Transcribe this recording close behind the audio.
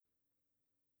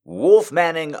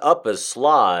Wolfmanning up a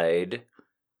slide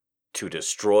to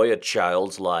destroy a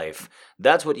child's life.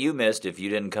 That's what you missed if you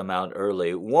didn't come out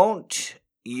early. Won't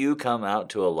you come out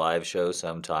to a live show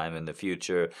sometime in the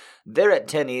future? They're at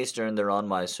 10 Eastern. They're on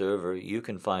my server. You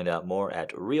can find out more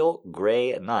at Real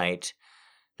Grey Night.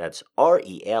 That's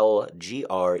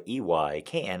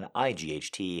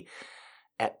RELGREYKNIGHT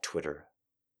at Twitter.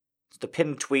 It's the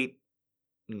pinned tweet.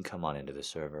 You can come on into the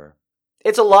server.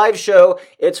 It's a live show.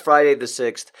 It's Friday the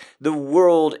 6th. The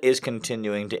world is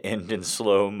continuing to end in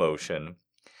slow motion.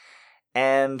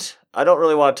 And I don't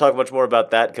really want to talk much more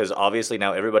about that because obviously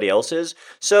now everybody else is.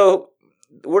 So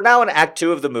we're now in Act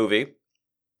 2 of the movie.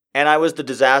 And I was the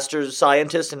disaster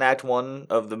scientist in Act 1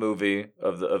 of the movie,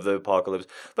 of the apocalypse.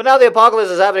 But now the apocalypse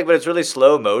is happening, but it's really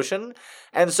slow motion.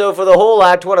 And so for the whole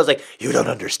Act 1, I was like, you don't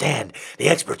understand. The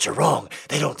experts are wrong.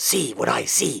 They don't see what I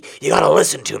see. You gotta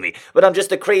listen to me. But I'm just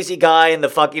the crazy guy in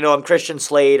the I'm Christian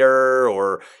Slater,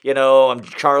 or, I'm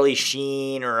Charlie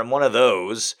Sheen, or I'm one of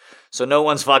those. So no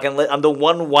one's I'm the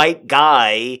one white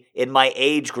guy in my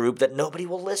age group that nobody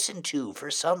will listen to for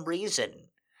some reason.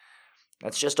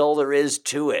 That's just all there is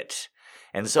to it.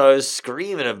 And so I was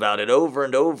screaming about it over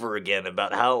and over again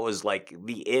about how it was like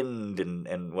the end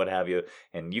and what have you.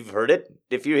 And you've heard it.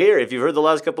 If you've heard the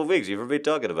last couple of weeks, you've heard me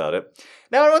talking about it.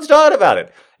 Now everyone's talking about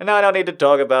it. And now I don't need to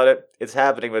talk about it. It's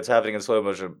happening, but it's happening in slow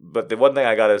motion. But the one thing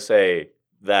I gotta say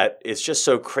that it's just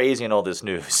so crazy in all this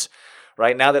news,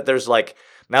 right? Now that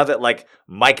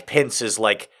Mike Pence is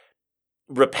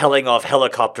rappelling off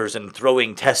helicopters and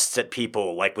throwing tests at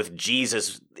people, with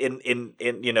Jesus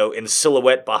in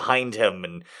silhouette behind him,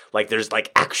 and there's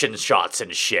action shots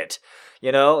and shit.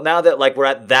 Now that we're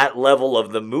at that level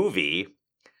of the movie,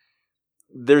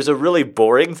 there's a really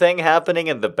boring thing happening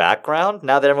in the background.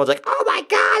 Now that everyone's like, oh my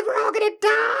God, we're all gonna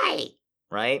die,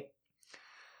 right?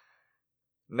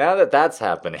 Now that that's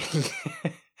happening,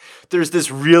 there's this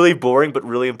really boring but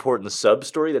really important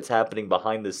sub-story that's happening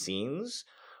behind the scenes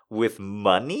with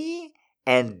money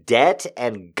and debt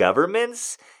and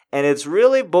governments, and it's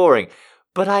really boring.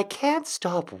 But I can't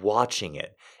stop watching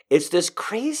it. It's this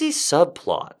crazy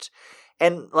subplot.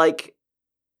 And, I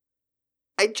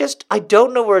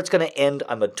don't know where it's going to end.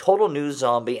 I'm a total news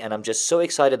zombie, and I'm just so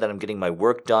excited that I'm getting my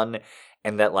work done,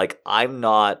 and that, I'm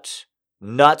not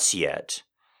nuts yet.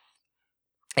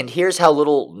 And here's how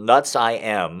little nuts I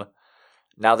am.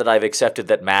 Now that I've accepted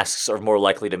that masks are more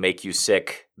likely to make you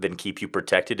sick than keep you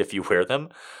protected if you wear them.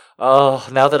 Oh,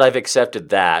 now that I've accepted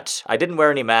that. I didn't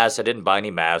wear any masks. I didn't buy any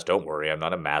masks. Don't worry, I'm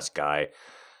not a mask guy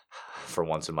for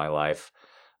once in my life.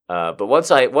 But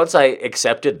once I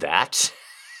accepted that,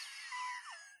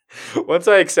 once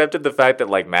I accepted the fact that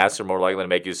masks are more likely to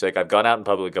make you sick, I've gone out in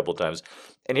public a couple times.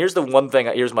 And here's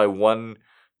my one,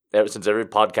 since every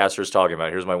podcaster is talking about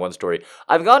it, here's my one story.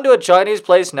 I've gone to a Chinese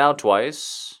place now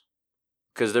twice.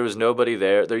 Because there was nobody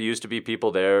there. There used to be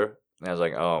people there. And I was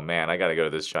like, oh man, I gotta go to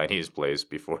this Chinese place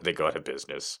before they go out of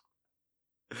business.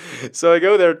 So I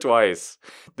go there twice.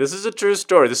 This is a true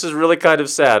story. This is really kind of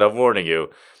sad, I'm warning you.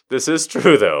 This is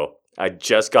true though. I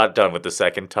just got done with the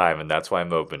second time, and that's why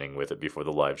I'm opening with it before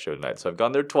the live show tonight. So I've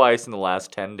gone there twice in the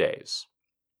last 10 days.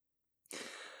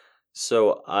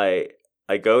 So I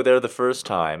go there the first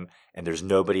time, and there's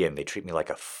nobody in. They treat me like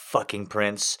a fucking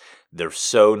prince. They're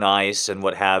so nice and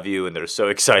what have you, and they're so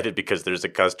excited because there's a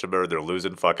customer. They're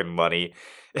losing fucking money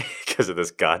because of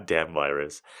this goddamn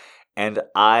virus. And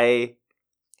I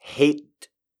hate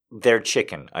their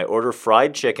chicken. I order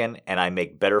fried chicken, and I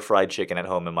make better fried chicken at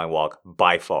home in my wok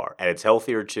by far. And it's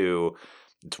healthier too.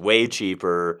 It's way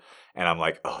cheaper. And I'm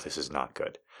like, oh, this is not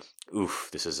good. Oof,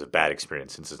 this is a bad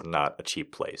experience since it's not a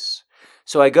cheap place.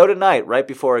 So I go tonight right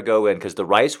before I go in because the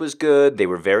rice was good. They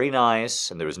were very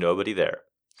nice, and there was nobody there.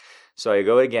 So I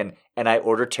go again, and I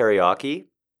order teriyaki.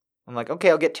 I'm like, okay,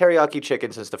 I'll get teriyaki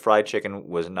chicken since the fried chicken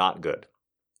was not good.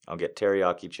 I'll get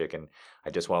teriyaki chicken.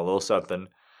 I just want a little something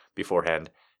beforehand.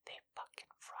 They fucking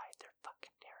fried their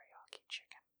fucking teriyaki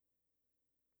chicken.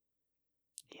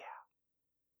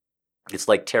 Yeah. It's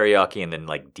like teriyaki and then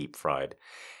deep fried.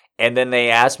 And then they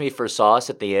ask me for sauce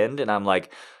at the end, and I'm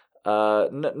like,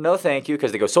 no thank you,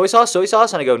 because they go, soy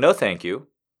sauce, and I go, no thank you.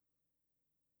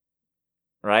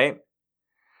 Right?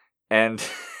 And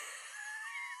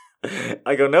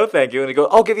I go, no thank you, and they go,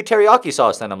 I'll give you teriyaki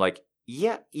sauce then. I'm like,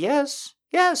 yes,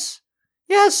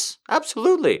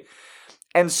 absolutely.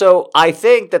 And so I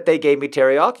think that they gave me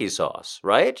teriyaki sauce,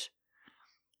 right?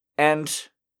 And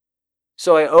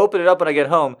so I open it up when I get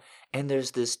home, and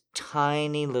there's this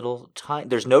tiny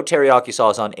there's no teriyaki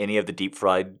sauce on any of the deep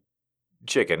fried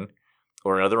chicken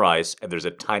or another rice, and there's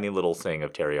a tiny little thing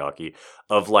of teriyaki,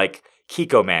 of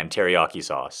Kiko Man teriyaki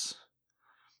sauce.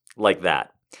 Like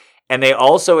that. And they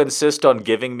also insist on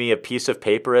giving me a piece of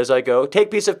paper as I go. Take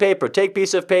piece of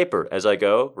paper as I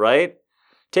go, right?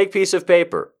 Take piece of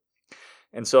paper.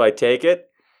 And so I take it,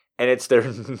 and it's their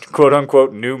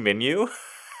quote-unquote new menu.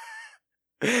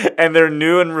 And their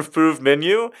new and improved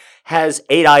menu has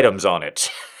 8 items on it.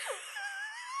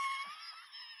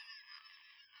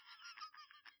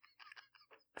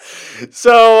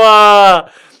 So,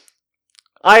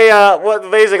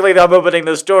 basically I'm opening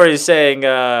the story saying,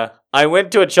 I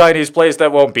went to a Chinese place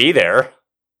that won't be there.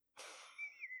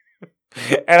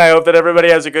 And I hope that everybody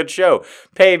has a good show.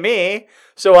 Pay me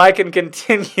so I can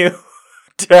continue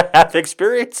to have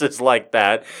experiences like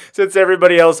that, since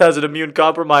everybody else has an immune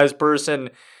compromised person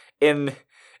in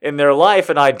their life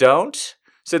and I don't.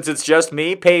 Since it's just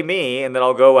me, pay me, and then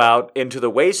I'll go out into the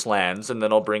wastelands, and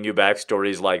then I'll bring you back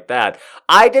stories like that.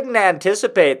 I didn't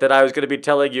anticipate that I was going to be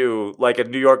telling you, like, a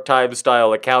New York Times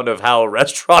style account of how a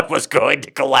restaurant was going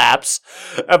to collapse,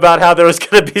 about how there was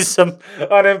going to be some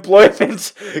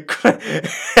unemployment.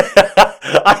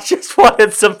 I just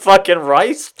wanted some fucking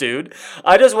rice, dude.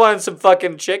 I just wanted some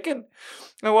fucking chicken.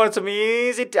 I wanted some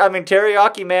easy...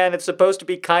 teriyaki, man, it's supposed to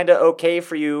be kind of okay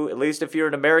for you, at least if you're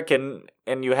an American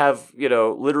and you have,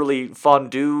 literally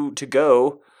fondue to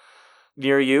go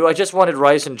near you. I just wanted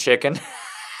rice and chicken.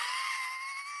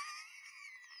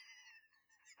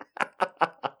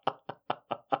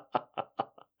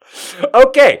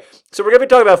 Okay, so we're going to be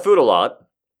talking about food a lot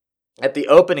at the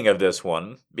opening of this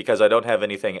one, because I don't have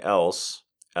anything else,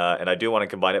 and I do want to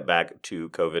combine it back to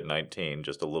COVID-19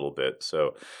 just a little bit,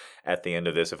 so... At the end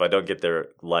of this, if I don't get there,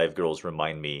 live girls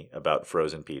remind me about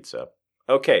frozen pizza.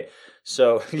 Okay,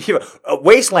 so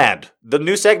Wasteland. The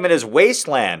new segment is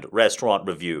Wasteland Restaurant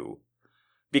Review.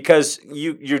 Because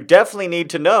you definitely need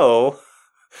to know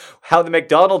how the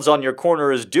McDonald's on your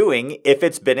corner is doing, if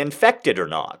it's been infected or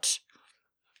not.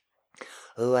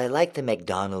 Oh, I like the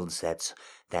McDonald's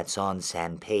that's on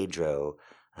San Pedro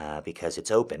because it's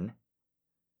open.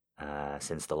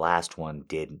 Since the last one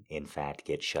did, in fact,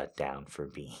 get shut down for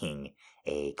being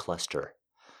a cluster.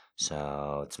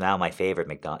 So it's now my favorite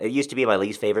McDonald's. It used to be my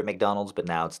least favorite McDonald's, but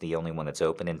now it's the only one that's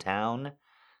open in town.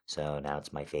 So now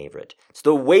it's my favorite. It's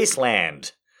the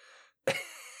Wasteland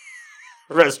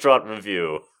Restaurant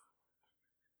Review.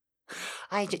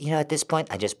 At this point,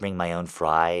 I just bring my own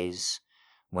fries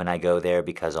when I go there,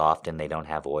 because often they don't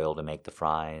have oil to make the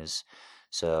fries.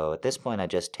 So at this point, I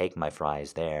just take my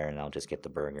fries there, and I'll just get the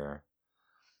burger.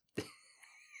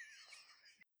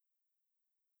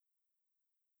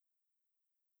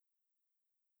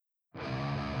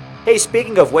 Hey,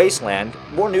 speaking of Wasteland,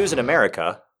 more news in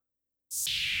America.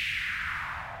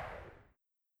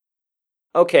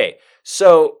 Okay,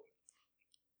 so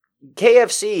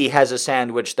KFC has a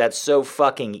sandwich that's so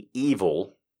fucking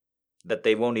evil that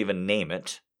they won't even name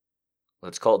it.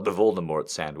 Let's call it the Voldemort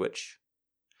sandwich.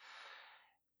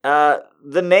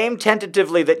 The name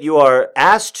tentatively that you are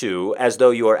asked to, as though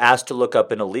you are asked to look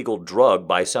up an illegal drug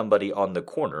by somebody on the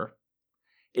corner,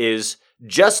 is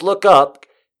just look up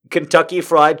Kentucky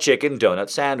Fried Chicken Donut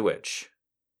Sandwich.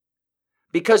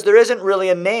 Because there isn't really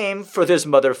a name for this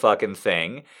motherfucking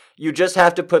thing. You just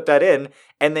have to put that in,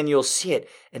 and then you'll see it.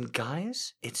 And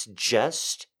guys, it's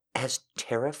just as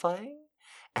terrifying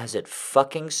as it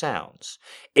fucking sounds.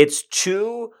 It's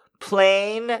 2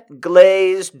 plain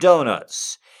glazed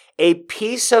donuts, a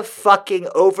piece of fucking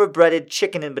overbreaded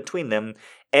chicken in between them,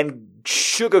 and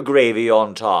sugar gravy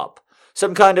on top.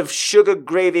 Some kind of sugar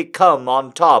gravy cum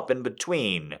on top in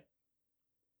between.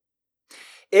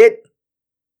 It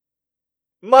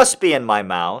must be in my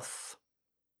mouth.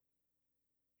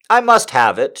 I must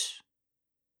have it.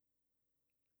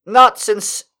 Not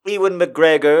since Ewan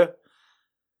McGregor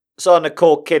saw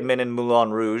Nicole Kidman in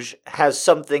Moulin Rouge has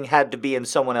something had to be in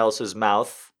someone else's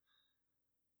mouth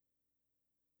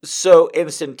so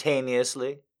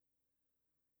instantaneously,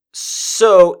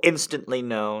 so instantly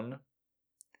known.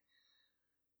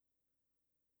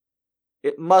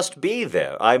 It must be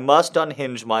there. I must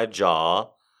unhinge my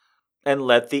jaw and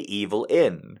let the evil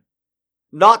in.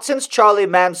 Not since Charlie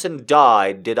Manson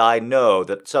died did I know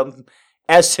that some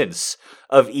essence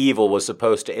of evil was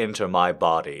supposed to enter my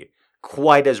body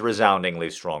quite as resoundingly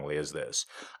strongly as this.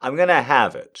 I'm gonna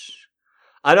have it.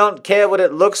 I don't care what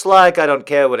it looks like. I don't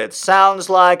care what it sounds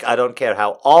like. I don't care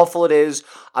how awful it is.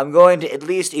 I'm going to at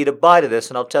least eat a bite of this,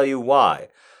 and I'll tell you why.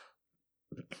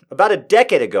 About a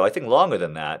decade ago, I think longer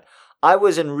than that, I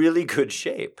was in really good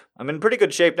shape. I'm in pretty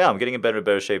good shape now. I'm getting in better and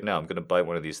better shape now. I'm going to bite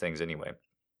one of these things anyway.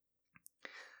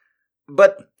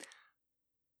 But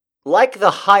like the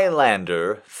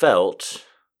Highlander felt,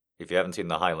 if you haven't seen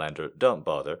the Highlander, don't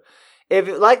bother. If,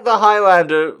 like the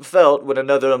Highlander felt when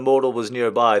another immortal was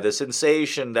nearby, the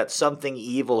sensation that something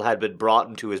evil had been brought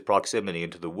into his proximity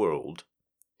into the world,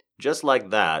 just like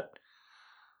that,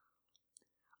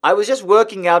 I was just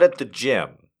working out at the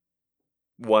gym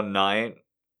one night,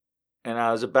 and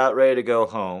I was about ready to go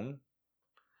home,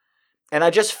 and I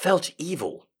just felt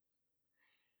evil.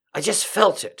 I just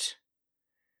felt it.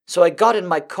 So I got in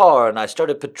my car and I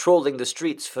started patrolling the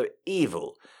streets for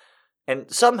evil. And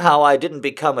somehow I didn't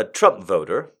become a Trump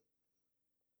voter.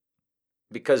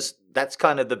 Because that's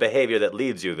kind of the behavior that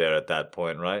leads you there at that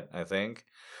point, right? I think.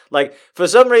 Like, for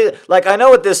some reason, like, I know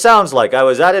what this sounds like. I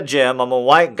was at a gym, I'm a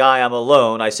white guy, I'm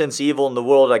alone, I sense evil in the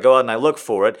world, I go out and I look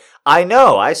for it. I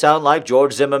know, I sound like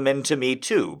George Zimmerman to me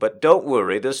too, but don't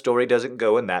worry, the story doesn't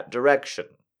go in that direction.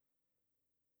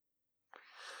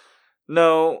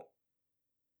 No,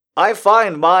 I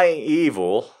find my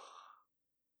evil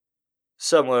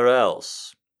somewhere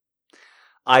else.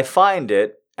 I find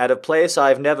it at a place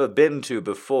I've never been to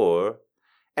before,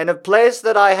 and a place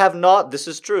that I have not, this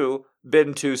is true,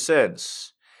 been to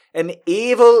since. An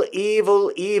evil,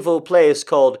 evil, evil place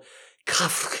called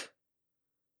Kafk.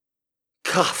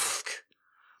 Kafk.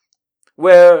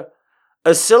 Where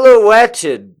a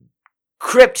silhouetted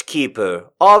crypt keeper,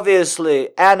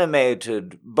 obviously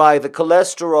animated by the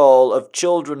cholesterol of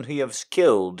children he has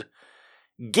killed,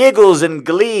 giggles in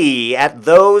glee at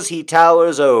those he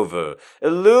towers over,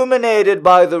 illuminated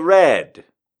by the red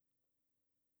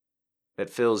that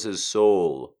fills his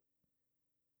soul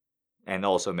and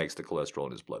also makes the cholesterol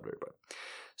in his blood very bright.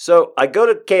 So I go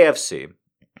to KFC,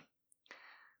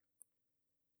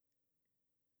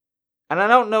 and I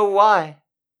don't know why,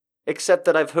 except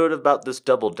that I've heard about this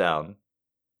Double Down,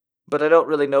 but I don't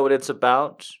really know what it's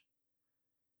about.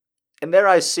 And there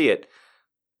I see it,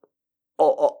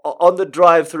 on the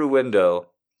drive-thru window,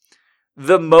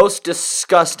 the most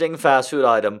disgusting fast food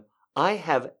item I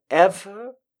have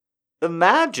ever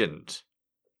imagined.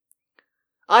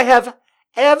 I have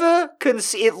ever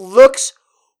conceived. It looks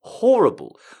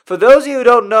horrible. For those of you who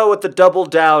don't know what the Double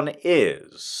Down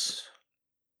is,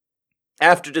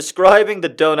 after describing the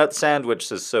donut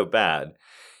sandwich as so bad,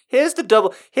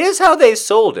 here's how they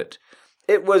sold it.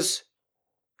 It was,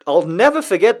 I'll never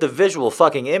forget the visual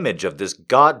fucking image of this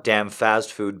goddamn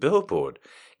fast food billboard.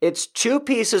 It's 2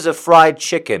 pieces of fried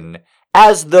chicken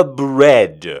as the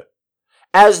bread.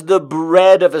 As the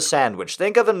bread of a sandwich.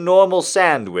 Think of a normal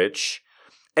sandwich,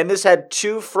 and this had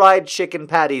 2 fried chicken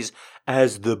patties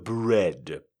as the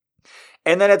bread.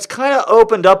 And then it's kind of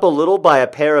opened up a little by a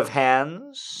pair of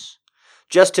hands,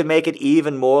 just to make it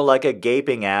even more like a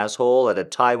gaping asshole at a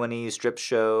Taiwanese strip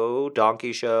show,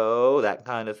 donkey show, that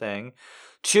kind of thing.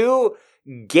 2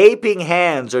 gaping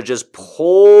hands are just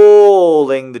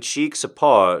pulling the cheeks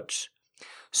apart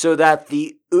so that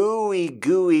the ooey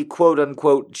gooey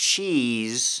quote-unquote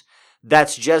cheese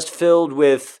that's just filled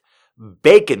with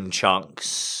bacon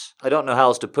chunks, I don't know how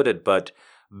else to put it, but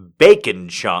bacon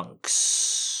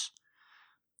chunks,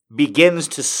 begins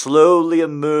to slowly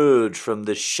emerge from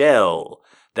the shell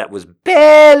that was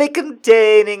barely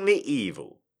containing the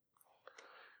evil.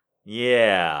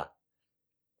 Yeah.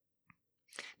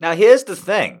 Now here's the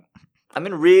thing. I'm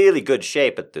in really good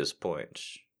shape at this point.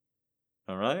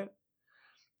 Alright?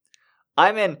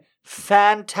 I'm in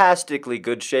fantastically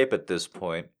good shape at this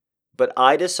point, but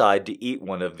I decide to eat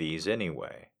one of these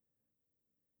anyway.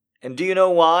 And do you know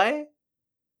why?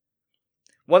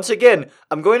 Once again,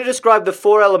 I'm going to describe the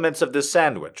 4 elements of this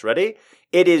sandwich. Ready?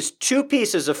 It is 2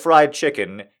 pieces of fried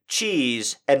chicken,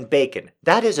 cheese, and bacon.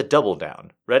 That is a Double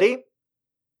Down. Ready?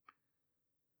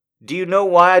 Do you know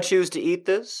why I choose to eat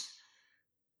this?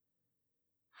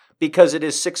 Because it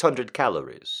is 600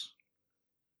 calories.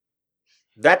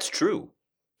 That's true.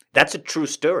 That's a true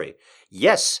story.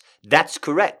 Yes, that's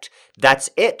correct. That's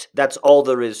it. That's all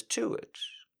there is to it.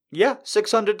 Yeah,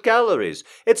 600 calories.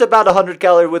 It's about 100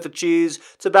 calories worth of cheese.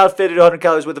 It's about 50 to 100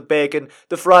 calories worth of bacon.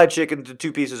 The fried chicken, the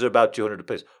 2 pieces are about 200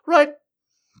 apiece. Right?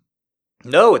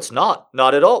 No, it's not.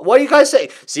 Not at all. What do you guys say?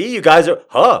 See, you guys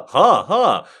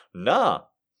are, Nah.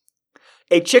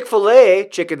 A Chick-fil-A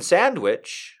chicken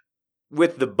sandwich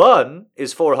with the bun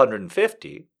is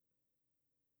 $450.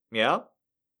 Yeah?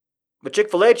 A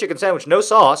Chick-fil-A chicken sandwich, no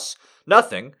sauce,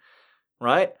 nothing,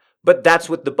 right? But that's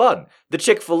with the bun. The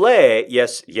Chick-fil-A,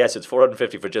 yes, it's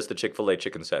 $450 for just the Chick-fil-A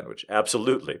chicken sandwich.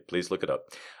 Absolutely. Please look it up.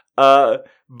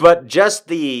 But just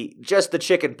the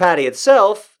chicken patty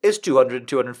itself is $200,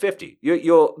 $250.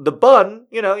 The bun,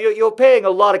 you're paying a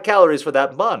lot of calories for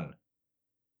that bun.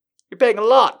 You're paying a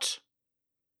lot.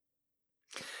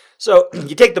 So,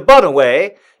 you take the bun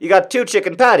away, you got 2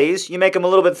 chicken patties, you make them a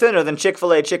little bit thinner than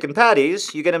Chick-fil-A chicken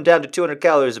patties, you get them down to 200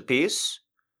 calories apiece.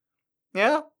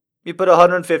 Yeah? You put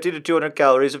 150 to 200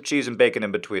 calories of cheese and bacon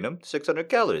in between them, 600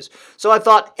 calories. So I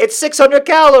thought, it's 600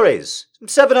 calories!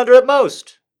 700 at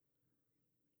most.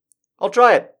 I'll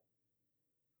try it.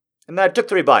 And then I took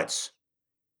 3 bites.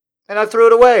 And I threw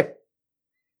it away.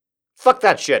 Fuck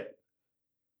that shit.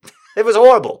 It was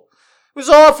horrible. It was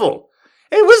awful.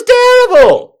 It was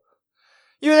terrible.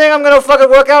 You think I'm gonna fucking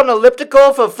work out an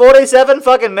elliptical for 47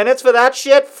 fucking minutes for that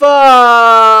shit? Fuck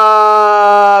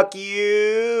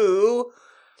you.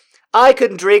 I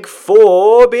could drink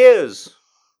 4 beers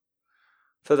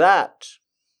for that.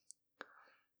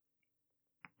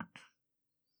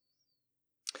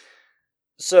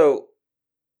 So,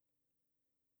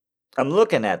 I'm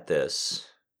looking at this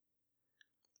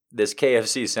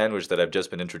KFC sandwich that I've just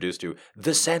been introduced to.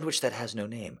 The sandwich that has no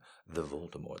name. The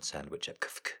Voldemort sandwich at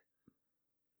KFC.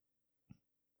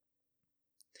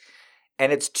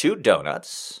 And it's 2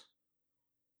 donuts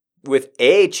with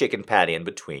a chicken patty in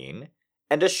between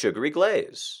and a sugary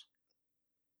glaze.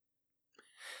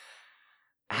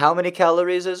 How many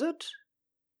calories is it?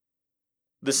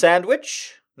 The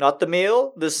sandwich? Not the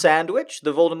meal, the sandwich,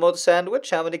 the Voldemort sandwich.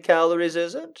 How many calories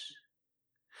is it?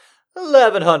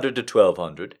 1,100 to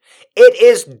 1,200. It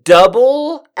is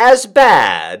double as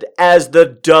bad as the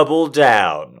Double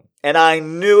Down. And I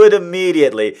knew it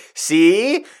immediately.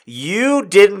 See? You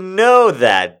didn't know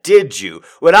that, did you?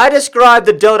 When I described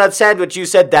the donut sandwich, you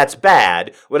said that's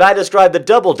bad. When I described the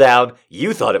Double Down,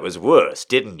 you thought it was worse,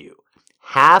 didn't you?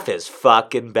 Half as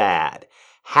fucking bad.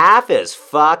 Half as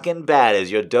fucking bad as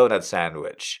your donut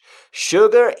sandwich.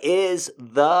 Sugar is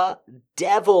the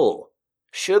devil.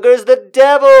 Sugar's the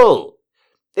devil.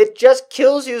 It just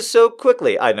kills you so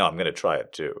quickly. I know, I'm going to try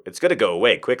it too. It's going to go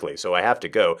away quickly, so I have to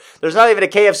go. There's not even a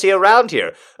KFC around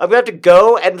here. I'm going to have to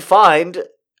go and find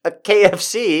a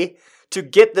KFC to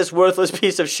get this worthless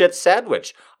piece of shit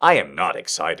sandwich. I am not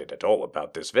excited at all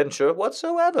about this venture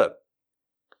whatsoever.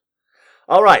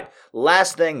 All right,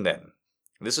 last thing then.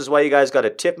 This is why you guys got to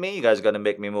tip me. You guys got to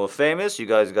make me more famous. You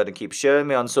guys got to keep sharing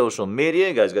me on social media.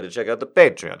 You guys got to check out the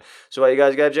Patreon. So why you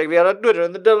guys got to check me out on Twitter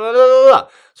and the blah, blah, blah, blah.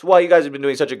 So why you guys have been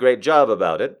doing such a great job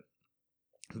about it.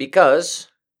 Because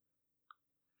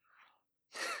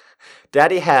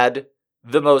Daddy had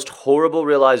the most horrible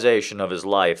realization of his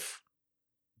life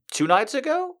 2 nights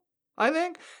ago, I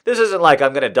think. This isn't like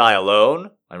I'm going to die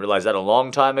alone. I realized that a long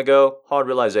time ago. Hard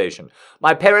realization.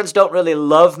 My parents don't really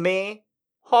love me.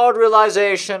 Hard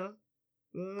realization.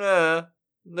 Nah.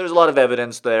 There's a lot of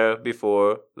evidence there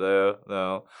before. There,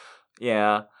 though.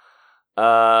 Yeah.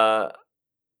 Hard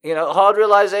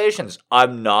realizations.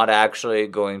 I'm not actually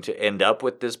going to end up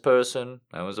with this person.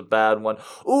 That was a bad one.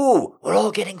 Ooh, we're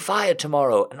all getting fired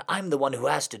tomorrow, and I'm the one who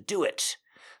has to do it.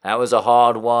 That was a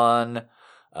hard one.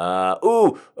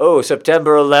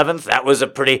 September 11th, that was a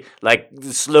pretty,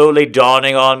 slowly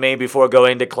dawning on me before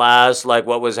going to class,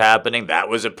 what was happening. That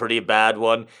was a pretty bad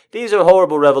one. These are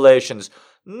horrible revelations.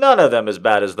 None of them as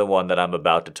bad as the one that I'm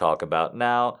about to talk about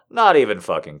now. Not even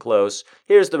fucking close.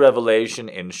 Here's the revelation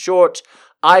in short.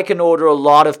 I can order a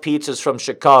lot of pizzas from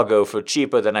Chicago for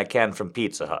cheaper than I can from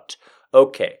Pizza Hut.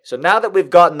 Okay, so now that we've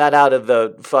gotten that out of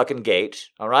the fucking gate,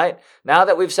 all right? Now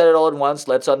that we've said it all at once,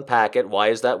 let's unpack it. Why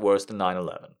is that worse than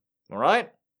 9/11? All right?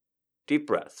 Deep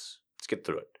breaths. Let's get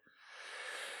through it.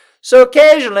 So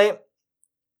occasionally,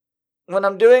 when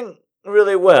I'm doing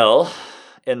really well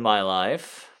in my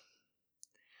life,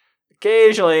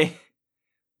 occasionally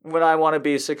when I want to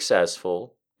be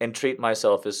successful and treat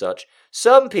myself as such,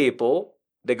 some people,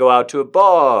 they go out to a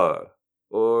bar,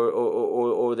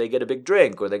 or they get a big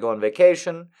drink, or they go on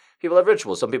vacation. People have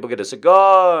rituals. Some people get a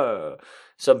cigar.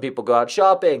 Some people go out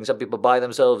shopping. Some people buy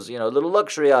themselves, a little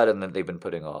luxury item that they've been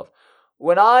putting off.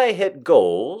 When I hit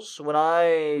goals, when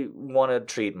I want to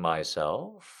treat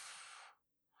myself,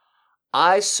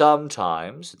 I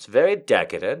sometimes, it's very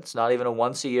decadent, it's not even a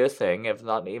once-a-year thing, if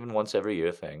not even once every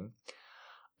year thing,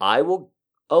 I will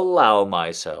allow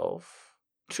myself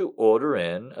to order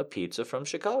in a pizza from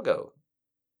Chicago.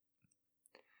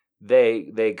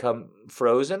 They come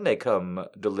frozen. They come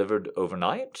delivered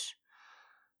overnight.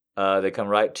 They come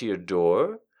right to your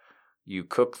door. You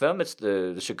cook them. It's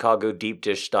the Chicago deep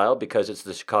dish style because it's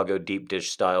the Chicago deep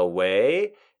dish style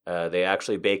way. They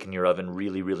actually bake in your oven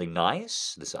really, really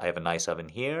nice. I have a nice oven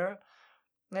here.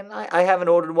 And I haven't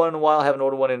ordered one in a while. I haven't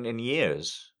ordered one in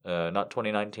years. Not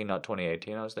 2019, not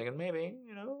 2018. I was thinking maybe,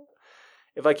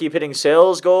 if I keep hitting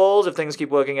sales goals, if things keep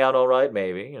working out all right,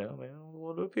 maybe, we'll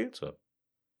order a pizza.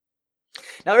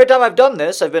 Now, every time I've done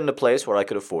this, I've been in a place where I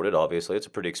could afford it, obviously. It's a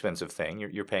pretty expensive thing.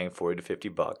 You're paying $40 to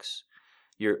 $50.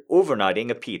 You're overnighting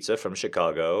a pizza from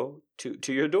Chicago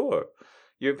to your door.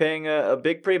 You're paying a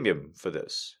big premium for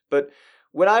this. But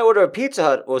when I order a Pizza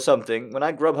Hut or something, when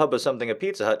I Grubhub or something at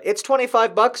Pizza Hut, it's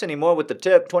 $25 anymore with the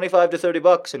tip, 25 to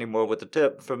 $30 anymore with the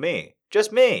tip for me.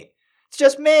 Just me. It's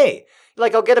just me.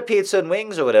 Like, I'll get a pizza and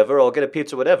wings or whatever, or I'll get a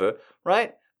pizza whatever,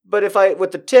 right? But if I,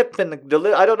 with the tip and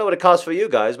the I don't know what it costs for you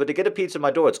guys, but to get a pizza at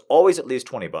my door, it's always at least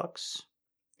 $20.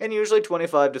 And usually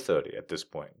 25 to 30 at this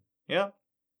point. Yeah?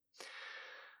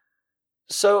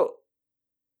 So,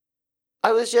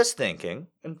 I was just thinking,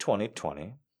 in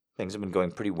 2020, things have been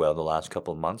going pretty well the last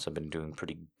couple of months. I've been doing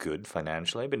pretty good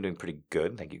financially. I've been doing pretty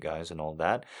good, thank you guys, and all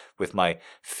that, with my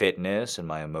fitness and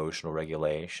my emotional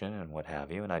regulation and what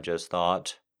have you. And I just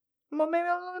thought, well, maybe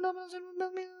I'll look it up and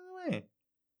see.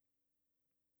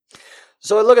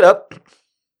 So I look it up.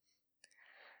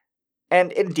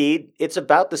 And indeed, it's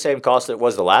about the same cost that it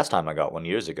was the last time I got one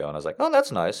years ago. And I was like, oh,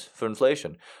 that's nice for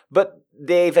inflation. But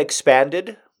they've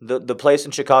expanded the place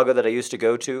in Chicago that I used to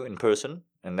go to in person.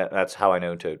 And that's how I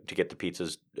know to get the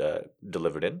pizzas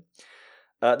delivered in.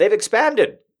 They've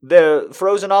expanded their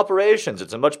frozen operations.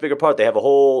 It's a much bigger part.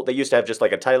 They used to have just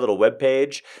like a tiny little web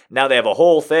page. Now they have a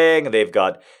whole thing. And they've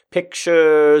got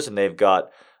pictures and they've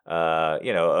got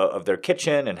of their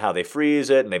kitchen and how they freeze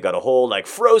it, and they've got a whole like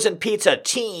frozen pizza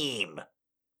team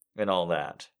and all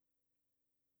that.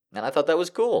 And I thought that was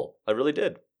cool. I really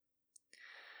did.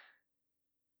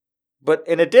 But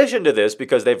in addition to this,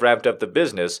 because they've ramped up the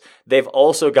business, they've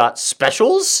also got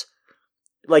specials.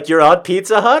 Like you're on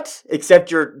Pizza Hut,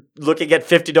 except you're looking at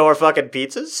 $50 fucking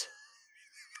pizzas.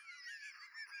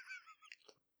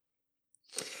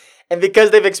 And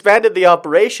because they've expanded the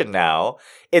operation now,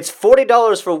 it's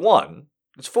 $40 for one.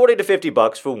 It's $40 to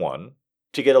 $50 for one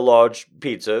to get a large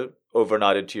pizza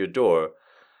overnighted to your door.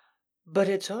 But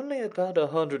it's only about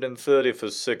 $130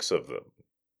 for 6 of them.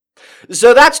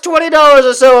 So that's $20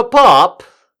 or so a pop.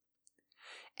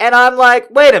 And I'm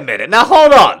like, wait a minute. Now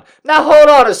hold on. Now hold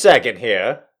on a second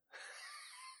here.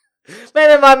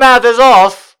 Maybe my math is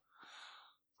off.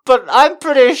 But I'm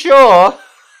pretty sure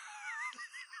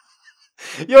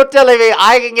you're telling me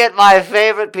I can get my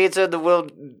favorite pizza in the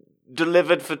world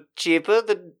delivered for cheaper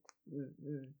than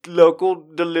local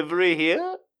delivery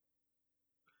here?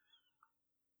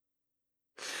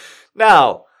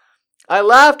 Now, I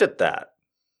laughed at that.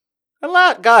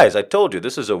 Guys, I told you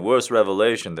this is a worse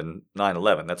revelation than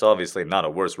 9/11. That's obviously not a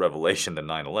worse revelation than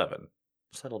 9/11.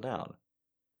 Settle down.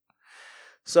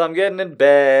 So I'm getting in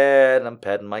bed, I'm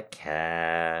petting my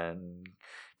cat,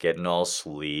 getting all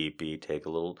sleepy, take a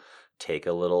little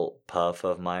puff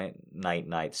of my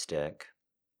night stick,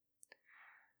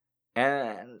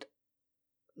 and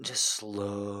just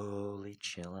slowly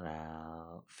chilling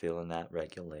out, feeling that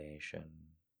regulation.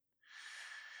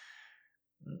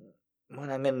 When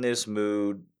I'm in this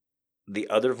mood, the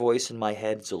other voice in my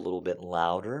head's a little bit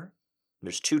louder.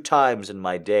 There's 2 times in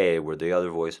my day where the other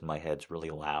voice in my head's really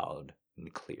loud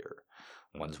and clear.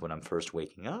 One's when I'm first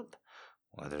waking up,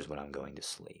 others when I'm going to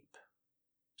sleep.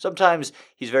 Sometimes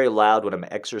he's very loud when I'm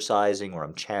exercising or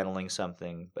I'm channeling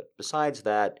something, but besides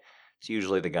that, it's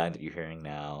usually the guy that you're hearing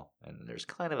now, and there's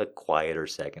kind of a quieter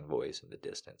second voice in the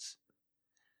distance.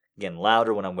 Again,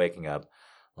 louder when I'm waking up,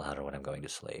 louder when I'm going to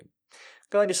sleep.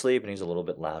 Going to sleep, and he's a little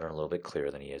bit louder and a little bit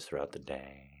clearer than he is throughout the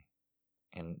day.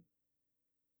 And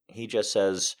he just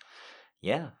says,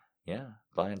 yeah,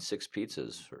 buying 6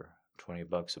 pizzas for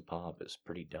 $20 a pop is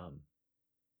pretty dumb.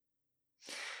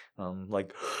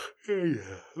 Like, it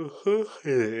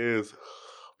is.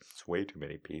 It's way too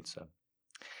many pizza.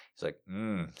 He's like,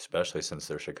 especially since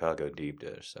they're Chicago deep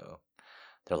dish, so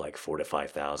they're like 4,000 to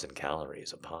 5,000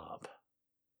 calories a pop.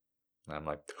 And I'm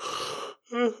like,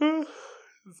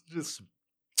 it's just,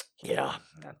 yeah,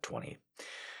 20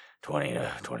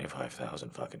 to 25,000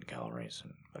 fucking calories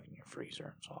in fucking your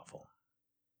freezer. It's awful.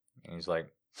 And he's like,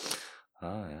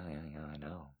 oh, yeah, I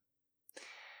know.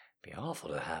 Be awful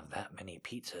to have that many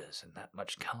pizzas and that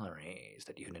much calories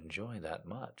that you'd enjoy that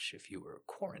much if you were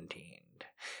quarantined.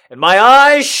 And my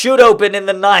eyes shoot open in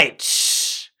the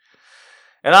night.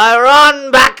 And I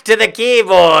run back to the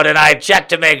keyboard and I check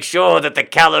to make sure that the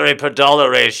calorie per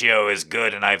dollar ratio is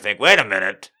good. And I think, wait a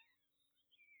minute.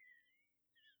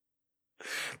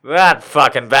 That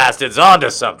fucking bastard's onto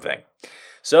something.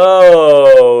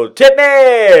 So, tip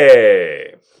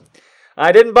me.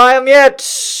 I didn't buy them yet.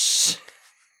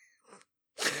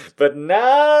 But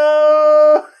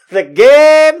now the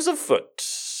game's afoot.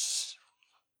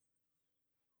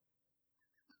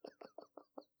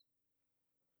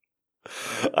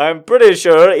 I'm pretty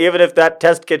sure even if that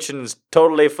test kitchen's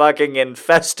totally fucking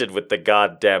infested with the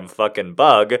goddamn fucking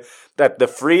bug, that the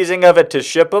freezing of it to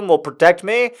ship 'em will protect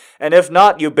me, and if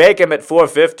not, you bake 'em at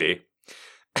 $4.50.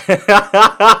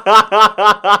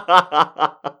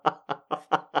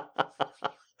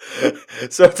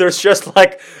 So there's just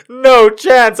like no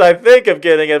chance I think of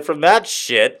getting it from that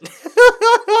shit.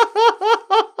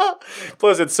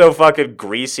 Plus it's so fucking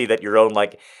greasy that your own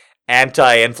like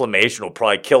anti-inflammation will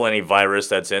probably kill any virus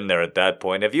that's in there at that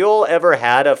point. Have you all ever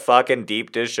had a fucking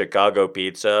deep dish Chicago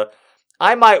pizza?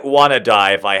 I might want to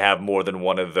die if I have more than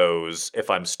one of those if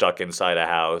I'm stuck inside a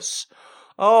house.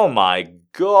 Oh my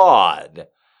god.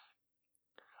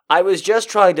 I was just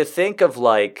trying to think of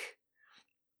like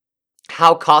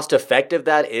how cost effective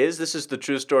that is. This is the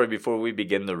true story before we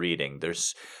begin the reading.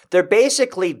 They're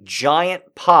basically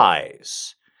giant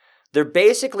pies. They're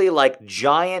basically like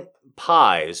giant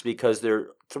pies because they're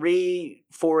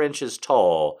 3-4 inches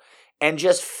tall and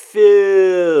just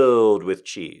filled with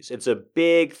cheese. It's a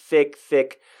big,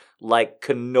 thick, like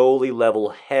cannoli level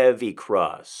heavy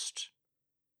crust.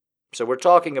 So we're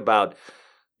talking about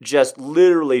just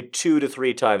literally 2 to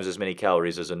 3 times as many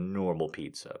calories as a normal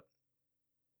pizza.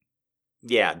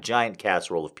 Yeah, giant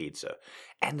casserole of pizza.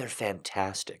 And they're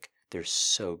fantastic. They're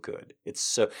so good.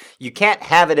 You can't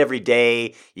have it every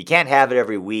day. You can't have it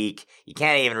every week. You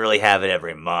can't even really have it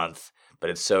every month.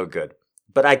 But it's so good.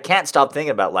 But I can't stop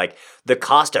thinking about like the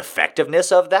cost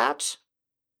effectiveness of that.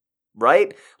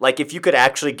 Right? Like if you could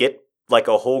actually get like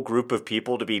a whole group of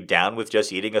people to be down with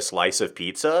just eating a slice of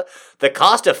pizza, the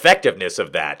cost effectiveness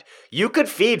of that, you could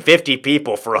feed 50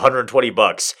 people for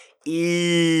 $120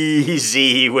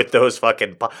 easy with those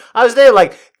fucking I was there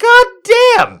like, god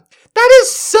damn, that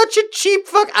is such a cheap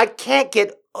I can't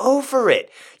get over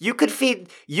it.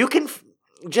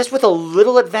 Just with a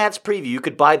little advanced preview, you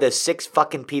could buy the 6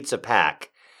 fucking pizza pack.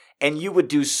 And you would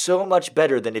do so much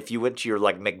better than if you went to your,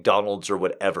 like, McDonald's or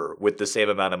whatever with the same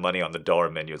amount of money on the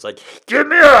dollar menu. It's like, give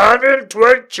me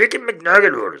 120 chicken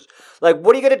McNugget orders. Like,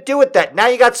 what are you going to do with that? Now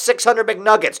you got 600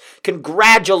 McNuggets.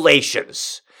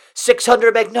 Congratulations.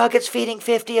 600 McNuggets feeding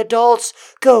 50 adults?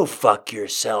 Go fuck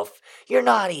yourself. You're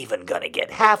not even going to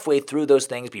get halfway through those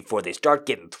things before they start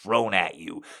getting thrown at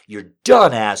you. You're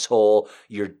done, asshole.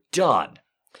 You're done.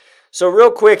 So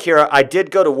real quick here, I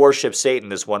did go to worship Satan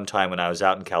this one time when I was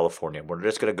out in California. We're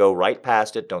just going to go right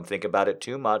past it. Don't think about it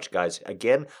too much, guys.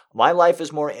 Again, my life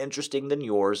is more interesting than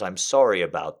yours. I'm sorry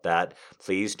about that.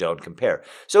 Please don't compare.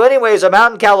 So anyways, I'm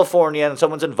out in California and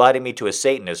someone's inviting me to a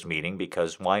Satanist meeting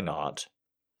because why not?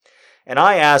 And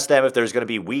I asked them if there's going to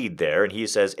be weed there, and he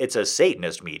says, it's a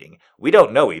Satanist meeting. We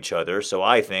don't know each other, so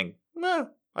I think I'm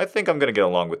going to get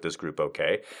along with this group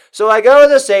okay. So I go to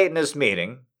the Satanist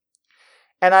meeting.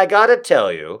 And I gotta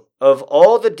tell you, of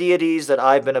all the deities that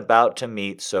I've been about to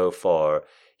meet so far,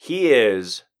 he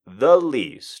is the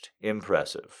least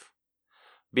impressive.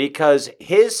 Because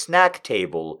his snack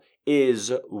table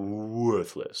is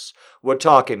worthless. We're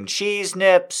talking cheese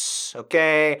nips,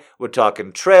 okay? We're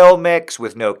talking trail mix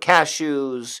with no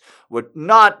cashews.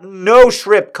 No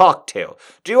shrimp cocktail.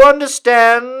 Do you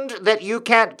understand that you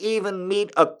can't even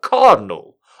meet a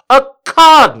cardinal? A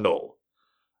cardinal!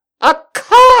 A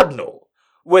cardinal!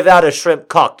 Without a shrimp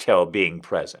cocktail being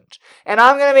present. And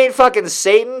I'm gonna meet fucking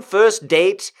Satan first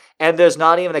date, and there's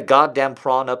not even a goddamn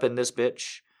prawn up in this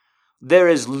bitch. There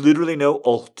is literally no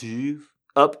hors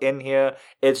up in here.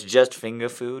 It's just finger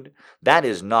food. That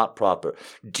is not proper.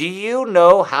 Do you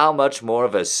know how much more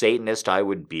of a Satanist I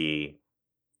would be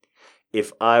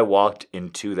if I walked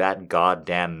into that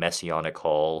goddamn messianic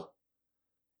hall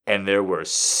and there were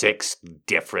 6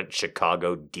 different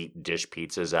Chicago deep dish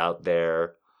pizzas out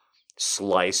there?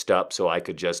 Sliced up so I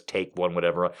could just take one,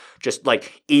 whatever. Just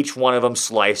like each one of them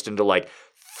sliced into like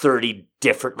 30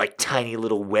 different, like tiny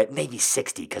little maybe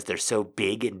 60 because they're so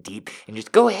big and deep. And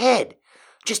just go ahead.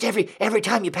 Just every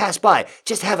time you pass by,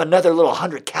 just have another little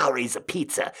 100 calories of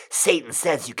pizza. Satan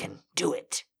says you can do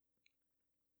it.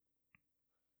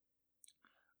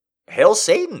 Hail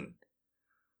Satan.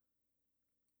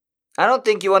 I don't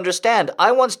think you understand.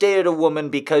 I once dated a woman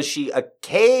because she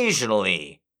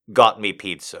occasionally got me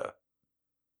pizza.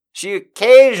 She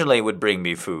occasionally would bring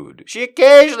me food. She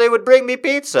occasionally would bring me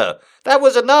pizza. That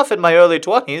was enough in my early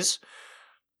 20s.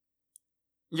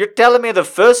 You're telling me the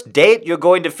first date you're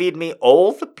going to feed me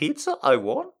all the pizza I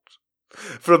want?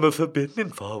 From a forbidden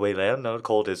and faraway land now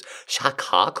called as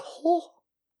Chicago?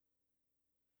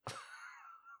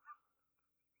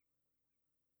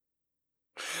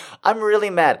 I'm really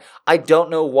mad. I don't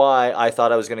know why I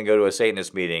thought I was going to go to a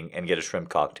Satanist meeting and get a shrimp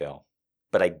cocktail.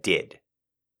 But I did.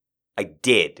 And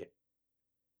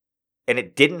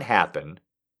it didn't happen.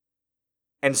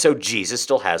 And so Jesus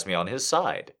still has me on his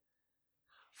side.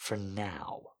 For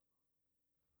now.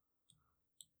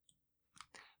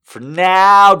 For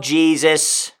now,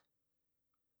 Jesus.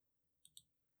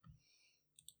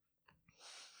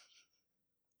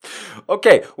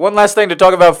 Okay, one last thing to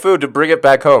talk about food to bring it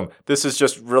back home. This is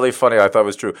just really funny. I thought it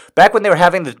was true. Back when they were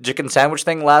having the chicken sandwich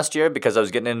thing last year, because I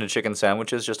was getting into chicken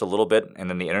sandwiches just a little bit, and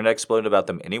then the internet exploded about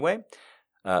them anyway.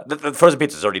 The frozen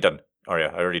pizza is already done. Oh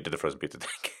yeah, I already did the frozen pizza thing.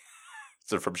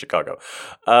 It's from Chicago.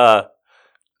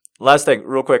 Last thing,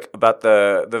 real quick about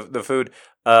the food.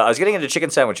 I was getting into chicken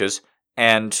sandwiches,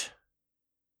 and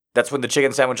that's when the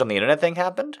chicken sandwich on the internet thing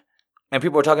happened. And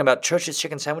people were talking about Church's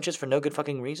chicken sandwiches for no good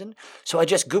fucking reason. So I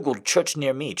just Googled churches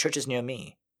near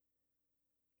me.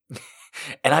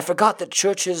 And I forgot that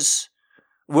churches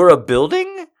were a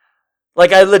building?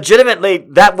 Like, I legitimately,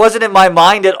 that wasn't in my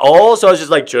mind at all. So I was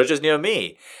just like, churches near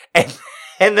me.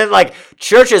 And then, like,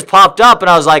 churches popped up, and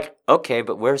I was like, okay,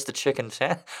 but where's the chicken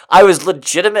sandwich? I was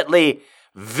legitimately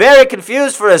very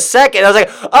confused for a second. I was like,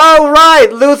 oh,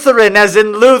 right, Lutheran, as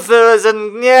in Luther, as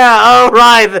in, yeah, oh,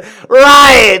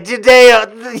 right, today.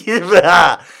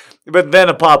 But then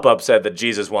a pop-up said that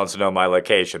Jesus wants to know my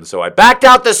location, so I backed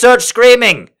out the search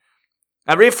screaming.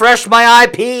 I refreshed my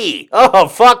IP. Oh,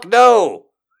 fuck no.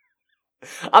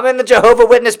 I'm in the Jehovah's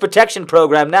Witness Protection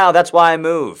Program now. That's why I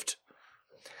moved.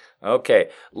 Okay,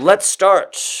 let's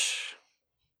start.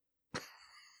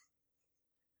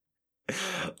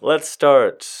 Let's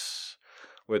start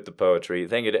with the poetry.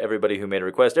 Thank you to everybody who made a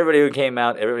request, everybody who came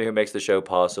out, everybody who makes the show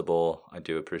possible. I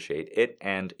do appreciate it,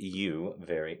 and you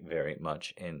very, very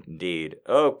much indeed.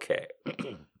 Okay.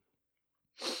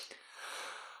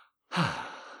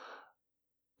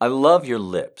 I love your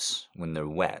lips when they're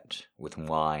wet with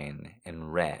wine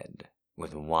and red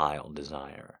with wild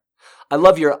desire. I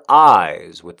love your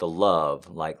eyes with the love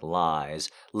like lies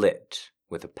lit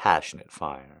with a passionate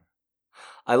fire.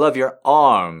 I love your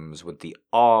arms with the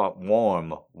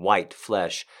warm white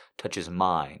flesh touches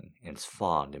mine in its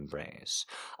fond embrace.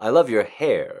 I love your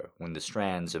hair when the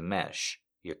strands enmesh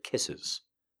your kisses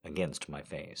against my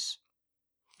face.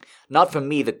 Not for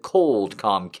me the cold,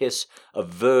 calm kiss of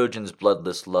virgin's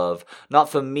bloodless love, not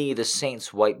for me the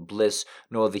saint's white bliss,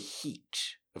 nor the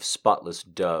heat of spotless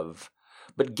dove.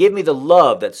 But give me the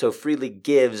love that so freely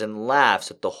gives and laughs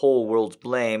at the whole world's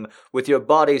blame. With your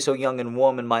body so young and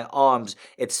warm in my arms,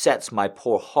 it sets my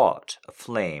poor heart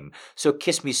aflame. So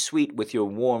kiss me sweet with your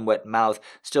warm wet mouth,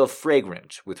 still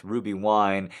fragrant with ruby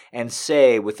wine, and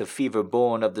say with the fever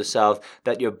born of the south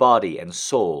that your body and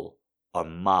soul are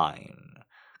mine.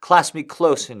 Clasp me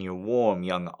close in your warm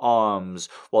young arms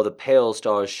while the pale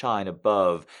stars shine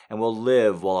above, and we'll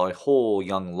live while our whole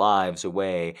young lives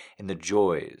away in the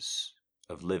joys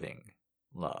of living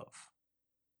love.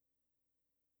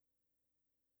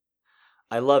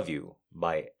 I Love You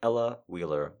by Ella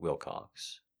Wheeler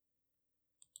Wilcox.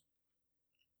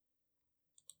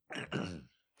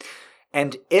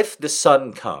 And if the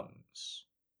sun comes,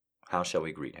 how shall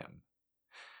we greet him?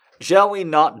 Shall we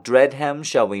not dread him?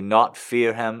 Shall we not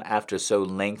fear him after so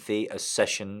lengthy a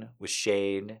session with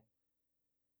shade?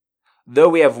 Though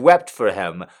we have wept for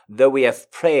him, though we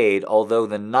have prayed, although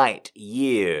the night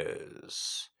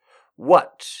years,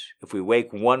 what if we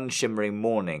wake one shimmering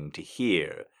morning to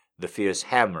hear the fierce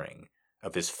hammering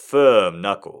of his firm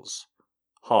knuckles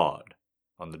hard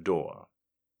on the door?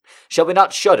 Shall we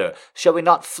not shudder? Shall we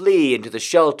not flee into the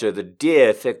shelter, the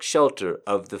dear thick shelter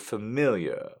of the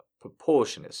familiar,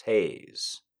 proportionous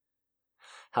haze?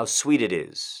 How sweet it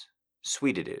is,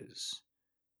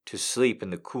 to sleep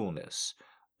in the coolness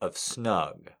of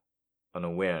snug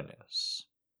unawareness.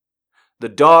 The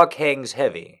dark hangs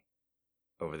heavy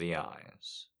over the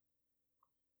eyes.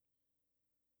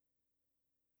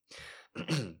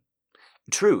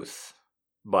 Truth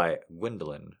by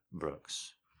Gwendolyn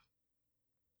Brooks.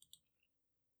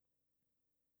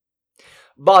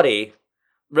 Body,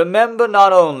 remember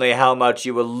not only how much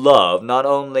you will love, not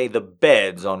only the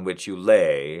beds on which you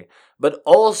lay, but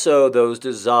also those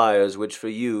desires which for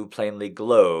you plainly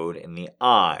glowed in the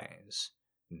eyes,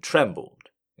 and trembled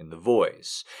in the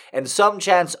voice, and some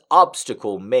chance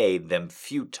obstacle made them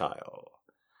futile.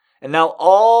 And now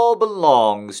all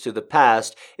belongs to the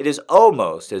past. It is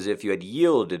almost as if you had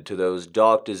yielded to those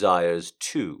dark desires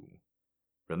too.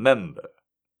 Remember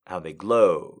how they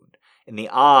glowed in the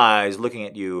eyes looking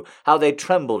at you, how they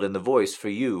trembled in the voice for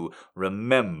you.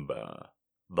 Remember,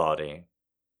 body.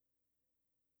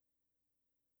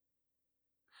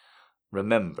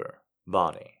 Remember,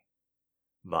 Body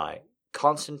by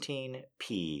Constantine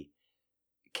P.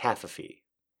 Cavafy,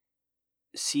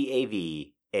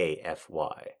 Cavafy.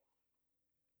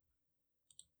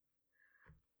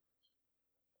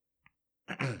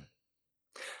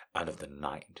 Out of the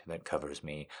night that covers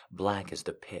me, black as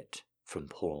the pit from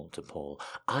pole to pole,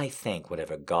 I thank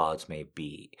whatever gods may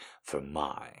be for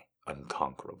my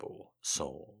unconquerable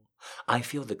soul. I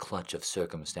feel the clutch of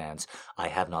circumstance. I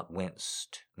have not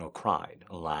winced nor cried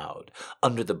aloud.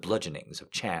 Under the bludgeonings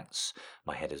of chance,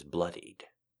 my head is bloodied,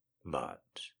 but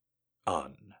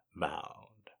unbowed.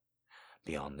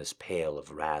 Beyond this pale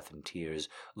of wrath and tears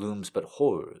looms but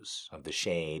horrors of the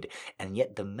shade, and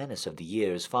yet the menace of the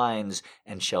years finds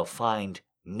and shall find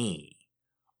me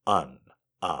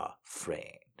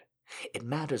unafraid. It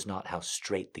matters not how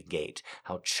strait the gate,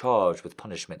 how charged with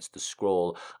punishments the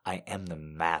scroll. I am the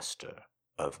master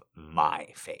of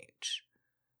my fate.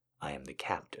 I am the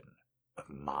captain of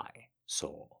my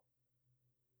soul.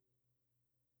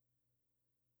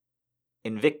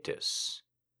 Invictus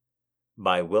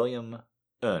by William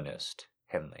Ernest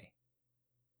Henley.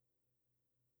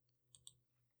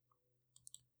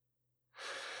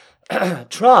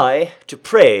 Try to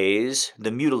praise the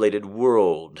mutilated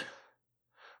world.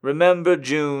 Remember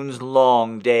June's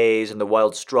long days and the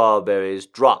wild strawberries,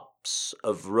 drops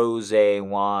of rosé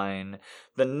wine,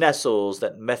 the nestles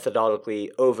that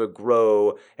methodically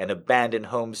overgrow and abandon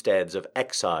homesteads of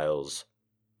exiles.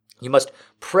 You must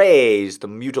praise the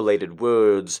mutilated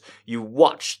words. You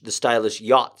watched the stylish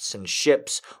yachts and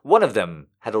ships. One of them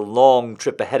had a long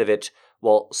trip ahead of it,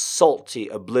 while salty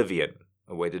oblivion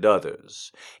awaited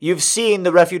others. You've seen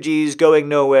the refugees going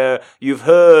nowhere. You've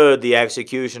heard the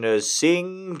executioners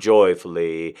sing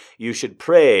joyfully. You should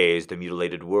praise the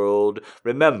mutilated world.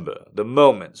 Remember the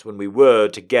moments when we were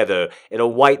together in a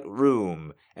white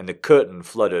room and the curtain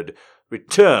fluttered.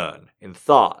 Return in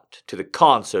thought to the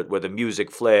concert where the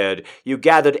music flared. You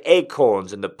gathered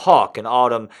acorns in the park in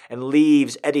autumn, and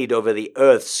leaves eddied over the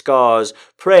earth's scars.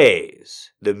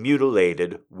 Praise the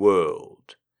mutilated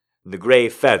world. The gray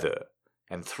feather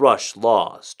and thrush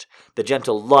lost, the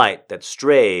gentle light that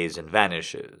strays and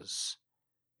vanishes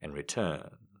and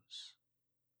returns.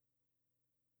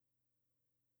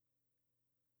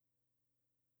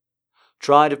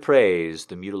 Try to praise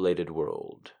the mutilated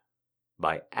world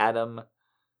by Adam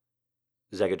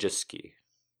Zagajewski.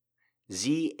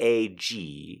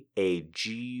 Zagajewski.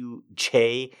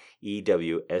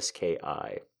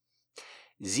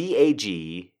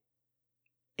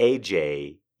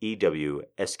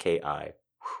 Zagajewski.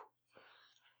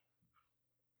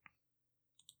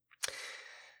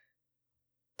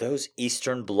 Those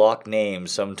Eastern Bloc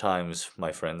names sometimes,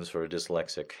 my friends, for a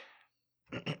dyslexic.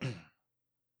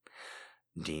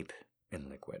 Deep in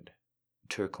liquid,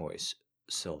 turquoise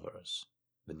silvers,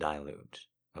 the dilute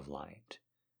of light,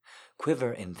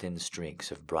 quiver in thin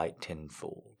streaks of bright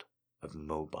tinfold, of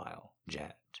mobile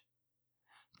jet.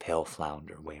 Pale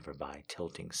flounder waver by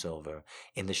tilting silver,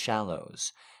 in the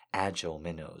shallows, agile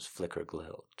minnows flicker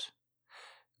glilt.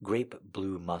 Grape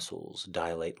blue mussels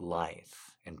dilate lithe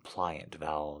and pliant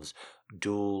valves,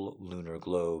 dual lunar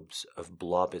globes of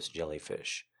blobous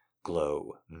jellyfish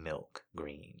glow milk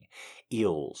green.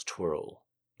 Eels twirl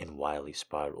in wily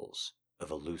spirals of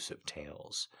elusive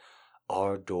tails.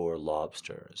 Ardor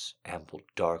lobsters ample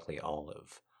darkly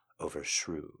olive over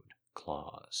shrewd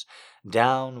claws.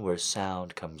 Down where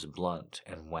sound comes blunt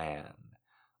and wan,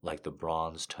 like the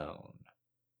bronze tone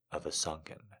of a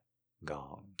sunken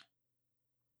gong.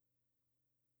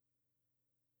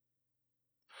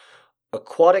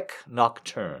 Aquatic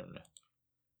Nocturne,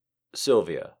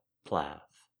 Sylvia Plath.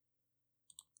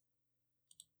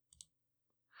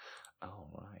 All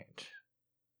right.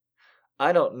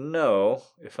 I don't know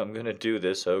if I'm going to do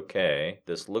this okay.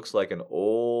 This looks like an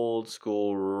old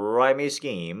school rhymey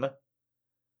scheme.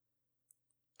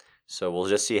 So we'll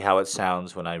just see how it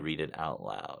sounds when I read it out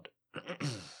loud.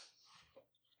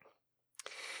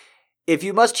 If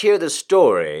you must hear the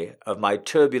story of my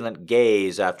turbulent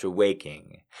gaze after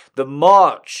waking, the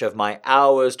march of my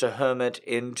hours to hermit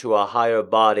into a higher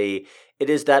body, it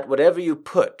is that whatever you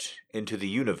put into the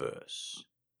universe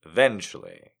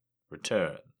eventually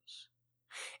returns.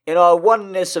 In our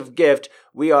oneness of gift,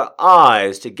 we are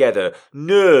eyes together,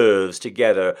 nerves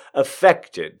together,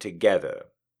 affected together.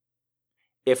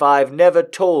 If I've never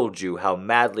told you how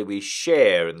madly we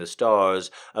share in the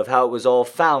stars, of how it was all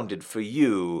founded for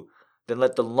you, then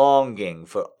let the longing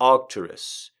for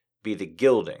Arcturus be the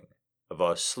gilding of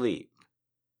our sleep.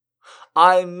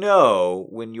 I know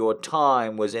when your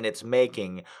time was in its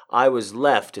making, I was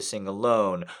left to sing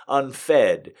alone,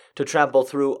 unfed, to trample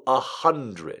through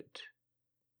 100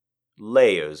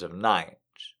 layers of night,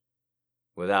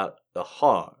 without the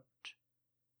heart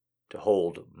to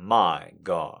hold my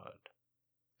guard.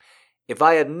 If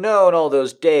I had known all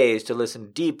those days to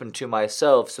listen deep into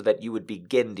myself so that you would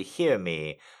begin to hear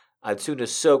me, I'd sooner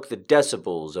soak the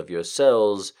decibels of your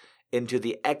cells into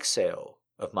the exhale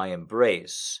of my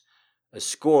embrace. A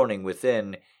scorning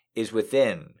within is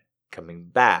within, coming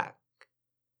back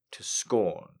to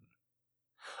scorn.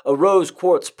 A rose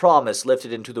quartz promise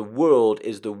lifted into the world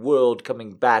is the world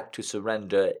coming back to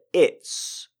surrender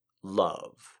its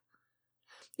love.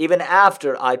 Even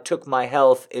after I took my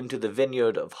health into the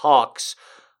vineyard of hawks,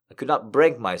 I could not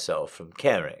break myself from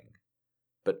caring,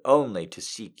 but only to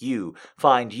seek you,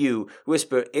 find you,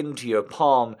 whisper into your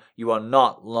palm, you are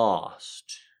not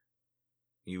lost.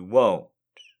 You won't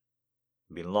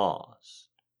be lost.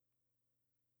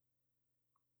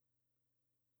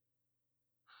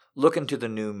 Look into the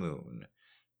new moon.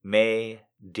 May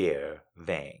Dear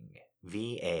Vang.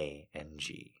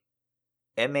 V-A-N-G.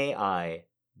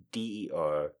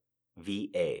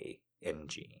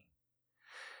 M-A-I-D-E-R-V-A-N-G.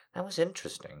 That was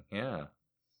interesting, yeah.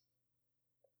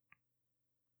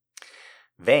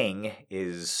 Vang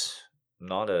is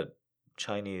not a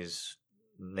Chinese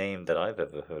name that I've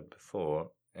ever heard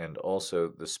before, and also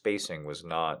the spacing was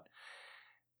not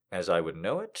as I would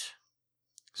know it.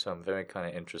 So I'm very kind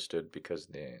of interested because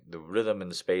the rhythm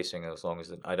and the spacing, as long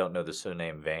as I don't know the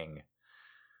surname Vang.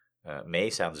 May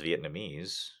sounds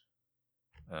Vietnamese,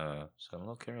 so I'm a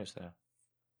little curious there.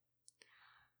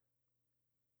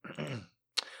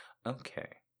 Okay.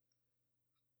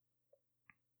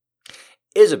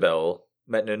 Isabel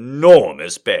met an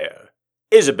enormous bear.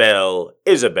 Isabel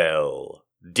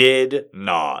did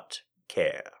not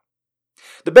care.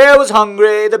 The bear was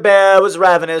hungry, the bear was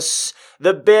ravenous,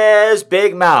 the bear's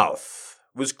big mouth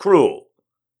was cruel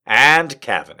and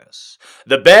cavernous.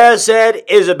 The bear said,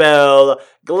 Isabel,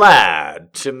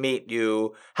 glad to meet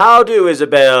you. How do,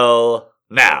 Isabel?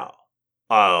 Now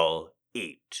I'll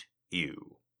eat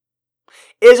you.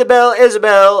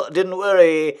 Isabel didn't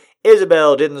worry.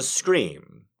 Isabel didn't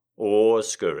scream or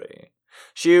scurry.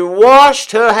 She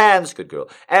washed her hands, good girl,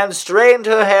 and straightened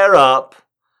her hair up.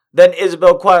 Then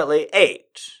Isabel quietly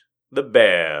ate the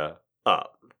bear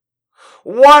up.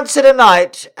 Once in a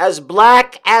night, as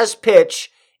black as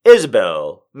pitch,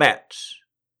 Isabel met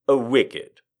a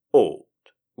wicked old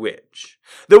witch.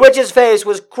 The witch's face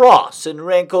was cross and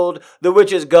wrinkled. The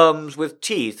witch's gums with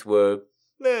teeth were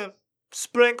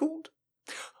sprinkled.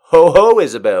 Ho, ho,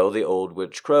 Isabel, the old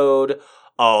witch crowed,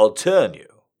 I'll turn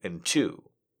you into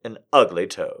an ugly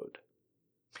toad.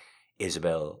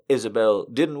 Isabel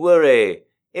didn't worry.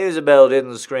 Isabel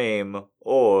didn't scream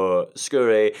or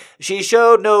scurry. She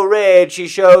showed no rage, she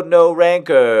showed no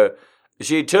rancor.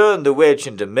 She turned the witch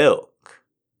into milk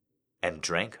and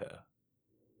drank her.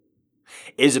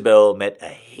 Isabel met a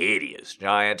hideous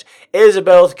giant.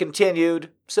 Isabel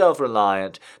continued,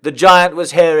 self-reliant. The giant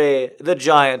was hairy, the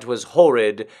giant was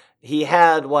horrid. He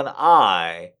had one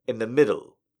eye in the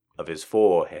middle of his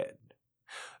forehead.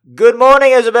 Good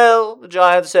morning, Isabel, the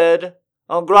giant said.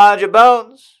 I'll grind your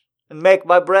bones and make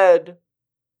my bread.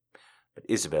 But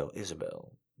Isabel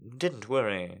didn't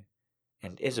worry,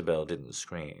 and Isabel didn't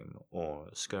scream or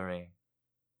scurry.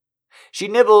 She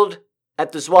nibbled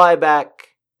at the zwieback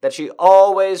that she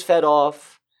always fed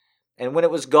off, and when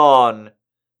it was gone,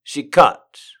 she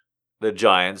cut the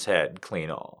giant's head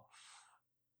clean off.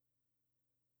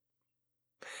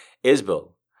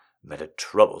 Isabel met a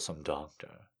troublesome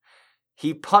doctor.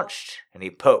 He punched and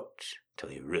he poked till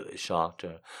he really shocked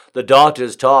her. The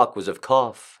doctor's talk was of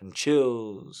cough and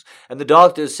chills, and the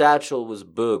doctor's satchel was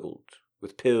burgled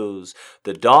with pills.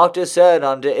 The doctor said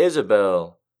unto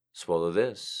Isabel, swallow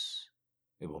this,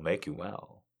 it will make you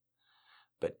well.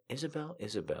 But Isabel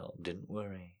didn't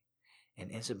worry,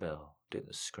 and Isabel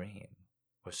didn't scream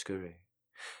or scurry.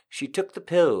 She took the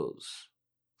pills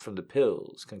from the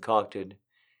pills concocted,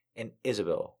 and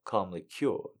Isabel calmly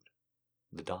cured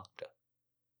the doctor.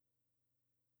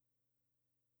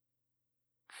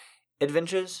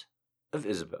 Adventures of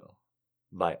Isabel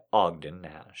by Ogden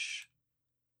Nash.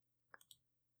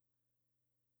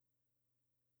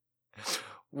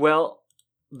 Well,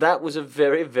 that was a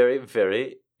very, very,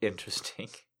 very interesting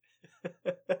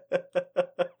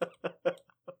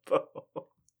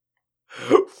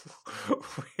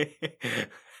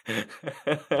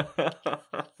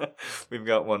We've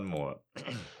got one more.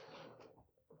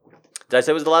 Did I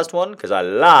say it was the last one? Because I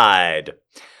lied.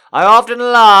 I often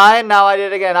lie, now I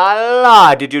did again. I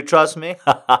lied. Did you trust me?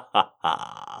 Ha ha ha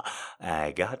ha.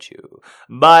 I got you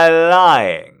by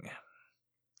lying.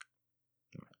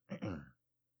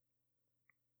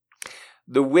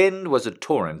 The wind was a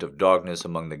torrent of darkness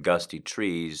among the gusty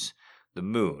trees. The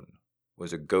moon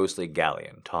was a ghostly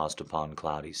galleon tossed upon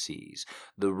cloudy seas.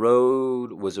 The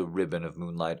road was a ribbon of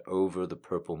moonlight over the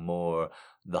purple moor.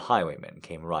 The highwayman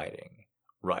came riding.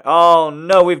 Right. Oh,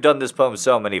 no, we've done this poem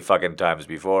so many fucking times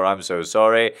before. I'm so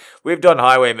sorry. We've done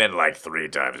Highwaymen like 3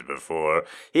 times before.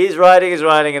 He's riding,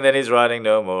 and then he's riding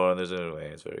no more. And there's no way.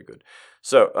 It's very good.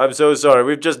 So, I'm so sorry.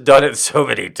 We've just done it so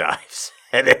many times.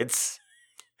 And it's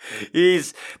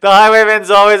The highwayman's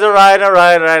always right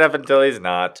up until he's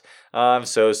not. I'm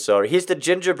so sorry. He's the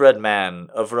gingerbread man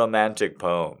of romantic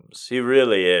poems. He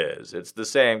really is. It's the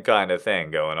same kind of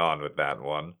thing going on with that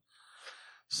one.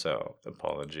 So,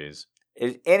 apologies.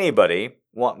 Is anybody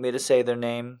want me to say their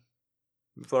name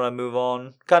before I move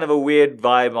on? Kind of a weird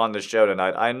vibe on the show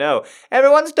tonight. I know.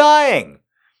 Everyone's dying.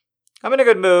 I'm in a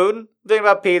good mood. Thinking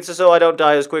about pizza so I don't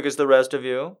die as quick as the rest of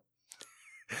you.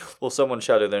 Well, someone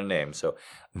shouted their name, so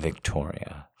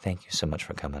Victoria, thank you so much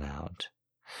for coming out.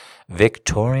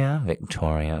 Victoria.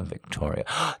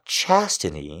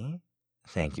 Chastity,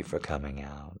 thank you for coming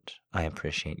out. I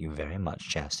appreciate you very much,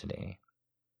 Chastity.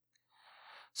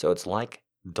 So it's like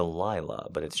Delilah,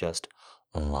 but it's just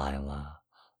Lila.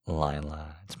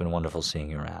 It's been wonderful seeing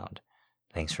you around.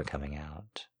 Thanks for coming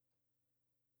out.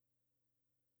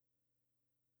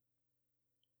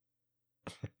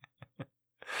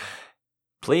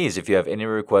 Please, if you have any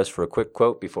requests for a quick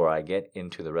quote before I get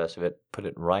into the rest of it, put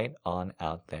it right on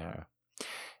out there.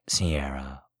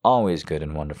 Sierra, always good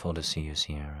and wonderful to see you,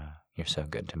 Sierra. You're so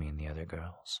good to me and the other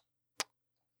girls.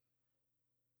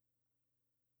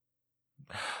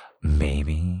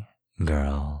 Baby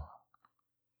girl.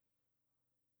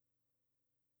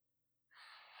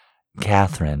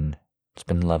 Catherine, it's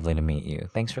been lovely to meet you.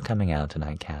 Thanks for coming out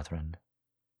tonight, Catherine.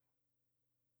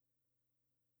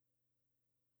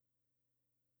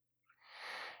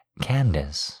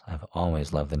 Candace, I've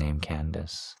always loved the name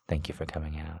Candace. Thank you for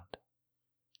coming out.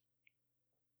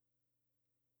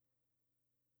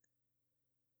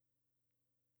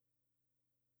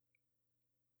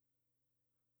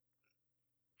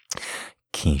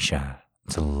 Keisha,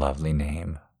 it's a lovely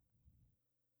name.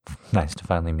 Nice to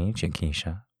finally meet you,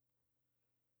 Keisha.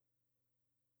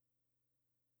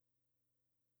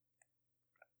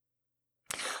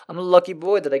 I'm a lucky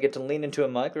boy that I get to lean into a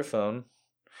microphone,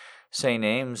 say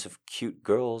names of cute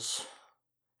girls,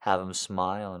 have them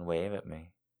smile and wave at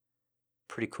me.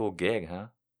 Pretty cool gig, huh?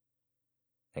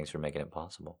 Thanks for making it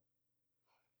possible.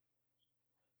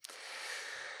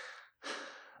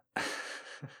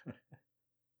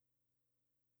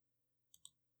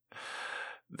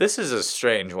 This is a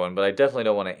strange one, but I definitely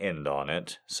don't want to end on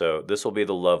it. So this will be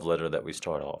the love letter that we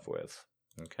start off with.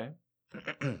 Okay?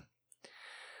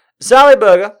 Sally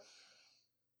Berger,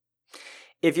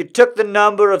 if you took the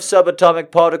number of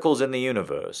subatomic particles in the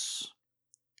universe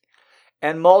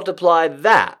and multiplied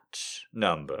that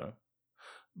number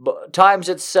times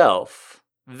itself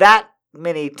that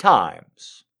many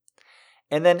times,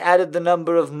 and then added the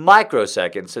number of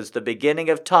microseconds since the beginning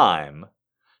of time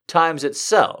times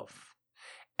itself,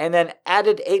 and then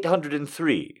added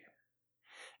 803,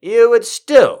 you would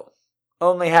still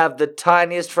only have the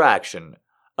tiniest fraction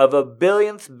of a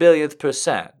billionth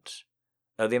percent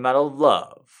of the amount of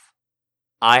love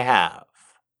I have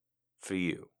for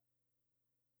you.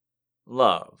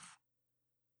 Love,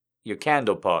 your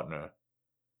candle partner,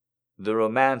 the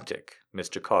romantic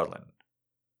Mr. Carlin,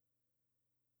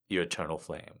 your eternal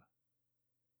flame.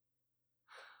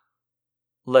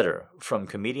 Letter from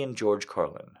comedian George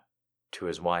Carlin to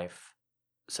his wife,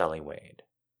 Sally Wade.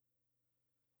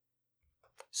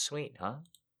 Sweet, huh?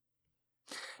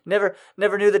 Never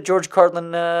knew that George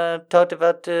Carlin talked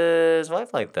about his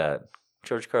wife like that.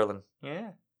 George Carlin,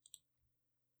 yeah.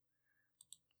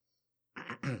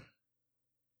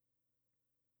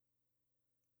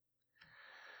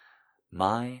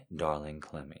 My darling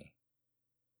Clemmy,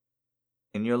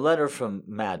 in your letter from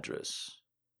Madras,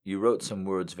 you wrote some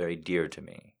words very dear to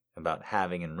me about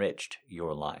having enriched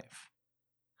your life.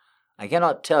 I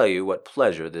cannot tell you what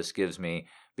pleasure this gives me,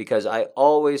 because I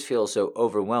always feel so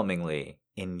overwhelmingly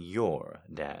in your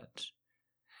debt.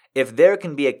 If there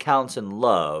can be accounts in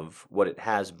love what it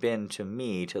has been to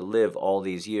me to live all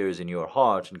these years in your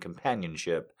heart and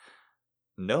companionship,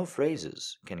 no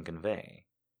phrases can convey.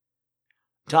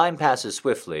 Time passes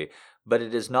swiftly, but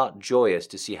it is not joyous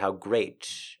to see how great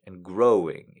and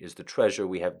growing is the treasure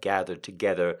we have gathered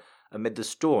together amid the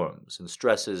storms and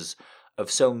stresses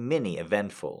of so many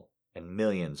eventful and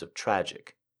millions of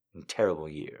tragic and terrible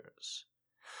years.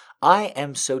 I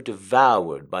am so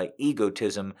devoured by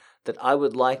egotism that I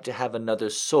would like to have another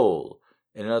soul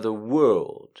in another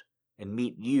world and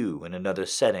meet you in another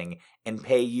setting and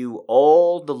pay you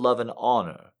all the love and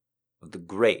honor of the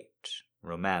great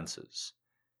romances.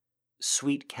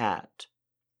 Sweet cat,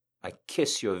 I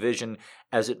kiss your vision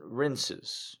as it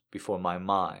rinses before my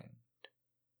mind.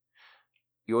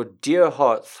 Your dear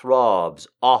heart throbs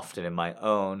often in my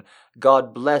own.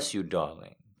 God bless you,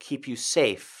 darling. Keep you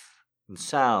safe and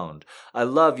sound. I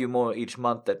love you more each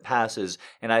month that passes,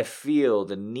 and I feel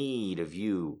the need of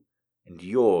you and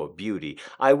your beauty.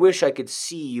 I wish I could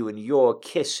see you in your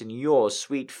kiss and your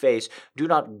sweet face. Do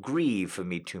not grieve for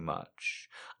me too much.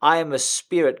 I am a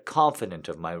spirit confident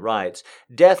of my rights.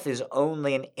 Death is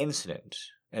only an incident,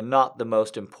 and not the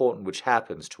most important which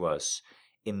happens to us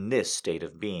in this state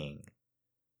of being.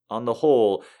 On the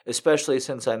whole, especially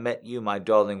since I met you, my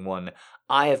darling one,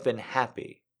 I have been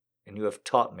happy, and you have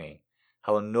taught me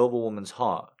how a noble woman's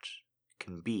heart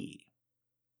can be.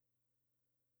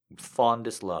 With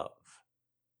fondest love,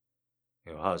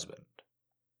 your husband.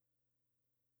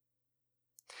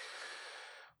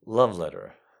 Love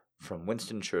letter from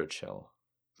Winston Churchill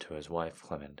to his wife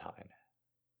Clementine.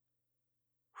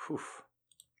 Whew.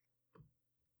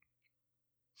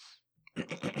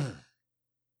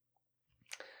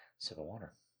 Sip of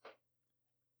water.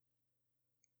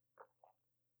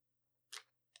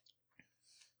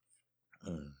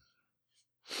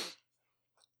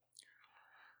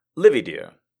 Livy,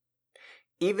 dear,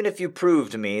 even if you prove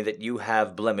to me that you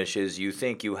have blemishes you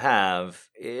think you have,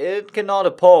 it cannot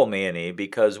appall me any,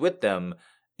 because with them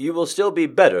you will still be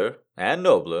better and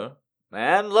nobler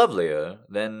and lovelier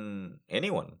than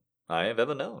anyone I have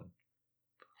ever known.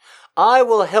 I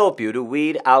will help you to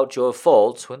weed out your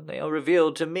faults when they are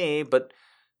revealed to me, but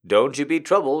don't you be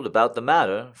troubled about the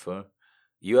matter, for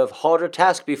you have harder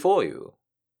task before you,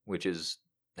 which is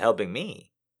helping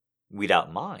me weed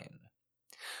out mine.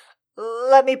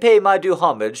 Let me pay my due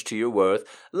homage to your worth.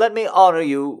 Let me honor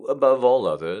you above all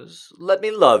others. Let me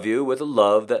love you with a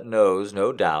love that knows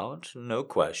no doubt, no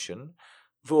question.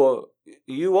 For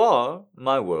you are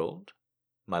my world,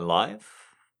 my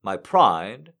life, my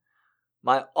pride,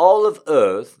 my all of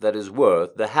earth that is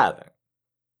worth the having.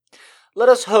 Let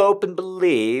us hope and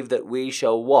believe that we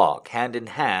shall walk hand in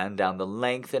hand down the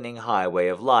lengthening highway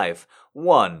of life,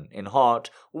 one in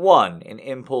heart, one in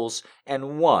impulse,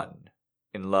 and one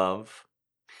in love,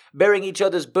 bearing each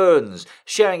other's burdens,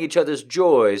 sharing each other's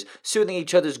joys, soothing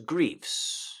each other's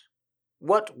griefs.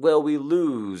 What will we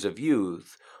lose of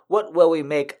youth? What will we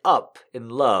make up in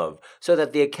love, so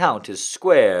that the account is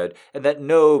squared, and that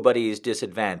nobody is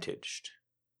disadvantaged?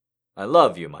 I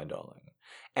love you, my darling,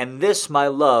 and this my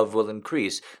love will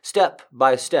increase, step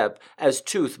by step, as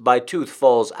tooth by tooth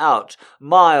falls out,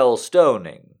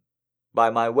 milestoning, by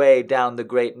my way down the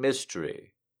great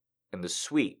mystery, and the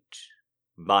sweet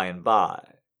by and by.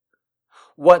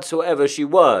 Whatsoever she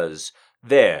was,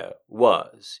 there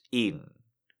was Eden.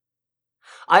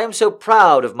 I am so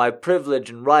proud of my privilege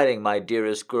in writing, my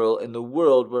dearest girl, in the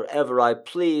world wherever I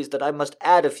please, that I must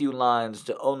add a few lines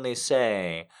to only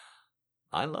say,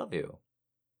 I love you.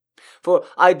 For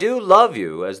I do love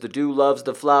you, as the dew loves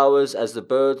the flowers, as the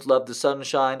birds love the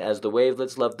sunshine, as the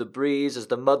wavelets love the breeze, as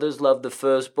the mothers love the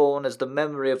firstborn, as the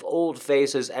memory of old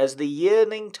faces, as the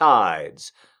yearning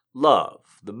tides love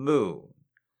the moon,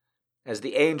 as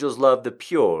the angels love the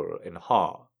pure in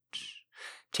heart.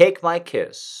 Take my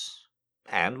kiss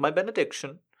and my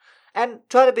benediction, and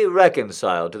try to be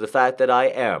reconciled to the fact that I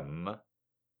am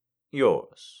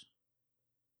yours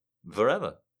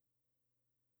forever.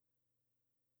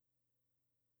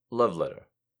 Love letter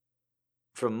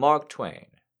from Mark Twain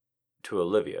to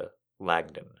Olivia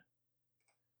Langdon.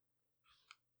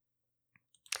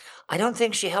 I don't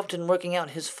think she helped in working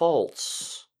out his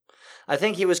faults. I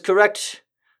think he was correct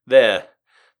there.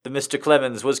 The Mr.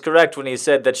 Clemens was correct when he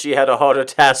said that she had a harder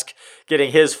task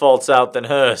getting his faults out than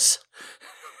hers.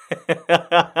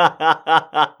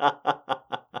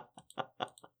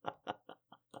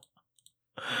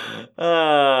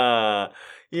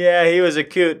 Yeah, he was a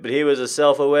coot, but he was a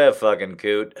self-aware fucking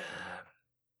coot.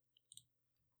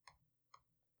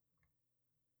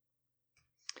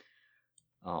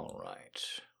 All right.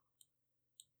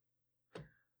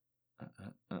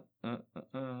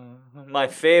 My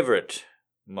favorite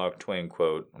Mark Twain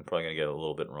quote, I'm probably going to get it a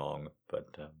little bit wrong,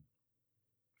 but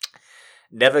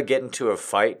never get into a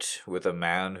fight with a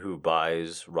man who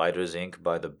buys writer's ink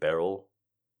by the barrel.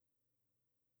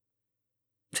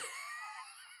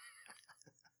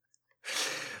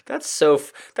 That's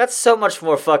so much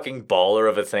more fucking baller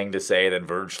of a thing to say than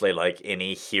virtually like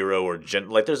any hero or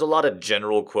like there's a lot of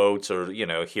general quotes or,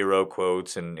 hero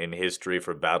quotes in history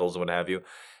for battles and what have you.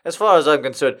 As far as I'm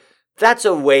concerned, that's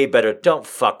a way better don't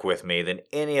fuck with me than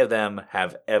any of them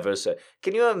have ever said.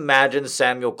 Can you imagine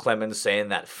Samuel Clemens saying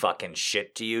that fucking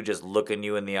shit to you, just looking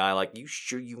you in the eye like, you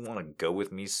sure you want to go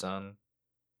with me, son?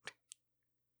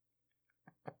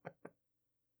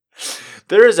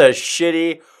 There is a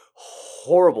shitty,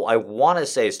 horrible, I want to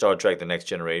say Star Trek The Next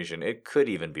Generation. It could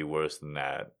even be worse than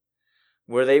that.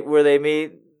 Where they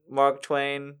meet Mark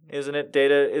Twain? Isn't it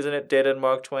Data and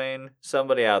Mark Twain?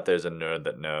 Somebody out there's a nerd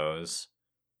that knows.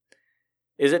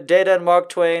 Is it Data and Mark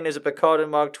Twain? Is it Picard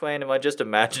and Mark Twain? Am I just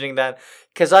imagining that?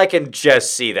 Because I can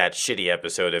just see that shitty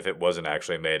episode if it wasn't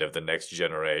actually made of the next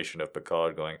generation of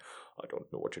Picard going, I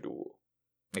don't know what to do.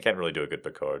 I can't really do a good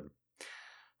Picard.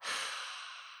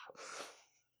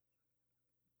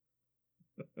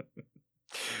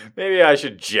 Maybe I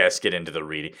should just get into the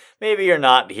reading. Maybe you're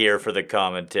not here for the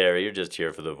commentary. You're just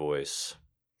here for the voice.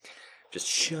 Just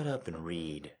shut up and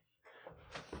read.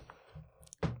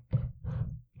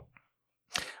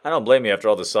 I don't blame you after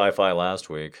all the sci-fi last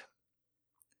week.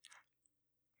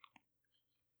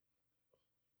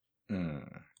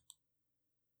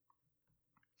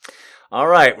 All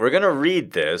right, we're gonna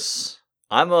read this.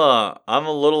 I'm a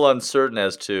little uncertain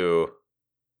as to.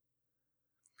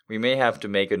 We may have to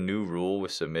make a new rule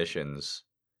with submissions,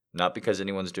 not because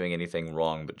anyone's doing anything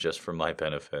wrong, but just for my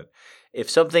benefit. If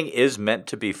something is meant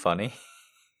to be funny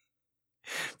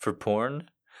for porn,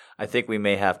 I think we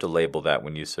may have to label that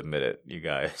when you submit it, you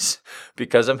guys,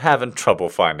 because I'm having trouble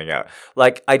finding out.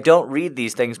 Like, I don't read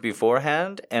these things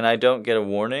beforehand, and I don't get a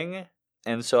warning,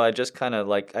 and so I just kind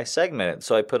of, I segment it.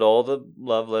 So I put all the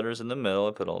love letters in the middle,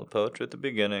 I put all the poetry at the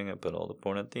beginning, I put all the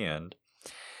porn at the end,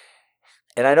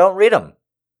 and I don't read them.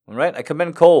 All right, I come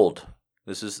in cold.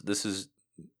 This is this is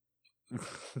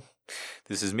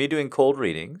me doing cold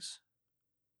readings,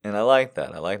 and I like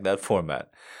that. I like that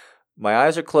format. My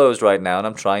eyes are closed right now, and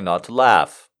I'm trying not to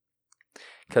laugh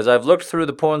because I've looked through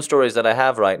the porn stories that I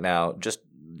have right now, just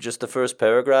the first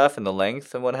paragraph and the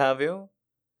length and what have you,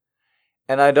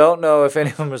 and I don't know if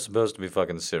any of them are supposed to be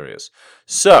fucking serious.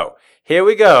 So here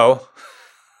we go.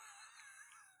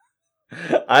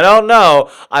 I don't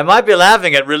know. I might be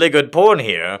laughing at really good porn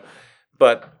here,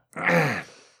 but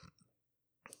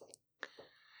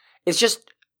it's just.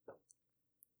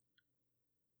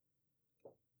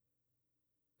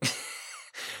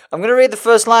 I'm going to read the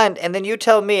first line, and then you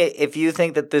tell me if you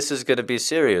think that this is going to be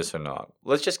serious or not.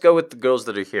 Let's just go with the girls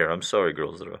that are here. I'm sorry,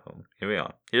 girls that are at home. Here we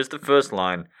are. Here's the first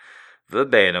line,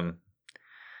 verbatim.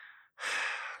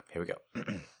 Here we go.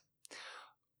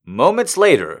 Moments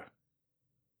later,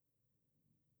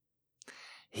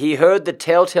 he heard the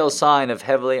telltale sign of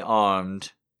heavily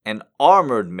armed and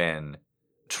armored men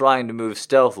trying to move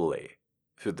stealthily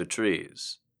through the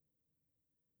trees.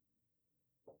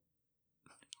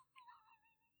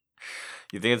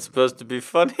 You think it's supposed to be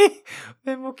funny?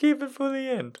 Then we'll keep it for the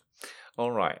end.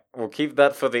 All right, we'll keep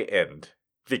that for the end.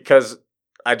 Because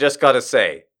I just gotta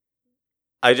say,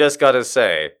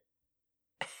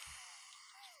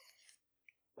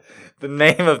 the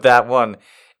name of that one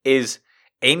is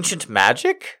Ancient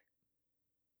Magic?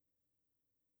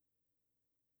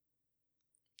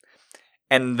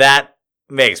 And that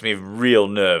makes me real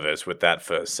nervous with that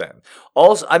first sentence.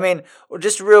 Also, I mean,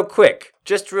 just real quick,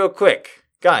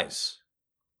 guys.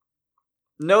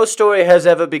 No story has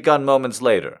ever begun moments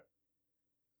later.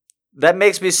 That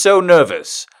makes me so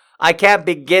nervous. I can't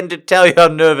begin to tell you how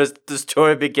nervous the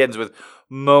story begins with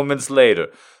moments later.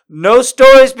 No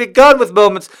story's begun with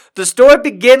moments. The story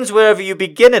begins wherever you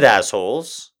begin it,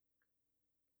 assholes.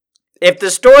 If the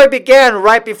story began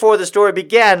right before the story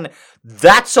began,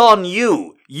 that's on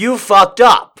you. You fucked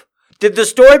up. Did the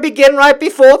story begin right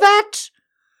before that?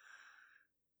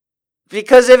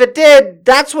 Because if it did,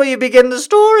 that's where you begin the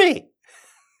story.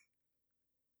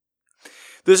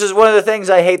 This is one of the things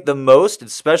I hate the most,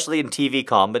 especially in TV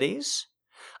comedies.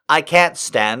 I can't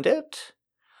stand it.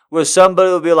 Where somebody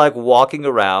will be walking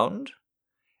around,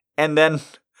 and then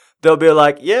they'll be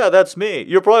like, yeah, that's me.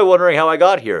 You're probably wondering how I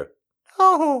got here.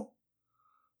 No,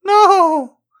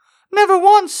 never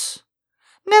once.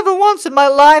 Never once in my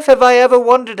life have I ever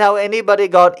wondered how anybody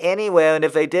got anywhere, and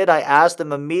if they did, I asked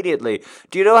them immediately.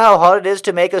 Do you know how hard it is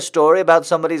to make a story about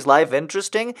somebody's life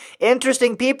interesting?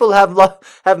 Interesting people have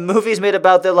movies made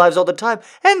about their lives all the time,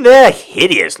 and they're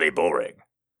hideously boring.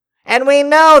 And we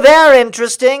know they're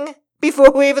interesting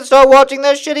before we even start watching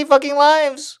their shitty fucking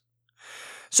lives.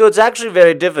 So it's actually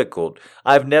very difficult.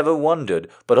 I've never wondered,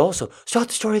 but also, start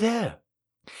the story there.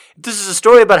 If this is a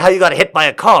story about how you got hit by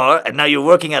a car, and now you're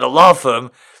working at a law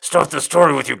firm, start the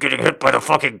story with you getting hit by the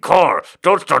fucking car.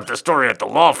 Don't start the story at the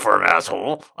law firm,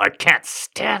 asshole. I can't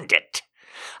stand it.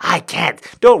 I can't.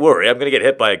 Don't worry, I'm gonna get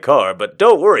hit by a car, but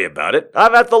don't worry about it.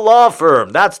 I'm at the law firm.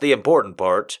 That's the important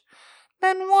part.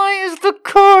 Then why is the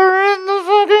car in the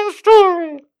fucking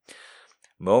story?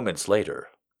 Moments later.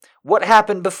 What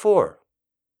happened before?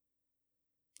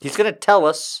 He's gonna tell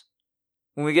us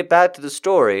when we get back to the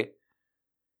story.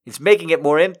 It's making it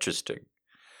more interesting.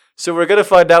 So we're going to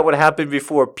find out what happened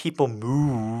before people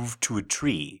moved to a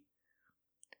tree.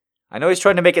 I know he's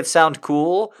trying to make it sound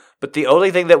cool, but the only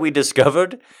thing that we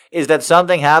discovered is that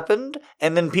something happened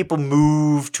and then people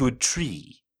moved to a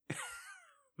tree.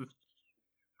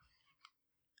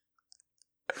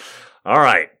 All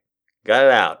right. Got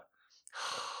it out.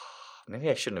 Maybe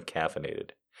I shouldn't have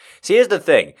caffeinated. See, here's the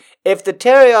thing. If the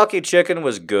teriyaki chicken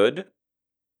was good,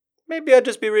 maybe I'd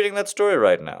just be reading that story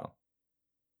right now.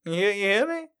 You hear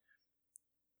me?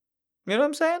 You know what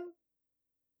I'm saying?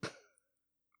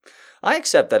 I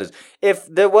accept that as if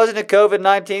there wasn't a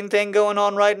COVID-19 thing going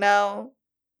on right now,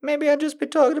 maybe I'd just be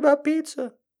talking about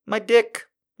pizza. My dick.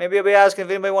 Maybe I'd be asking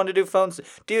if anybody wanted to do phones.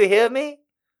 Do you hear me?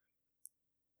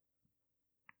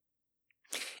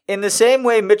 In the same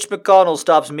way Mitch McConnell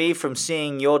stops me from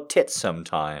seeing your tits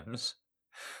sometimes,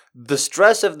 the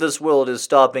stress of this world is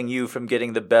stopping you from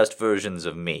getting the best versions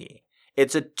of me.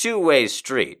 It's a two-way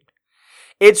street.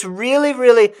 It's really,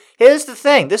 really... Here's the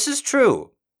thing. This is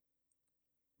true.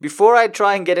 Before I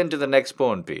try and get into the next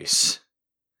porn piece,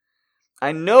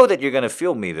 I know that you're going to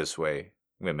feel me this way,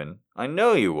 women. I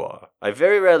know you are. I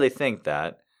very rarely think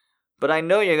that, but I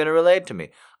know you're going to relate to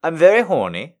me. I'm very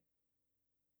horny.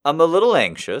 I'm a little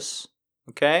anxious,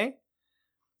 okay?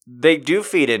 They do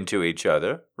feed into each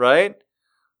other, right?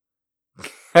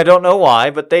 I don't know why,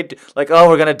 but they do. Like, oh,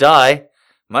 we're going to die.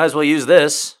 Might as well use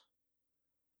this.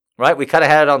 Right? We kind of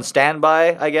had it on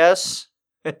standby, I guess.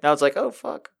 Now it's like, oh,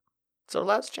 fuck. It's our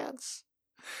last chance.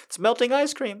 It's melting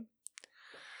ice cream.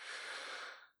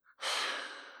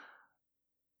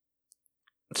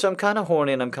 So I'm kind of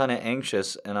horny and I'm kind of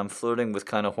anxious, and I'm flirting with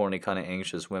kind of horny, kind of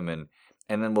anxious women.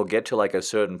 And then we'll get to like a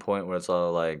certain point where it's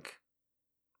all like,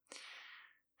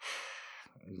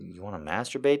 you want to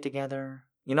masturbate together?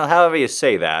 You know, however you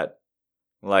say that.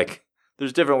 Like,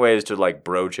 there's different ways to like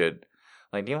broach it.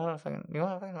 Like, do you want to fucking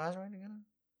masturbate together?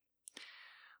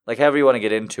 Like, however you want to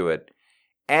get into it.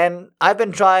 And I've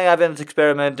been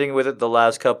experimenting with it the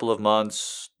last couple of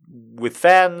months with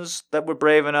fans that were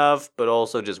brave enough, but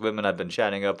also just women I've been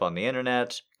chatting up on the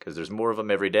internet, because there's more of them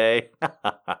every day.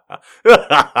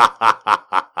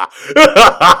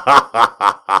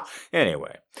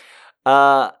 Anyway.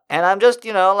 And I'm just,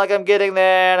 like I'm getting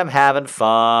there and I'm having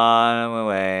fun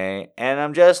away. And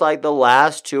I'm just like the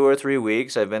last 2 or 3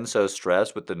 weeks I've been so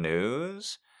stressed with the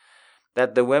news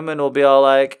that the women will be all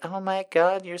like, oh my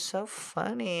God, you're so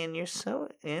funny and you're so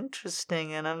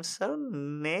interesting and I'm so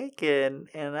naked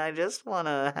and I just want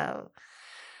to have...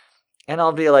 And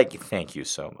I'll be like, thank you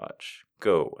so much.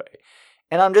 Go away.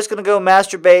 And I'm just going to go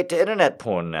masturbate to internet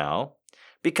porn now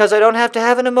because I don't have to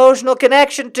have an emotional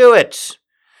connection to it.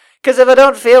 Because if I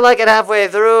don't feel like it halfway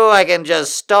through, I can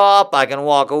just stop, I can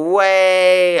walk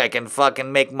away, I can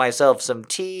fucking make myself some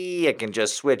tea, I can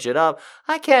just switch it up.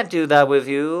 I can't do that with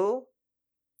you.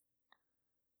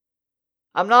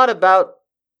 I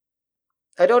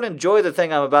don't enjoy the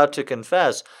thing I'm about to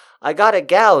confess. I got a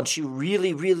gal and she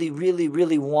really, really, really,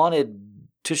 really wanted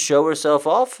to show herself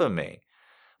off for me.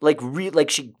 Like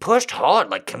she pushed hard.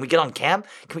 Like, can we get on cam?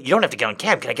 You don't have to get on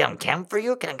cam. Can I get on cam for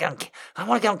you? Can I get on cam? I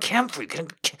want to get on cam for you.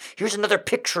 Here's another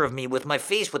picture of me with my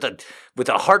face with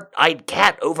a heart-eyed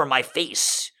cat over my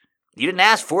face. You didn't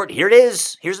ask for it. Here it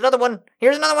is. Here's another one.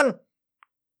 Here's another one.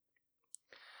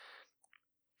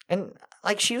 And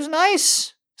like, she was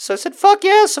nice. So I said, fuck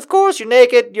yes, of course, you're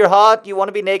naked, you're hot, you want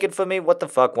to be naked for me, what the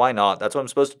fuck, why not? That's what I'm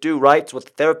supposed to do, right? It's what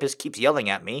the therapist keeps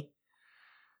yelling at me.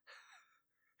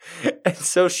 And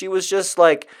so she was just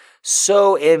like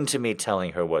so into me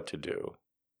telling her what to do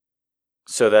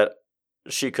so that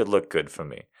she could look good for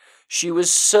me. She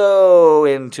was so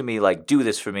into me, like, do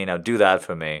this for me, now do that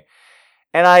for me.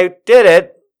 And I did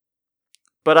it,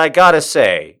 but I gotta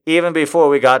say, even before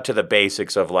we got to the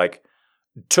basics of like,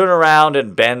 turn around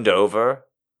and bend over,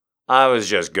 I was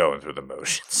just going through the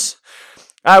motions.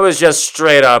 I was just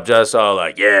straight up just all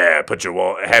like, yeah, put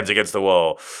your hands against the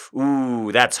wall.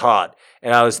 Ooh, that's hot.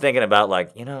 And I was thinking about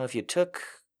like, if you took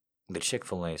the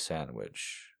Chick-fil-A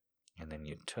sandwich and then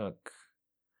you took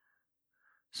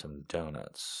some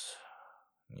donuts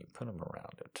and you put them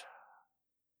around it.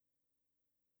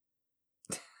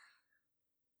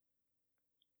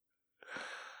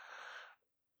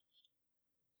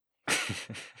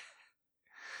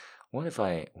 What if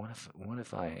I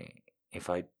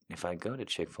go to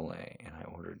Chick-fil-A and I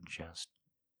order just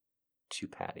 2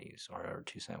 patties or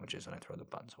 2 sandwiches and I throw the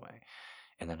buns away,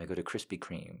 and then I go to Krispy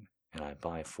Kreme and I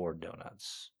buy 4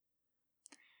 donuts,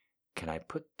 can I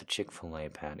put the Chick-fil-A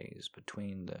patties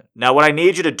between the... Now what I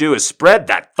need you to do is spread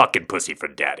that fucking pussy for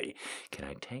daddy. Can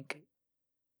I take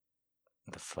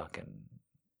the fucking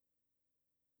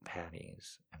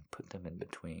patties and put them in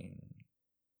between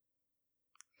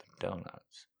the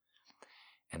donuts?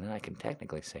 And then I can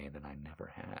technically say that I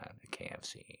never had a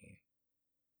KFC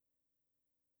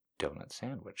donut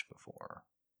sandwich before.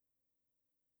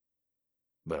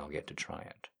 But I'll get to try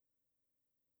it.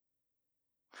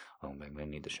 Oh, I'm gonna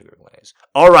need the sugar glaze.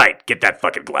 All right, get that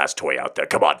fucking glass toy out there.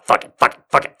 Come on, fuck it.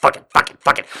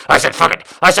 I said fuck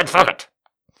it.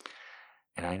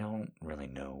 And I don't really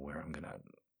know where I'm gonna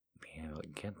be able to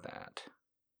get that.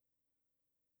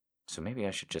 So maybe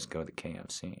I should just go to the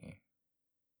KFC.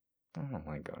 I don't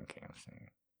like going to KFC.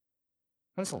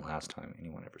 When's the last time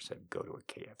anyone ever said go to a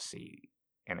KFC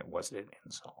and it wasn't an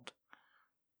insult?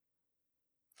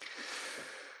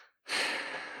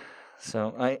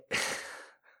 So I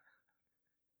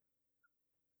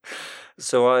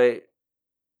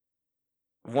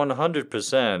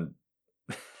 100%.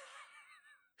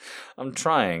 I'm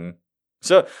trying.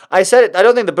 So I said it. I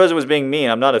don't think the person was being mean.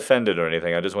 I'm not offended or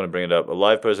anything. I just want to bring it up. A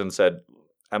live person said,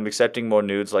 I'm accepting more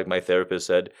nudes like my therapist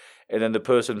said. And then the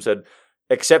person said,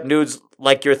 accept nudes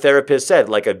like your therapist said,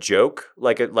 like a joke,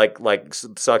 like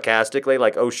sarcastically,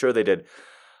 like, oh, sure they did.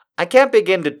 I can't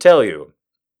begin to tell you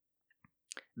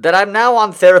that I'm now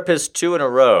on therapist 2 in a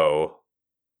row.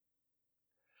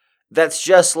 That's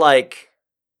just like,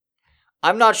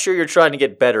 I'm not sure you're trying to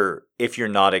get better if you're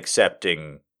not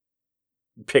accepting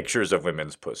pictures of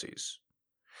women's pussies.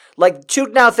 Like,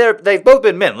 they've both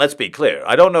been men, let's be clear.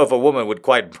 I don't know if a woman would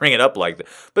quite bring it up like that.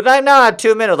 But I now had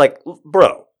 2 men like,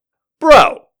 bro.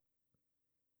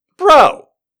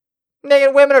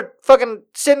 Naked women are fucking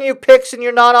sending you pics and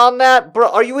you're not on that?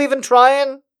 Bro, are you even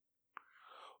trying?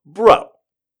 Bro.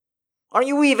 Are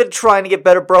you even trying to get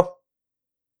better, bro?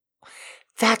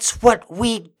 That's what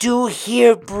we do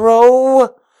here,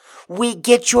 bro. We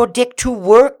get your dick to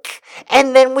work,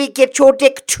 and then we get your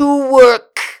dick to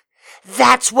work.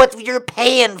 That's what you're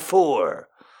paying for.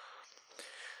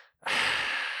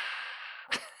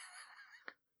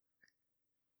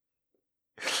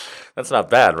 That's not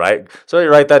bad, right? So you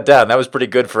write that down. That was pretty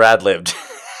good for ad-libbed.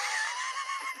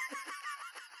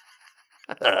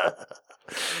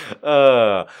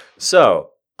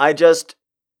 So I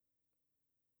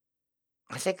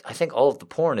think all of the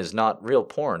porn is not real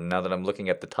porn now that I'm looking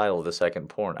at the title of the second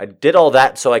porn. I did all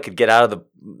that so I could get out of the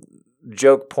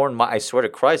joke porn. I swear to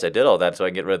Christ, I did all that so I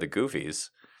can get rid of the goofies.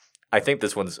 I think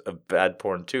this one's a bad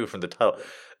porn too from the title.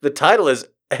 The title is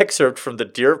excerpt from the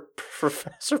Dear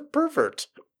Professor Pervert.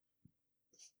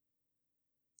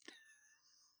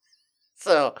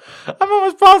 So I'm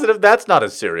almost positive that's not a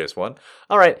serious one.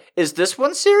 All right, is this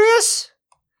one serious?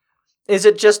 Is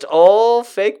it just all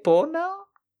fake porn now?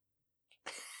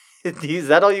 Is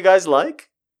that all you guys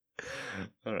like?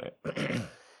 All right.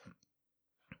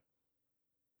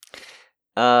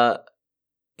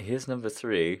 Here's number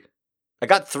 3. I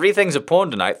got 3 things of porn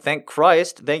tonight. Thank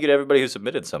Christ. Thank you to everybody who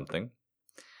submitted something.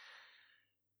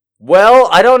 Well,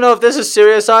 I don't know if this is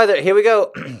serious either. Here we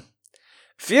go.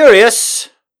 Furious.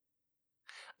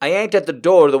 I yanked at the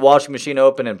door of the washing machine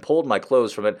open and pulled my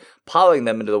clothes from it, piling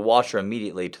them into the washer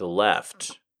immediately to the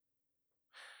left.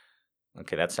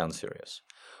 Okay, that sounds serious.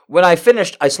 When I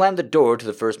finished, I slammed the door to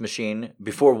the first machine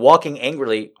before walking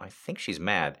angrily, I think she's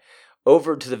mad,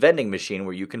 over to the vending machine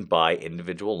where you can buy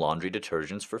individual laundry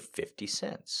detergents for 50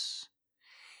 cents.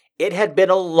 It had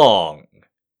been a long,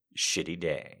 shitty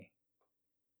day.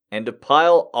 And to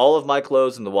pile all of my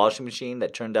clothes in the washing machine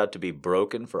that turned out to be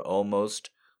broken for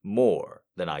almost more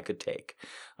than I could take.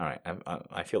 All right,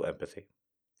 I feel empathy.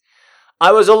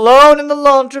 I was alone in the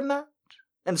laundromat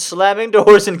and slamming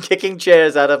doors and kicking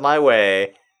chairs out of my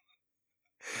way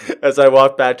as I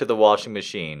walked back to the washing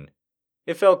machine.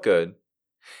 It felt good.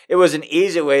 It was an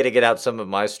easy way to get out some of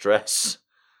my stress.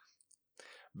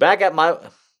 I'm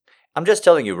just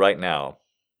telling you right now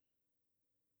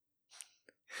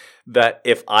that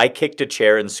if I kicked a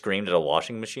chair and screamed at a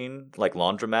washing machine, like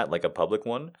laundromat, like a public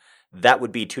one, that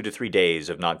would be 2 to 3 days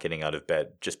of not getting out of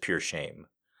bed. Just pure shame.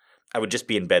 I would just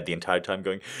be in bed the entire time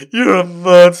going, you're a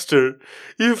monster.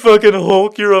 You fucking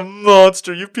Hulk, you're a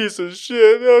monster. You piece of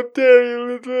shit. How dare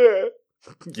you with that?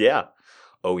 Yeah.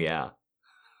 Oh, yeah.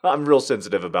 I'm real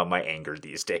sensitive about my anger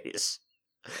these days.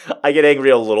 I get angry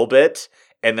a little bit,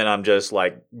 and then I'm just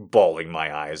like bawling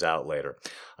my eyes out later.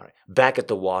 All right. Back at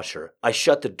the washer, I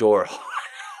shut the door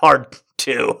hard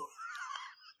too.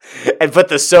 And put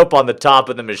the soap on the top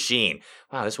of the machine.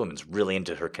 Wow, this woman's really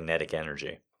into her kinetic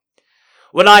energy.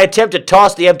 When I attempt to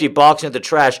toss the empty box into the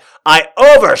trash, I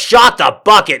overshot the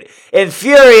bucket,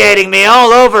 infuriating me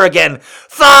all over again.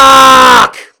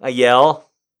 Fuck! I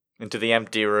yell into the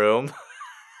empty room.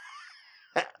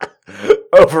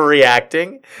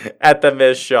 Overreacting at the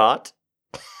missed shot.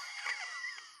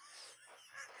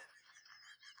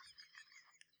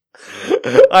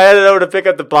 I headed over to pick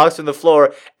up the box from the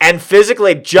floor and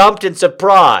physically jumped in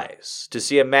surprise to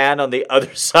see a man on the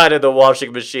other side of the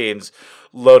washing machines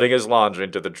loading his laundry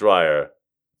into the dryer.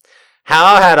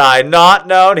 How had I not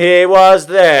known he was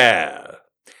there?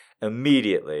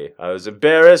 Immediately, I was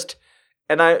embarrassed,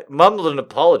 and I mumbled an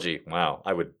apology. Wow,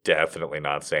 I would definitely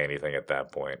not say anything at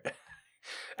that point.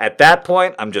 At that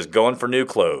point, I'm just going for new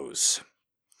clothes.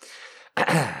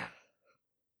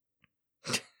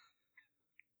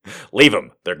 Leave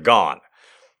them. They're gone.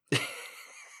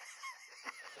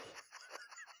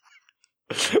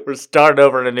 We're starting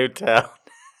over in a new town.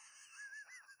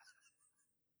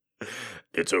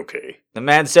 It's okay, the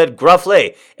man said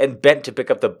gruffly, and bent to pick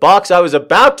up the box I was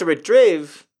about to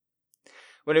retrieve.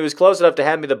 When he was close enough to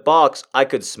hand me the box, I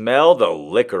could smell the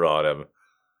liquor on him.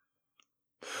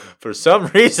 For some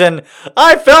reason,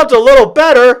 I felt a little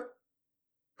better.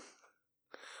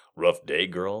 Rough day,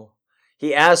 girl?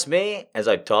 He asked me as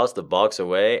I tossed the box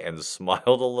away and smiled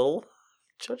a little.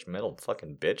 Judgmental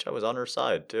fucking bitch. I was on her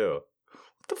side, too.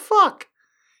 What the fuck?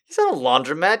 He's at a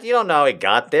laundromat. You don't know how he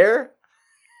got there.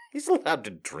 He's allowed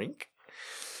to drink.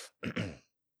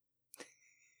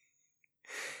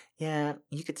 Yeah,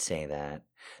 you could say that.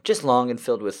 Just long and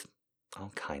filled with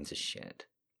all kinds of shit.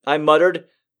 I muttered,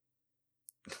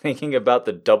 thinking about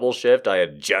the double shift I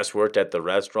had just worked at the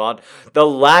restaurant, the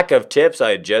lack of tips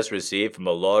I had just received from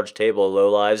a large table of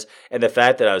lowlives, and the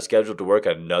fact that I was scheduled to work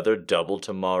another double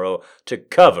tomorrow to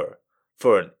cover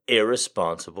for an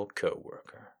irresponsible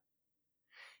coworker.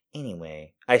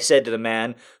 Anyway, I said to the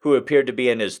man, who appeared to be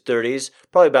in his 30s,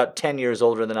 probably about 10 years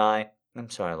older than I, I'm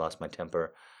sorry I lost my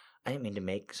temper. I didn't mean to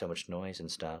make so much noise and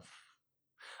stuff.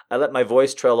 I let my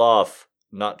voice trail off,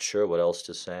 not sure what else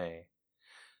to say.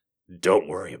 Don't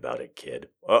worry about it, kid.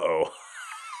 Uh-oh.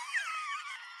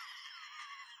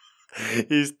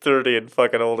 He's 30 and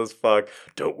fucking old as fuck.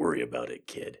 Don't worry about it,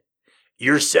 kid.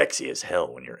 You're sexy as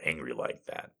hell when you're angry like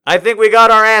that. I think we got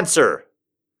our answer.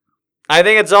 I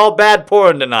think it's all bad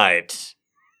porn tonight.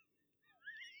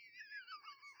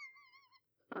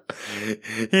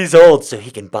 He's old so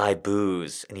he can buy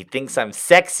booze, and he thinks I'm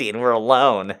sexy and we're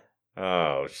alone.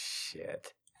 Oh,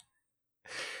 shit.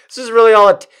 This is really all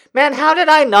it... Man, how did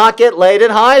I not get laid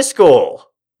in high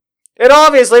school? It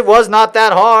obviously was not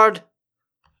that hard.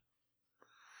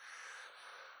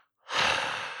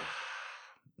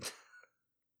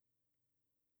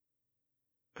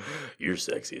 You're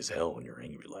sexy as hell when you're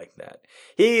angry like that.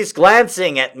 He's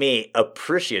glancing at me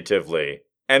appreciatively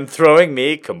and throwing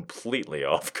me completely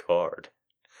off guard.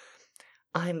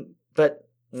 But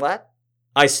what?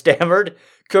 I stammered,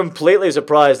 completely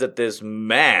surprised that this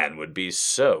man would be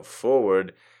so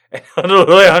forward and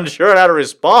utterly unsure how to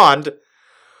respond.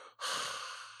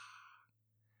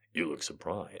 You look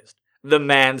surprised, the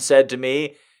man said to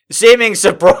me, seeming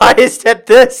surprised at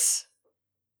this.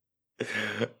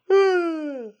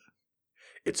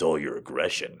 It's all your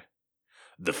aggression,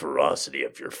 the ferocity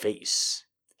of your face.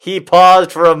 He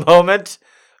paused for a moment,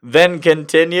 then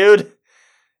continued,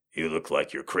 You look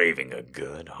like you're craving a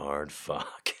good hard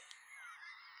fuck.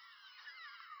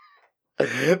 This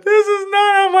is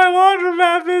not how my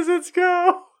laundromat visits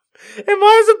go. Am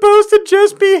I supposed to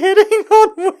just be hitting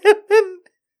on women?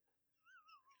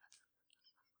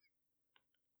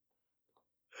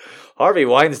 Harvey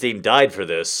Weinstein died for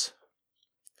this.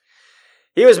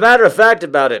 He was matter-of-fact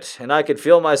about it, and I could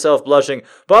feel myself blushing,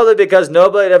 partly because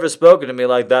nobody had ever spoken to me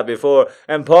like that before,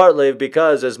 and partly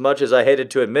because, as much as I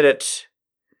hated to admit it,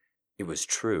 it was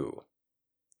true.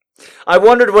 I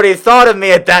wondered what he thought of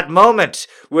me at that moment,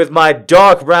 with my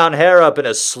dark brown hair up in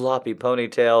a sloppy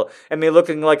ponytail, and me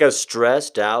looking like a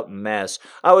stressed-out mess.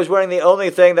 I was wearing the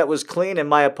only thing that was clean in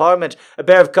my apartment, a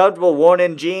pair of comfortable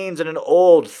worn-in jeans and an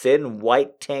old, thin,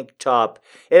 white tank top.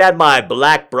 It had my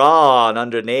black bra on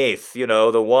underneath, you know,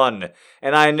 the one,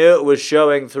 and I knew it was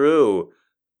showing through,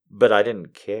 but I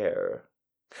didn't care.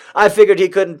 I figured he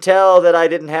couldn't tell that I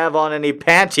didn't have on any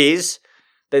panties.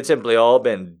 They'd simply all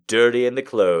been dirty in the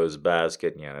clothes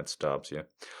basket. Yeah, that stops you.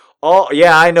 Oh,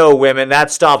 yeah, I know women. That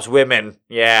stops women.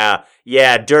 Yeah,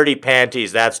 dirty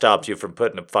panties. That stops you from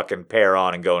putting a fucking pair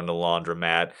on and going to the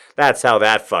laundromat. That's how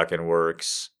that fucking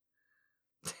works.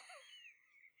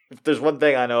 If there's one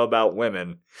thing I know about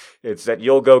women, it's that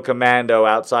you'll go commando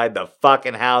outside the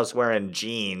fucking house wearing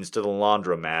jeans to the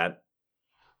laundromat.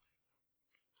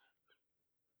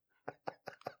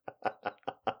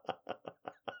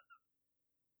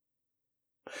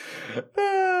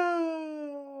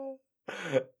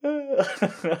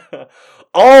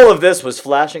 All of this was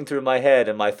flashing through my head,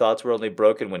 and my thoughts were only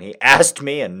broken when he asked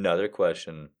me another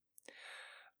question.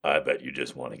 I bet you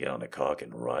just want to get on a cock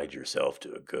and ride yourself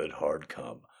to a good hard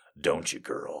cum, don't you,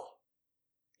 girl?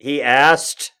 He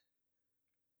asked.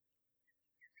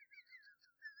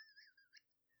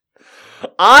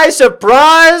 I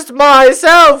surprised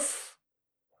myself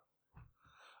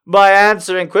by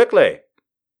answering quickly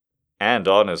and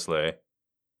honestly.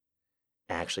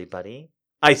 Actually, buddy,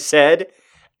 I said,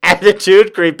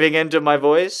 attitude creeping into my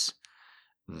voice,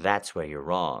 that's where you're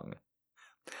wrong.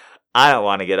 I don't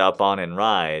want to get up on and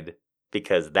ride,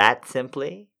 because that's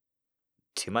simply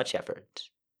too much effort.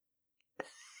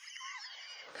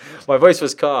 My voice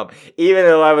was calm, even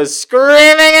though I was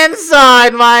screaming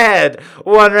inside my head,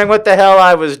 wondering what the hell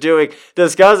I was doing,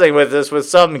 discussing this with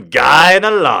some guy in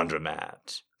a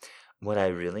laundromat. What I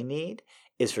really need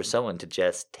is for someone to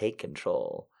just take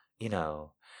control.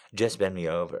 Just bend me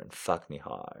over and fuck me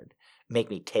hard.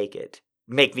 Make me take it.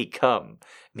 Make me come.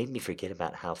 Make me forget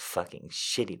about how fucking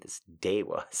shitty this day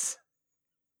was.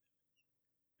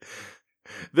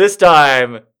 This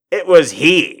time, it was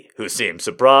he who seemed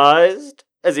surprised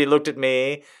as he looked at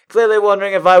me, clearly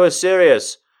wondering if I was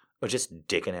serious or just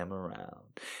dicking him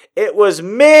around. It was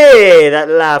me that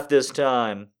laughed this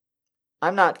time.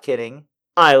 I'm not kidding.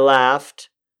 I laughed.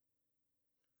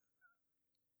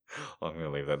 I'm going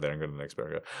to leave that there and go to the next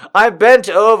paragraph. I bent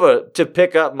over to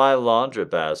pick up my laundry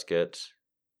basket,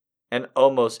 and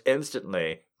almost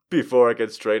instantly, before I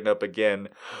could straighten up again,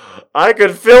 I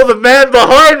could feel the man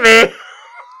behind me.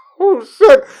 Oh,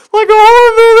 shit. Like a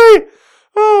horror movie.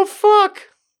 Oh, fuck.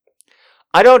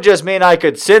 I don't just mean I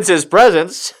could sense his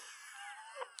presence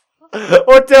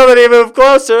or tell that he moved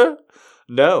closer.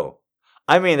 No,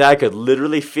 I mean that I could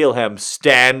literally feel him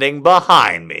standing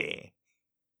behind me.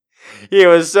 He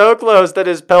was so close that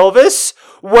his pelvis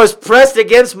was pressed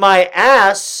against my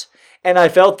ass, and I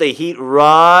felt the heat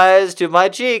rise to my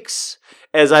cheeks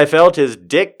as I felt his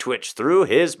dick twitch through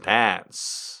his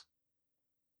pants.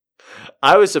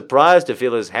 I was surprised to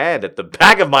feel his hand at the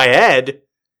back of my head.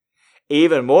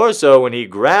 Even more so when he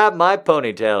grabbed my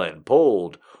ponytail and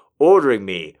pulled, ordering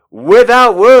me,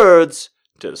 without words,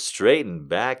 to straighten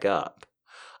back up.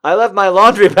 I left my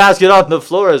laundry basket on the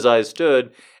floor as I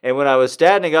stood, and when I was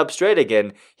standing up straight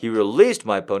again, he released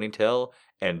my ponytail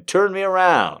and turned me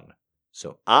around,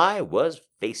 so I was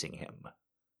facing him.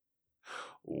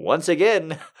 Once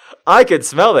again, I could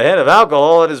smell the hint of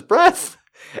alcohol in his breath,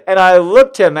 and I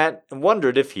looked him at and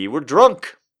wondered if he were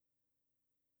drunk.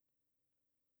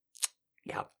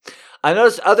 Yeah. I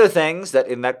noticed other things that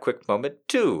in that quick moment,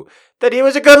 too. That he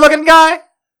was a good-looking guy.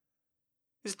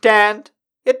 He's tanned.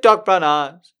 He had dark brown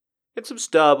eyes. He had some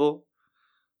stubble.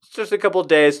 It's just a couple of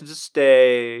days since his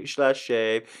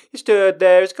shave. He stood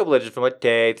there. He's a couple inches from my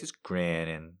teeth. He's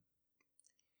grinning.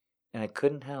 And I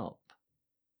couldn't help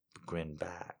but grin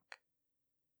back.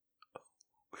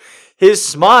 His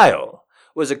smile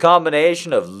was a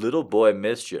combination of little boy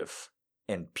mischief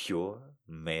and pure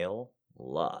male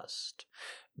lust,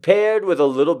 paired with a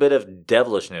little bit of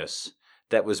devilishness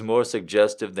that was more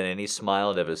suggestive than any smile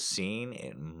I'd ever seen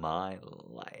in my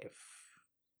life.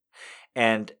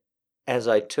 And as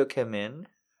I took him in,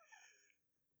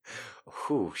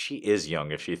 she is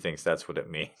young if she thinks that's what it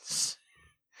means,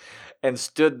 and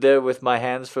stood there with my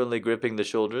hands firmly gripping the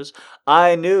shoulders,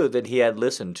 I knew that he had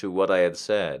listened to what I had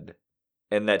said,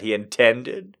 and that he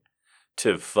intended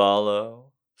to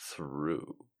follow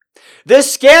through.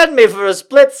 This scared me for a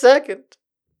split second.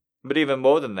 But even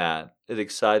more than that, it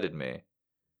excited me.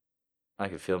 I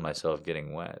could feel myself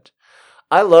getting wet.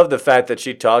 I love the fact that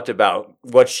she talked about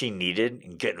what she needed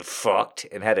and getting fucked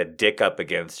and had a dick up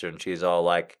against her and she's all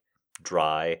like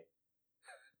dry.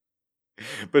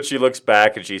 But she looks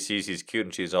back and she sees he's cute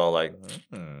and she's all like,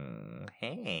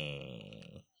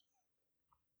 hey,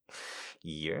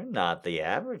 you're not the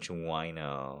average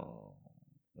wino.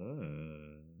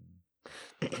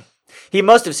 He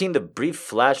must have seen the brief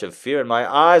flash of fear in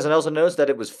my eyes, and I also noticed that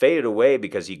it was faded away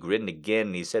because he grinned again,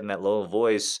 and he said in that low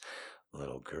voice,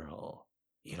 little girl,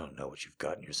 you don't know what you've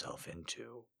gotten yourself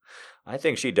into. I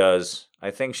think she does. I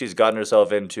think she's gotten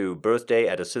herself into birthday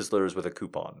at a Sizzler's with a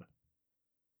coupon.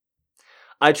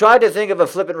 I tried to think of a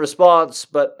flippant response,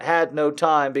 but had no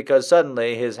time because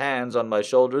suddenly his hands on my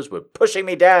shoulders were pushing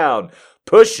me down,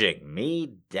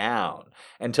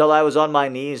 until I was on my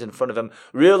knees in front of him,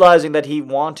 realizing that he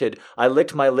wanted. I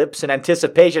licked my lips in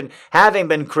anticipation, having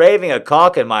been craving a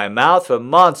cock in my mouth for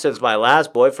months since my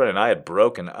last boyfriend and I had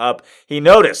broken up. He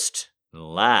noticed and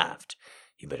laughed.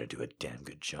 You better do a damn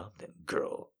good job then,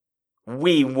 girl.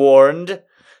 We warned,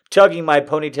 tugging my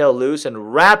ponytail loose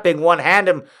and wrapping one hand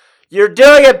in. You're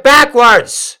doing it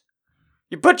backwards!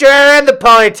 You put your hair in the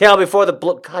ponytail before the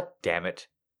God damn it.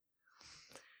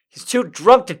 He's too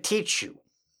drunk to teach you.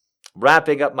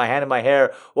 Wrapping up my hand in my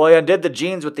hair while he undid the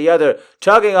jeans with the other.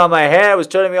 Tugging on my hair was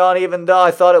turning me on even though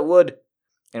I thought it would.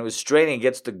 and was straining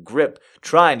against the grip,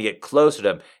 trying to get closer to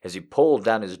him as he pulled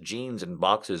down his jeans and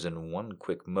boxers in one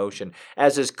quick motion.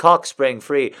 As his cock sprang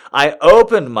free, I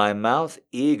opened my mouth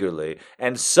eagerly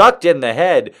and sucked in the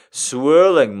head,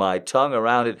 swirling my tongue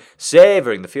around it,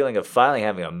 savoring the feeling of finally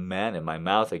having a man in my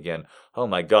mouth again. Oh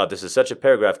my God, this is such a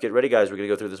paragraph. Get ready, guys. We're going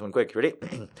to go through this one quick. Ready?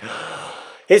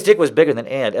 His dick was bigger than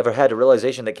Ann had ever had. A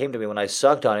realization that came to me when I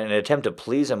sucked on it in an attempt to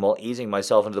please him while easing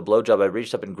myself into the blowjob. I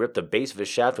reached up and gripped the base of his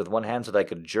shaft with one hand so that I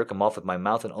could jerk him off with my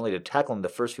mouth, and only to tackle him the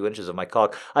first few inches of my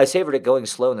cock. I savored it going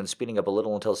slow and then speeding up a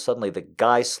little until suddenly the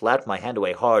guy slapped my hand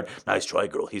away hard. "Nice try,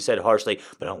 girl," he said harshly,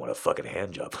 "but I don't want a fucking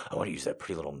hand job. I want to use that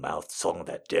pretty little mouth, song of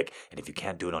that dick, and if you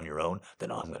can't do it on your own, then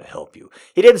I'm going to help you."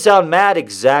 He didn't sound mad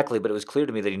exactly, but it was clear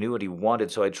to me that he knew what he wanted,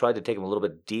 so I tried to take him a little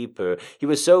bit deeper. He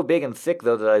was so big and thick,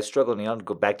 though, that I struggled and he had to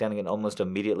go back down again almost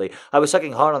immediately. I was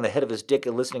sucking hard on the head of his dick,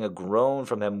 eliciting a groan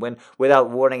from him when, without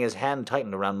warning, his hand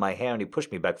tightened around my hair and he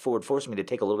pushed me back forward, forcing me to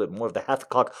take a little bit more of the half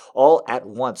cock all at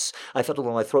once. I felt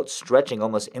my throat stretching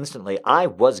almost instantly. I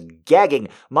was gagging.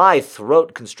 My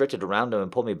throat constricted around him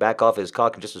and pulled me back off his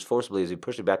cock just as forcibly as he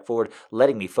pushed me back forward,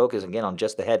 letting me focus again on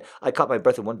just the head. I caught my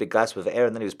breath in one big gasp of air,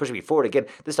 and then he was pushing me forward again.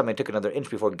 This time I took another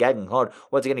inch before gagging hard.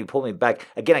 Once again he pulled me back.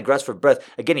 Again I grasped for breath.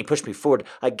 Again he pushed me forward.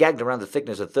 I gagged around the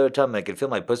thickness a third time, and I could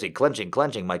feel my pussy clenching,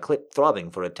 my clit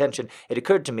throbbing for attention. It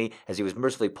occurred to me, as he was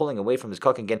mercifully pulling away from his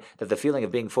cock again, that the feeling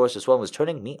of being forced to swallow was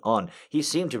turning me on. He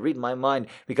seemed to read my mind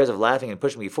because of laughing and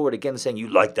pushing me forward again, saying, "You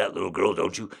like that, little girl,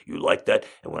 don't you? You like that?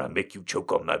 And when I make you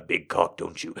choke on that big cock,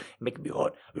 don't you? Make me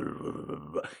hard."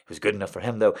 It was good enough for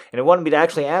him, though, and it wanted me to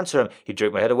actually answer him. He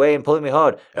jerked my head away and pulling me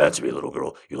hard. "Answer me, little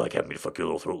girl. You like having me to fuck your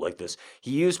little throat like this?"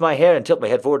 He used my hair and tilted my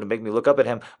head forward to make me look up at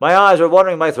him. My eyes were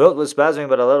wandering, my throat was spasming,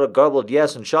 but I let a garbled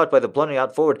yes, and shocked by the plunging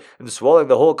out forward and swallowing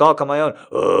the whole cock on my own.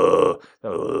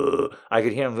 I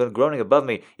could hear him groaning above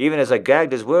me, even as I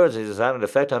gagged his words. His had an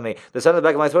effect on me. The sound of the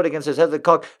back of my throat against his head of the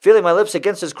cock, feeling my lips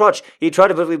against his crotch. He tried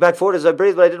to put me back forward as I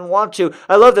breathed, but I didn't want to.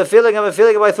 I loved the feeling of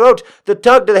in my throat. The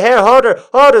tug to the hair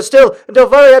harder still, until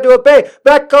finally I had to obey.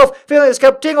 Back off, feeling his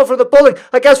scalp tingle from the pulling.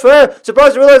 I gasped for air,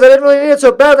 surprised to realize I didn't really need it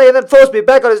so badly, and then forced me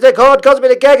back on his dick hard, causing me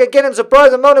to gag again in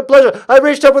surprise and moan in pleasure. I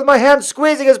reached up with my hand,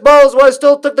 squeezing his balls while I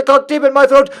still took the cock deep in my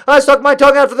throat. I stuck my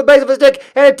tongue out from the base of his dick,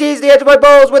 and it teased the edge of my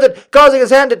balls with it, causing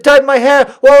his hand to tighten my hair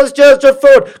while his jaws jerked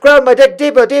forward, ground my dick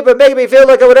deeper, making me feel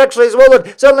like I would actually swallow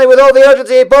it. Suddenly, with all the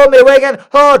urgency, he pulled me away again,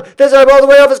 hard, this time all the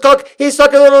way off his cock. He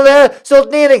stuck a little there, still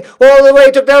kneeling, all the way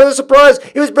he took down with surprise.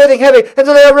 He was breathing heavy, and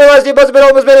suddenly I realized he must have been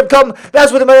almost made him come.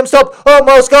 That's what made him stop,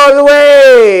 almost got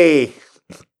away.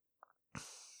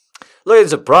 Looking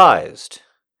surprised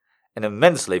and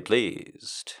immensely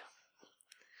pleased.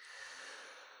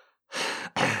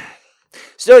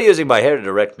 Still using my hair to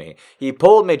direct me, he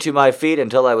pulled me to my feet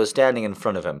until I was standing in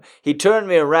front of him. He turned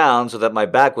me around so that my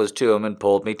back was to him and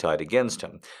pulled me tight against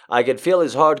him. I could feel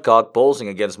his hard cock pulsing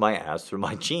against my ass through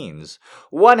my jeans.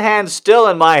 One hand still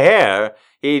in my hair,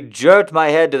 he jerked my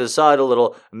head to the side a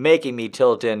little, making me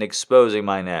tilt in, exposing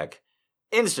my neck.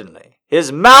 Instantly,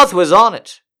 his mouth was on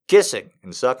it, kissing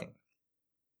and sucking.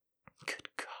 Good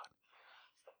God.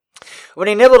 When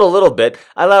he nibbled a little bit,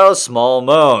 I let out a small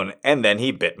moan, and then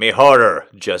he bit me harder,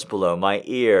 just below my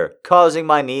ear, causing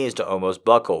my knees to almost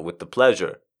buckle with the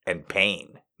pleasure and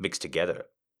pain mixed together.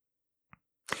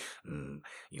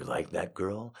 "You like that,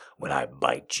 girl, when I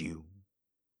bite you?"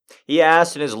 he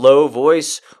asked in his low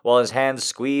voice, while his hands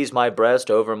squeezed my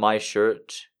breast over my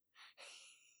shirt.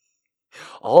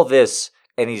 All this,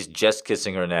 and he's just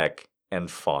kissing her neck and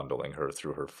fondling her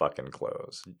through her fucking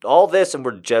clothes. All this, and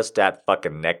we're just at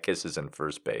fucking neck kisses in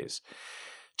first base.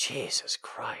 Jesus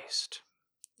Christ.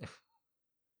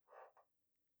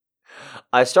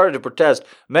 I started to protest,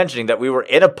 mentioning that we were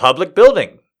in a public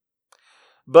building.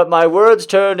 But my words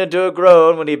turned into a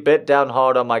groan when he bit down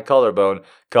hard on my collarbone,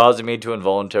 causing me to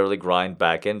involuntarily grind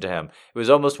back into him. It was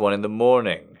almost 1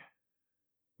 a.m.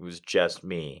 It was just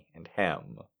me and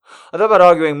him. I thought about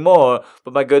arguing more,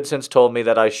 but my good sense told me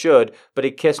that I should, but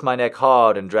he kissed my neck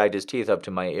hard and dragged his teeth up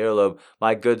to my earlobe.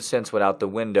 My good sense went out the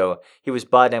window. He was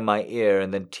biting my ear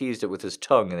and then teased it with his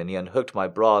tongue, and then he unhooked my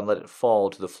bra and let it fall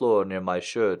to the floor near my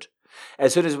shirt.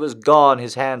 As soon as it was gone,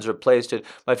 his hands replaced it,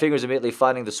 my fingers immediately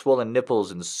finding the swollen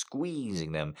nipples and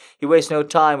squeezing them. He wasted no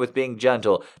time with being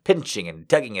gentle, pinching and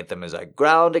tugging at them as I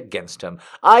ground against him.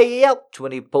 I yelped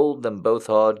when he pulled them both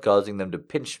hard, causing them to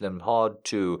pinch them hard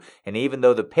too, and even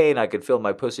though the pain, I could feel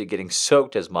my pussy getting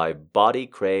soaked as my body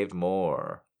craved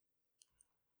more.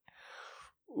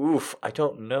 Oof, I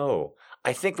don't know.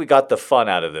 I think we got the fun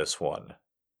out of this one.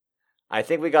 I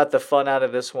think we got the fun out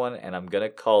of this one, and I'm going to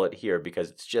call it here because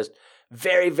it's just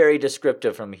very, very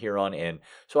descriptive from here on in.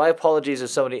 So I apologize if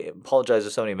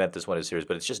somebody meant this one as serious,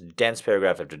 but it's just dense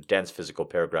paragraph after dense physical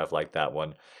paragraph like that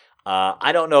one.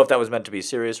 I don't know if that was meant to be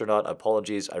serious or not.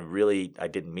 Apologies. I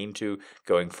didn't mean to.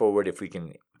 Going forward, if we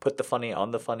can put the funny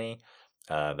on the funny,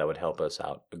 that would help us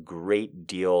out a great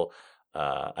deal.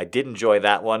 I did enjoy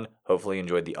that one. Hopefully you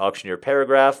enjoyed the auctioneer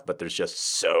paragraph, but there's just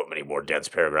so many more dense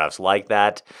paragraphs like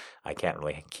that. I can't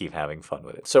really keep having fun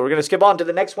with it. So we're going to skip on to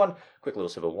the next one. Quick little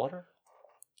sip of water.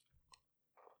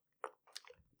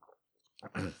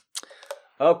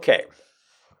 Okay.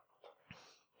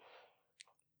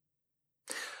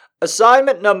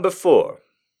 Assignment number 4.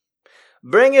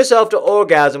 Bring yourself to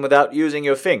orgasm without using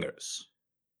your fingers,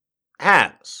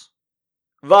 hands,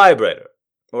 vibrator,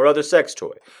 or other sex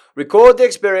toy. Record the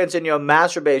experience in your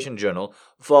masturbation journal.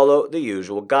 Follow the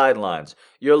usual guidelines.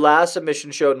 Your last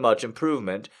submission showed much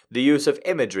improvement. The use of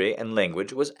imagery and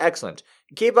language was excellent.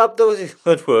 Keep up the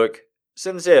good work.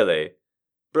 Sincerely,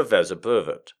 Professor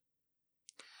Pervert.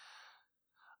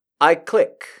 I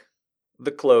click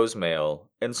the closed mail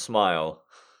and smile.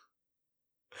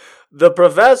 The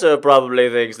professor probably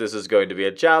thinks this is going to be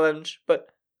a challenge, but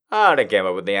I already came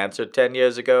up with the answer 10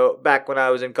 years ago, back when I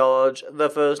was in college, the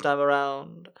first time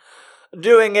around.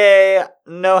 Doing a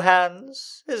no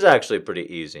hands is actually pretty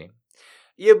easy.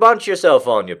 You bunch yourself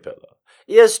on your pillow.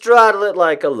 You straddle it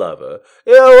like a lover.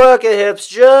 You work your hips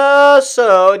just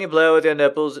so, and you play with your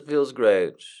nipples. It feels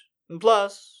great. And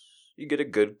plus, you get a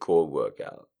good core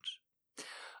workout.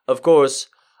 Of course,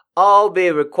 I'll be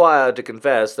required to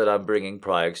confess that I'm bringing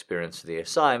prior experience to the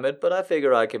assignment, but I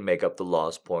figure I can make up the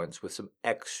lost points with some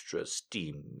extra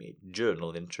steamy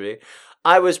journal entry.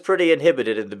 I was pretty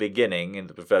inhibited in the beginning, and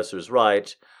the professor's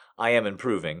right. I am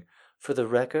improving. For the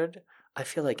record, I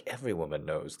feel like every woman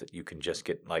knows that you can just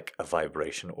get, like, a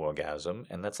vibration orgasm,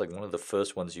 and that's, like, one of the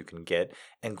first ones you can get.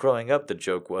 And growing up, the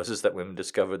joke is that women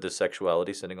discovered their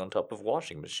sexuality sitting on top of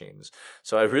washing machines.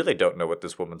 So I really don't know what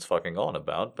this woman's fucking on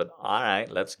about, but alright,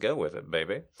 let's go with it,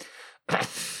 baby.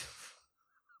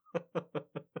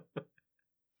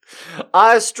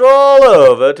 I stroll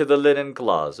over to the linen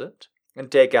closet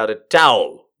and take out a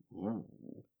towel. Ooh.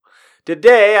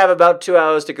 Today, I have about 2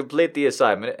 hours to complete the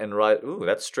assignment and write... Ooh,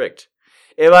 that's strict.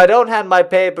 If I don't hand my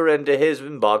paper into his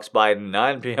inbox by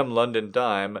 9 p.m. London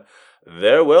time,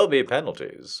 there will be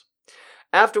penalties.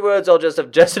 Afterwards, I'll just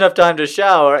have just enough time to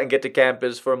shower and get to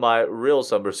campus for my real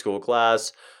summer school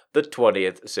class, the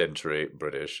 20th century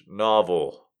British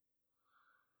novel.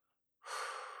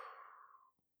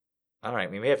 All right,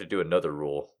 we may have to do another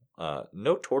rule.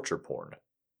 No torture porn.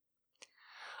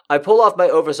 I pull off my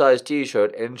oversized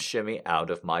t-shirt and shimmy out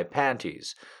of my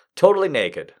panties. Totally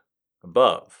naked.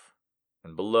 Above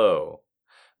and below.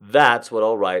 That's what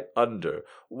I'll write under.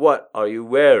 What are you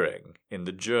wearing in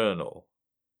the journal?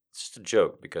 It's just a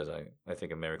joke because I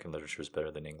think American literature is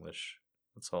better than English.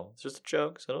 That's all. It's just a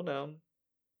joke. Settle down.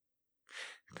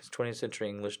 Because 20th century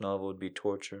English novel would be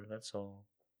torture. That's all.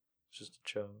 It's just a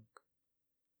joke.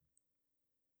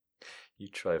 You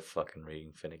try fucking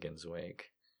reading Finnegan's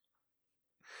Wake.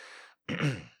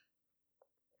 I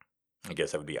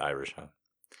guess that would be Irish, huh?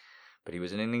 But he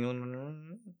was in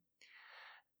England.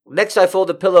 Next, I fold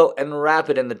the pillow and wrap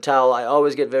it in the towel. I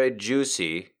always get very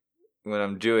juicy when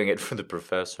I'm doing it for the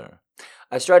professor.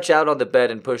 I stretch out on the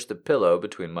bed and push the pillow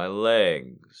between my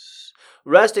legs,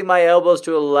 resting my elbows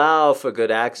to allow for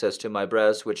good access to my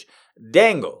breasts, which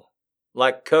dangle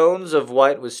like cones of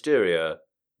white wisteria,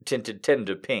 tinted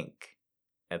tender pink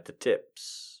at the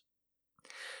tips.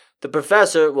 The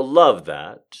professor will love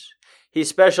that. He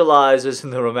specializes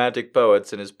in the romantic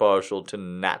poets and is partial to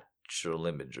natural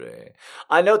imagery.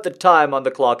 I note the time on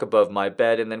the clock above my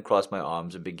bed and then cross my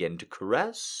arms and begin to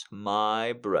caress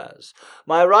my breast.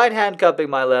 My right hand cupping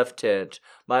my left tit,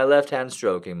 my left hand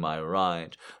stroking my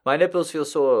right. My nipples feel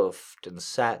soft and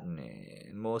satiny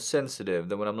and more sensitive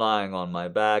than when I'm lying on my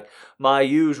back, my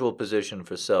usual position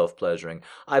for self-pleasuring.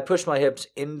 I push my hips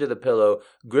into the pillow,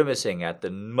 grimacing at the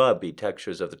mubby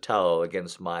textures of the towel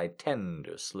against my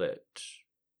tender slit.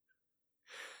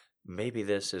 Maybe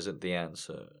this isn't the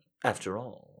answer. After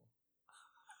all.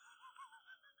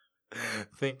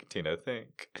 Think, Tina,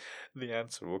 think. The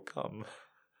answer will come.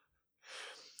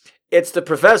 It's the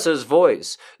professor's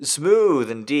voice, smooth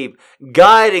and deep,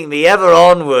 guiding me ever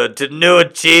onward to new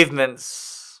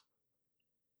achievements.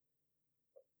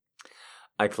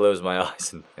 I close my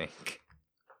eyes and think.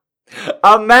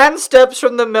 A man steps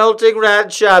from the melting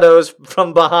red shadows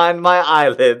from behind my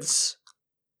eyelids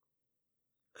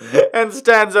and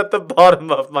stands at the bottom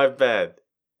of my bed.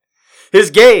 His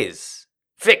gaze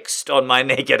fixed on my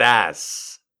naked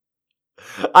ass.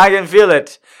 I can feel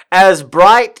it, as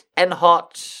bright and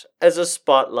hot as a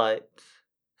spotlight.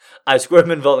 I squirm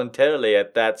involuntarily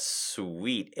at that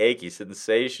sweet, achy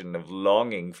sensation of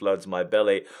longing floods my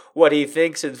belly. What he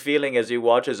thinks and feeling as he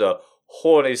watches a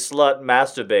horny slut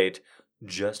masturbate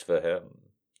just for him.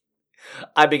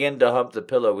 I begin to hump the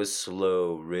pillow with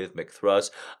slow, rhythmic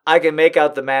thrusts. I can make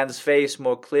out the man's face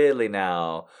more clearly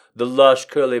now. The lush,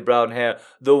 curly brown hair,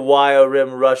 the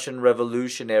wire-rimmed Russian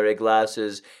revolutionary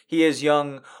glasses. He is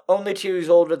young, only 2 years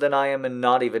older than I am and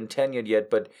not even tenured yet,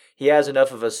 but he has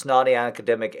enough of a snotty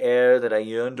academic air that I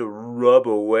yearn to rub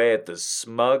away at the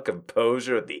smug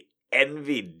composure of the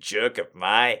envied jerk of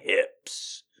my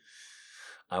hips.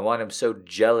 I want him so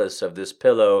jealous of this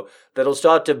pillow that he'll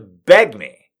start to beg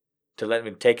me to let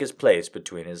me take his place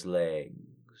between his legs.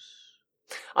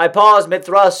 I pause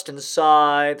mid-thrust and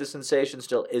sigh. The sensation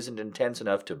still isn't intense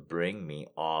enough to bring me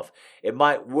off. It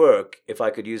might work if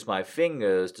I could use my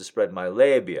fingers to spread my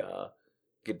labia,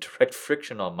 get direct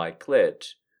friction on my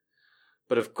clit.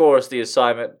 But of course the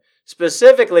assignment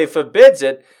specifically forbids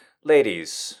it.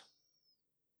 Ladies,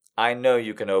 I know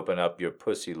you can open up your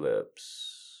pussy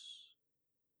lips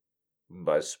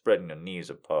by spreading your knees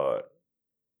apart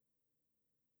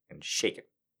and shake it.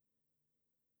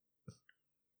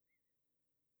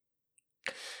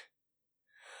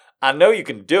 I know you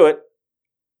can do it.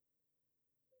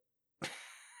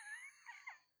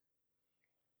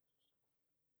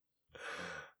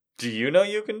 Do you know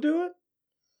you can do it?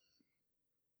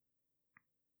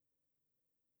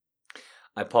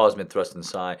 I pause mid-thrust and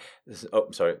sigh.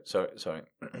 Sorry.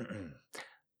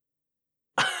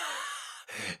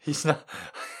 He's not...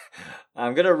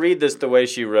 I'm going to read this the way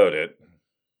she wrote it.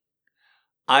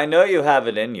 I know you have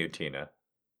it in you, Tina.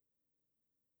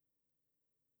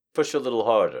 Push a little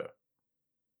harder.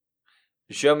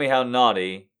 Show me how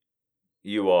naughty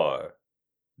you are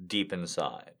deep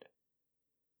inside.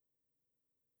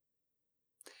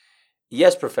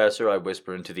 Yes, Professor, I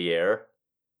whisper into the air.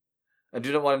 I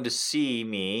do not want him to see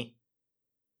me,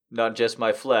 not just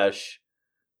my flesh,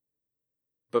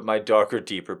 but my darker,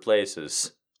 deeper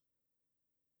places.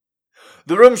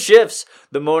 The room shifts.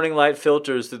 The morning light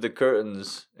filters through the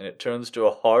curtains, and it turns to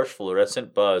a harsh,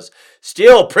 fluorescent buzz.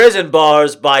 Steel prison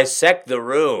bars bisect the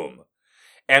room,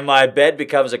 and my bed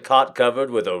becomes a cot covered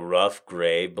with a rough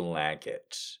gray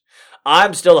blanket.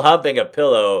 I'm still humping a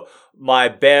pillow, my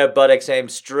bare buttocks aimed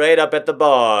straight up at the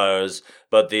bars,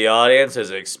 but the audience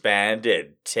has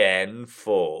expanded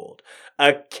tenfold.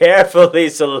 A carefully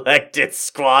selected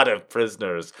squad of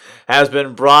prisoners has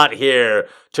been brought here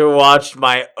to watch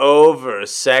my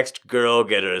oversexed girl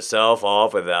get herself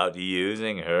off without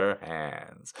using her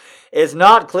hands. It's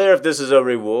not clear if this is a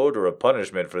reward or a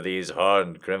punishment for these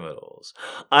hardened criminals.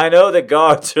 I know the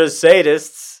guards are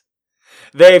sadists.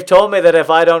 They've told me that if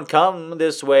I don't come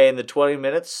this way in the 20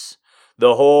 minutes,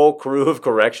 the whole crew of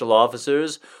correctional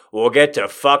officers will get to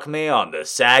fuck me on the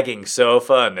sagging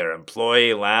sofa in their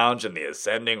employee lounge in the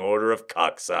ascending order of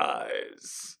cock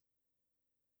size.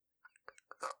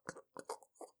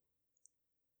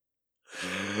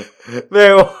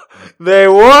 They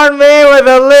warned me with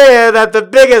a leer that the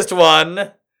biggest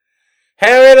one,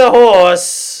 Harry the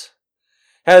Horse,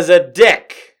 has a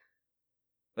dick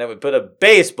that would put a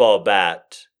baseball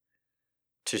bat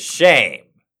to shame.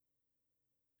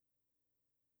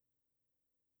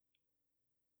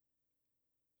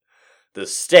 The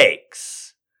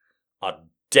stakes are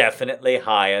definitely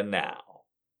higher now.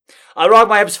 I rock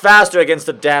my hips faster against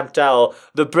the damp towel.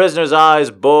 The prisoner's eyes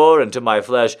bore into my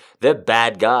flesh. They're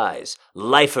bad guys.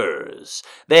 Lifers.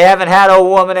 They haven't had a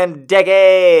woman in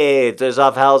decades. There's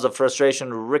off howls of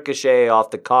frustration ricochet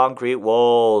off the concrete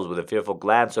walls. With a fearful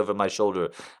glance over my shoulder,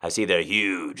 I see their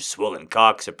huge, swollen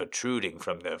cocks are protruding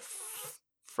from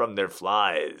their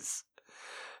flies.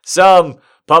 Some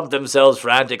pump themselves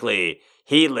frantically,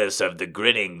 heedless of the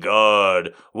grinning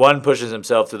guard. One pushes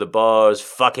himself through the bars,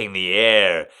 fucking the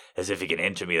air, as if he can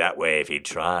enter me that way if he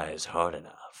tries hard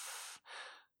enough.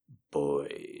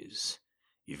 Boys,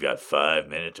 you've got 5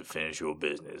 minutes to finish your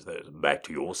business. Back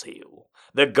to your cell.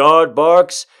 The guard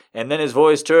barks, and then his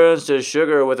voice turns to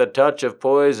sugar with a touch of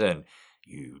poison.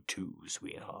 You too,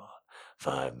 sweetheart.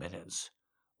 5 minutes,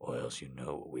 or else you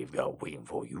know what we've got waiting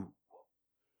for you.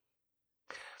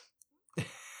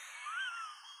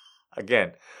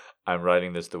 Again, I'm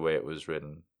writing this the way it was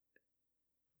written.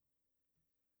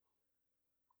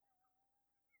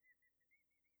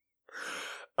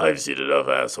 I've seen enough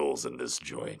assholes in this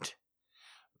joint.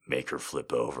 Make her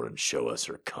flip over and show us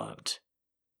her cunt.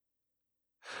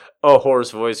 A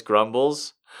hoarse voice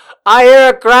grumbles. I hear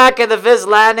a crack and the fist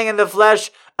landing in the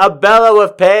flesh, a bellow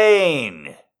of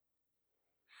pain.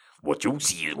 What you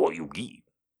see is what you get.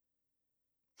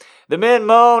 The men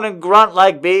moan and grunt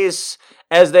like beasts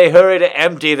as they hurry to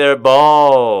empty their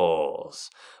balls.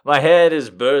 My head is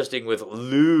bursting with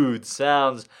lewd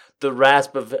sounds, the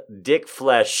rasp of dick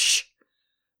flesh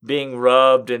being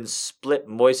rubbed in split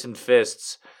moistened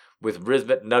fists with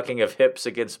rhythmic knucking of hips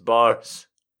against bars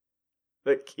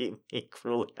that keep me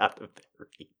cruelly out of their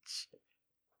reach.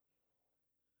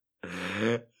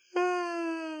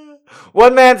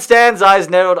 One man stands, eyes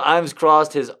narrowed, arms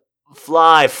crossed, his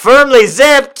fly firmly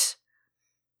zipped.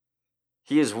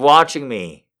 He is watching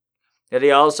me, yet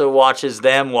he also watches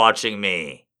them watching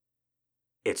me.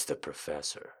 It's the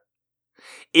professor.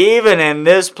 Even in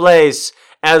this place,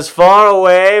 as far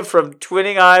away from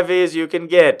twinning ivy as you can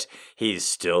get, he's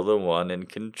still the one in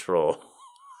control.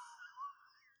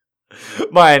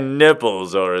 My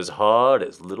nipples are as hard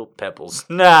as little pebbles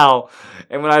now,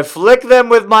 and when I flick them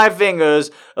with my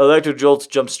fingers, electric jolts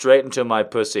jump straight into my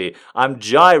pussy. I'm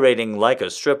gyrating like a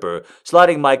stripper,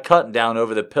 sliding my cunt down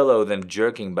over the pillow, then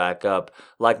jerking back up,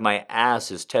 like my ass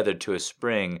is tethered to a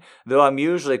spring. Though I'm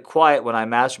usually quiet when I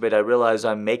masturbate, I realize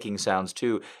I'm making sounds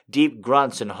too, deep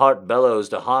grunts and heart bellows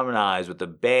to harmonize with the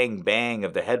bang-bang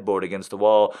of the headboard against the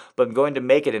wall, but I'm going to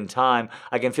make it in time.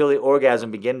 I can feel the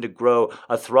orgasm begin to grow,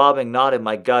 a throbbing knot in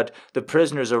my gut. The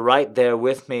prisoners are right there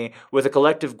with me. With a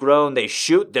collective groan, they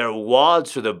shoot their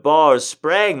wads through the bars,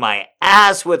 spraying my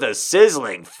ass with a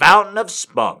sizzling fountain of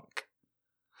spunk.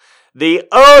 The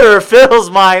odor fills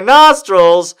my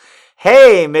nostrils.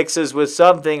 Hay mixes with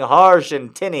something harsh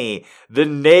and tinny, the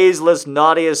naseless,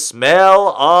 naughtiest smell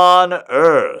on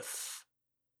earth.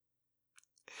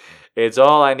 It's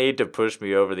all I need to push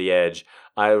me over the edge.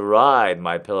 I ride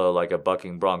my pillow like a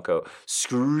bucking bronco,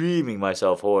 screaming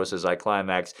myself hoarse as I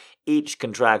climax, each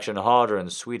contraction harder and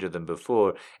sweeter than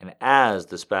before, and as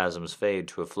the spasms fade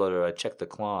to a flutter, I check the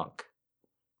clock.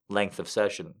 Length of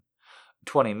session,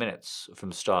 20 minutes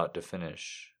from start to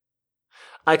finish.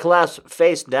 I collapse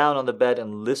face down on the bed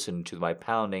and listen to my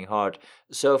pounding heart.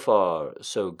 So far,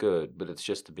 so good, but it's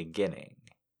just the beginning.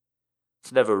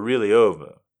 It's never really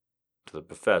over till the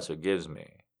professor gives me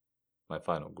my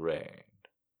final grade.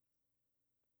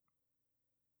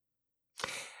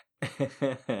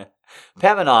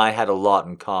 Pam and I had a lot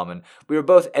in common. We were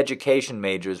both education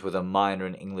majors with a minor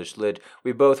in English Lit.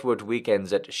 We both worked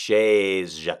weekends at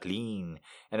Chez Jacqueline.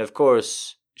 And of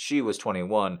course, she was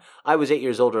 21. I was 8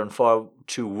 years older and far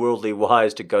too worldly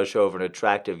wise to gush over an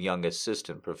attractive young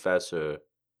assistant professor.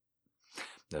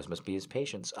 Those must be his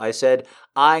patients, I said,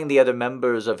 eyeing the other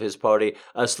members of his party,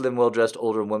 a slim, well-dressed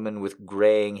older woman with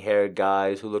graying-haired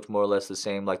guys who looked more or less the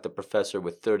same like the professor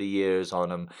with 30 years on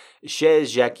him.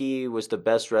 Chez Jackie was the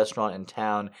best restaurant in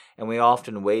town, and we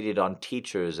often waited on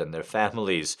teachers and their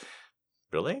families.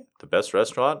 Really? The best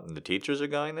restaurant and the teachers are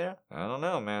going there? I don't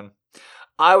know, man.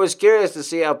 I was curious to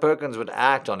see how Perkins would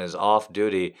act on his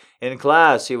off-duty. In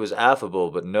class, he was affable,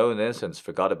 but no innocence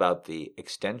forgot about the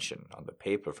extension on the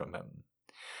paper from him.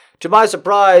 To my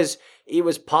surprise, he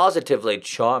was positively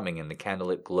charming in the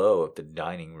candlelit glow of the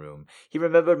dining room. He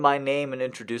remembered my name and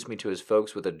introduced me to his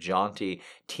folks with a jaunty,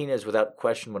 "Tina's without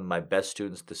question one of my best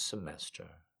students this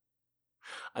semester."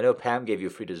 "I know Pam gave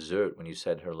you free dessert when you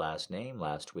said her last name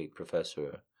last week,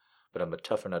 Professor, but I'm a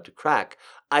tougher nut to crack."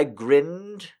 I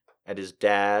grinned at his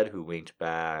dad, who winked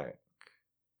back.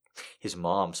 His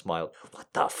mom smiled.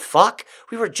 "What the fuck?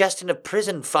 We were just in a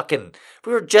prison,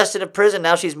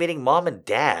 now she's meeting Mom and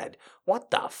Dad.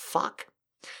 What the fuck?"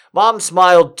 Mom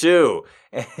smiled too,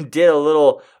 and did a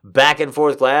little back and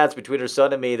forth glance between her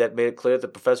son and me that made it clear that the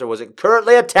professor wasn't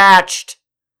currently attached.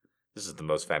 This is the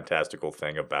most fantastical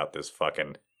thing about this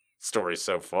fucking story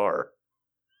so far.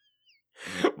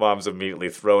 Mom's immediately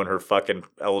throwing her fucking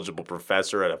eligible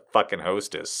professor at a fucking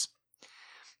hostess.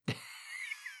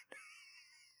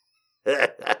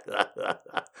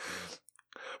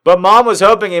 But Mom was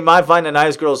hoping he might find a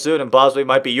nice girl soon and possibly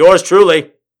might be yours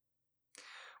truly.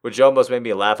 Which almost made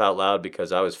me laugh out loud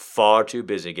because I was far too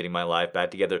busy getting my life back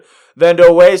together than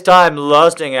to waste time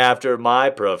lusting after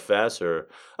my professor.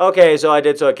 Okay, so I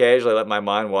did so occasionally let my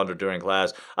mind wander during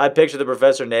class. I pictured the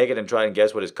professor naked and tried and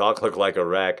guess what his cock looked like a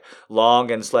wreck.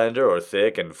 Long and slender or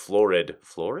thick and florid.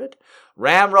 Florid?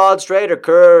 Ramrod straight or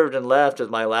curved and left as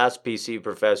my last PC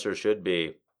professor should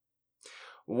be.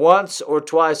 Once or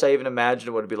twice I even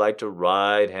imagined what it would be like to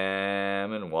ride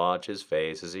him and watch his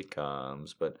face as he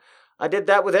comes, but I did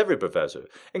that with every professor,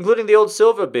 including the old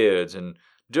Silverbeards, and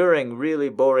during really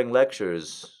boring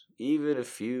lectures, even a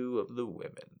few of the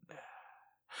women.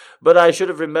 But I should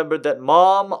have remembered that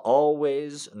Mom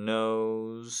always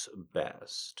knows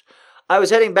best. I was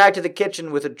heading back to the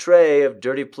kitchen with a tray of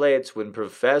dirty plates when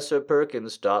Professor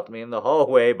Perkins stopped me in the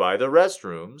hallway by the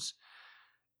restrooms.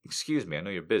 "Excuse me, I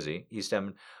know you're busy," he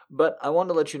stammered, but I want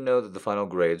to let you know that the final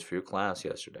grades for your class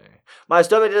yesterday. My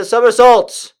stomach did a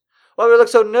somersault! Why would you look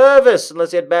so nervous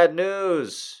unless you had bad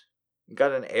news? You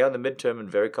got an A on the midterm and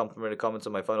very complimentary comments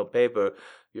on my final paper.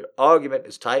 Your argument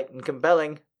is tight and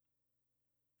compelling.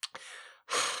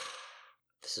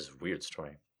 This is a weird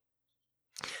story.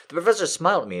 The professor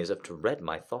smiled at me as if to read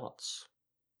my thoughts.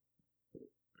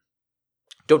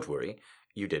 Don't worry,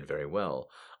 you did very well.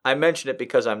 I mention it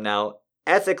because I'm now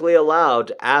ethically allowed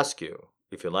to ask you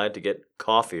if you'd like to get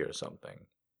coffee or something.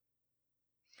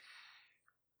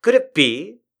 Could it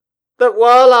be that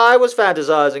while I was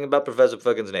fantasizing about Professor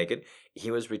Perkins naked,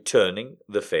 he was returning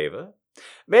the favor?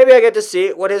 Maybe I get to see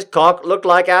what his cock looked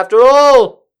like after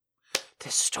all.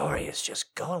 This story is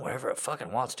just going wherever it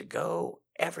fucking wants to go.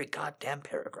 Every goddamn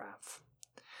paragraph.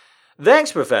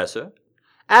 Thanks, Professor.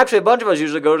 Actually, a bunch of us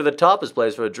usually go to the Tapas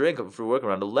place for a drink for work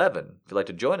around 11. If you'd like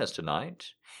to join us tonight.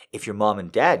 If your mom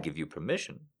and dad give you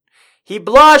permission. He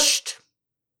blushed!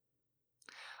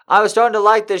 I was starting to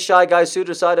like this shy guy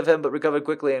suitor side of him, but recovered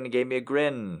quickly and he gave me a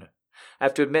grin. I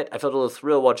have to admit, I felt a little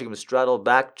thrill watching him straddle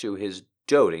back to his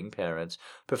doting parents.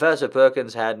 Professor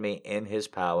Perkins had me in his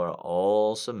power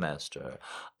all semester.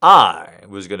 I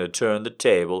was going to turn the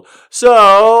table,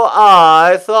 so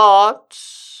I thought.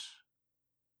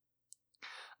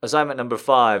 Assignment number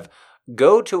 5.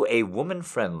 Go to a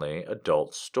woman-friendly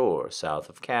adult store south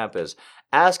of campus.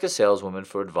 Ask a saleswoman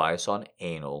for advice on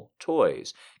anal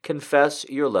toys. Confess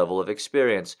your level of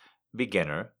experience.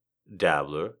 Beginner,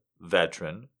 dabbler,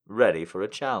 veteran, ready for a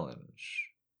challenge.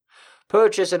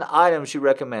 Purchase an item she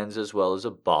recommends as well as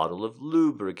a bottle of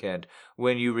lubricant.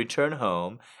 When you return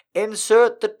home,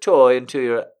 insert the toy into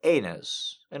your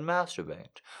anus and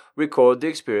masturbate. Record the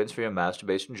experience for your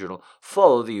masturbation journal.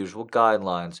 Follow the usual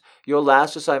guidelines. Your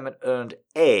last assignment earned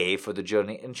A for the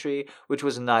journal entry, which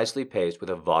was nicely paced with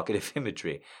evocative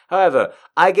imagery. However,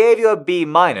 I gave you a B-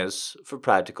 for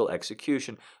practical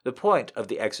execution. The point of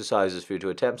the exercise is for you to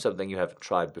attempt something you haven't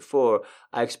tried before.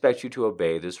 I expect you to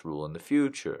obey this rule in the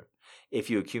future. If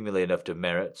you accumulate enough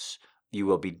demerits, you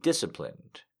will be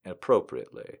disciplined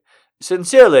appropriately.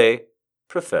 Sincerely,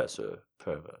 Professor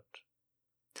Pervert.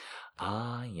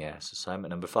 Ah, yes, assignment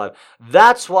number 5.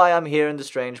 That's why I'm here in the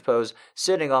strange pose,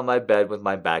 sitting on my bed with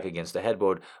my back against the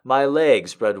headboard, my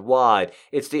legs spread wide.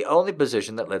 It's the only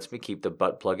position that lets me keep the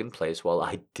butt plug in place while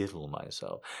I diddle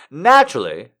myself.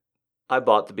 Naturally, I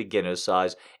bought the beginner's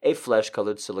size, a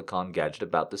flesh-colored silicone gadget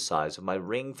about the size of my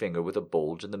ring finger with a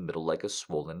bulge in the middle like a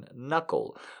swollen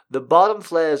knuckle. The bottom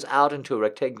flares out into a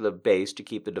rectangular base to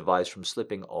keep the device from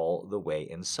slipping all the way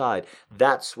inside.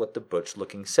 That's what the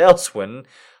butch-looking salesman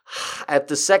at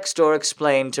the sex store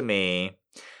explained to me.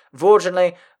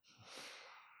 Fortunately,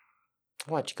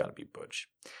 why'd you gotta be butch?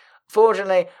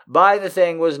 Fortunately, buying the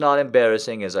thing was not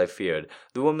embarrassing as I feared.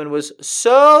 The woman was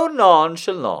so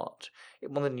nonchalant.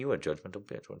 Well, then you were a judgmental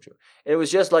bitch, weren't you? It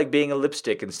was just like being a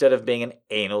lipstick instead of being an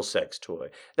anal sex toy.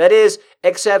 That is,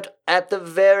 except at the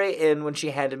very end when she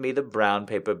handed me the brown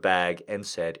paper bag and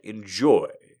said,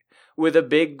 "Enjoy," with a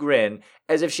big grin,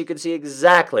 as if she could see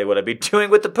exactly what I'd be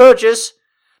doing with the purchase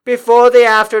before the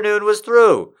afternoon was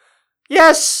through.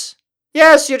 Yes,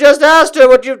 you just asked her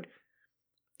what you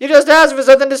just asked for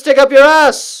something to stick up your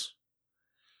ass.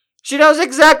 She knows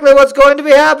exactly what's going to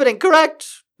be happening, correct?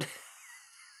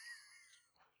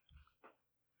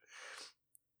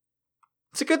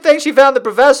 It's a good thing she found the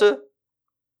professor.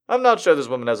 I'm not sure this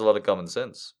woman has a lot of common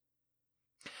sense.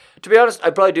 To be honest, I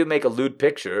probably do make a lewd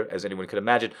picture, as anyone could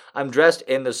imagine. I'm dressed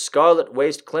in the scarlet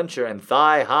waist clincher and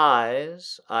thigh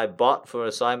highs I bought for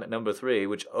assignment number 3,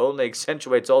 which only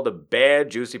accentuates all the bare,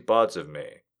 juicy parts of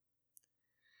me.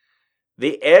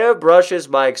 The air brushes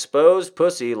my exposed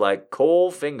pussy like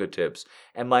coal fingertips,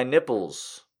 and my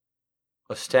nipples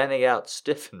are standing out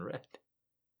stiff and red.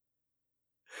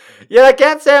 Yet I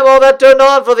can't say I'm all that turned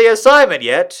on for the assignment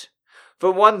yet.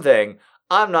 For one thing,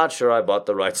 I'm not sure I bought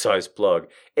the right size plug.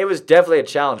 It was definitely a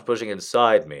challenge pushing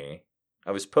inside me.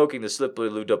 I was poking the slippery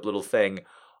lubed up little thing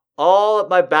all up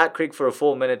my back creek for a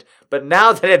full minute, but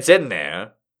now that it's in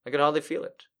there, I can hardly feel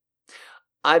it.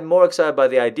 I'm more excited by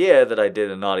the idea that I did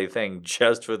a naughty thing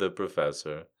just for the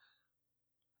professor.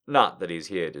 Not that he's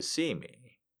here to see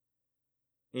me.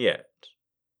 Yet.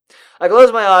 I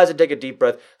close my eyes and take a deep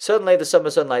breath. Suddenly the summer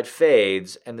sunlight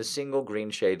fades, and the single green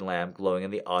shade lamp glowing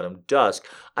in the autumn dusk.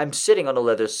 I'm sitting on a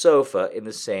leather sofa in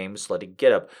the same slutty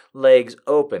getup, legs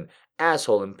open,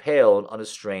 asshole impaled on a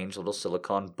strange little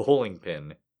silicone bowling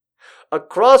pin.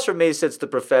 Across from me sits the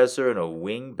professor in a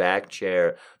wing-back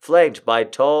chair, flanked by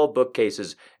tall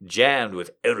bookcases jammed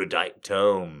with erudite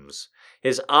tomes.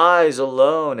 His eyes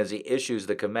alone as he issues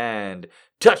the command,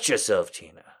 "Touch yourself,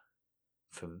 Tina."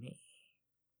 For me.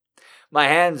 My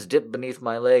hands dip beneath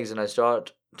my legs and I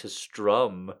start to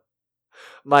strum.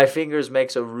 My fingers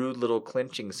makes a rude little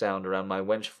clinching sound around my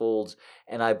wench folds,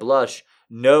 and I blush,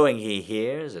 knowing he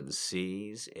hears and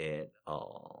sees it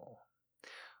all.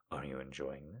 Are you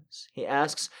enjoying this? He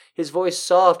asks, his voice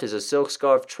soft as a silk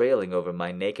scarf trailing over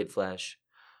my naked flesh.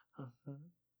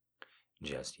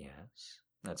 Just yes.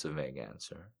 That's a vague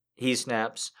answer. He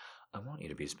snaps, I want you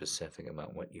to be specific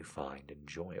about what you find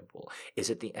enjoyable. Is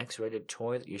it the X-rated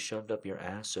toy that you shoved up your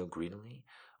ass so greedily,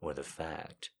 or the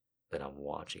fact that I'm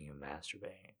watching you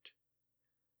masturbate?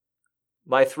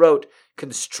 My throat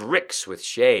constricts with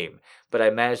shame, but I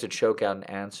manage to choke out an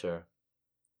answer.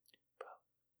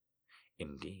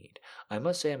 Indeed. I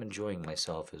must say I'm enjoying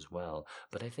myself as well,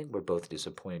 but I think we're both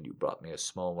disappointed you brought me a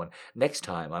small one. Next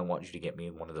time, I want you to get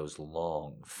me one of those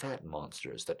long, fat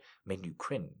monsters that made you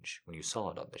cringe when you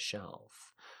saw it on the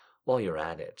shelf. While you're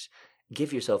at it,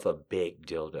 give yourself a big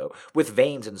dildo, with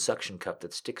veins and suction cup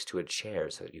that sticks to a chair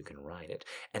so that you can ride it,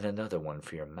 and another one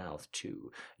for your mouth,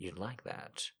 too. You'd like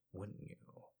that, wouldn't you?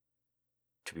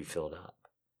 To be filled up,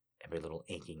 every little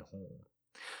aching hole.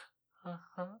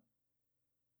 Uh-huh.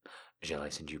 Shall I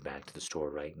send you back to the store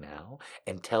right now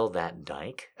and tell that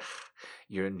dyke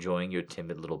you're enjoying your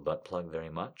timid little butt plug very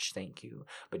much, thank you,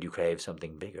 but you crave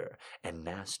something bigger and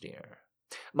nastier?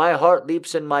 My heart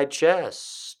leaps in my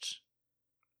chest.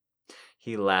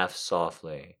 He laughs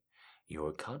softly.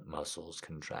 Your cunt muscles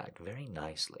contract very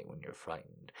nicely when you're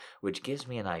frightened, which gives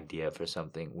me an idea for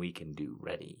something we can do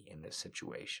ready in this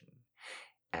situation.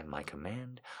 At my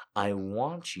command, I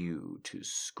want you to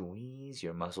squeeze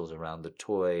your muscles around the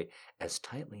toy as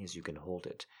tightly as you can hold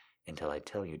it until I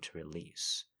tell you to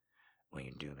release. Will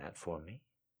you do that for me?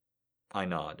 I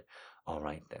nod. All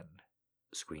right, then.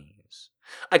 Squeeze.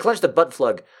 I clench the butt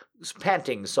plug,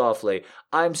 panting softly.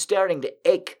 I'm starting to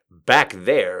ache back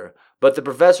there, but the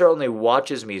professor only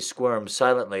watches me squirm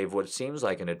silently for what seems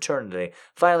like an eternity.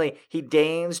 Finally, he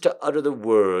deigns to utter the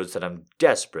words that I'm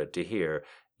desperate to hear.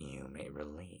 You may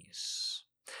release.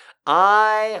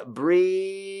 I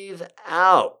breathe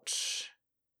out.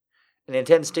 An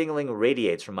intense tingling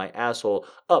radiates from my asshole,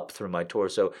 up through my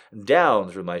torso,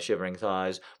 down through my shivering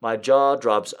thighs. My jaw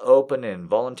drops open in an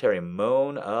involuntary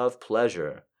moan of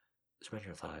pleasure. Spread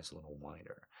your thighs a little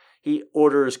wider. He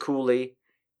orders coolly.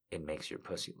 It makes your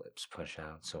pussy lips push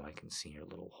out so I can see your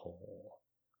little hole.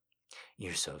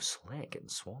 You're so slick and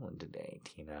swollen today,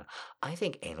 Tina. I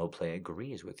think anal play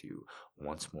agrees with you.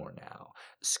 Once more now.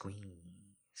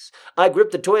 Squeeze. I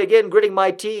grip the toy again, gritting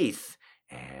my teeth.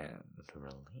 And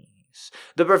release.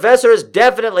 The professor is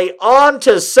definitely on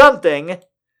to something.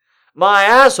 My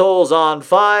asshole's on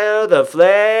fire, the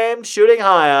flame shooting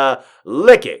higher,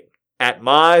 licking at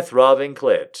my throbbing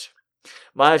clit.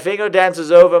 My finger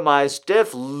dances over my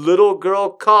stiff little girl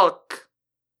cock,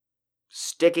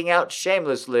 sticking out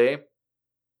shamelessly.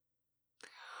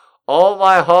 All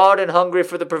my heart and hungry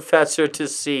for the professor to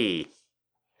see.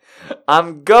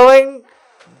 I'm going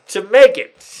to make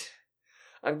it.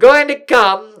 I'm going to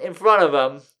come in front of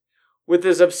him with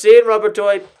this obscene rubber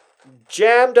toy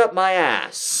jammed up my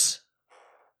ass.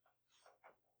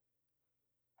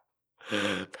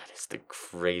 That is the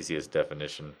craziest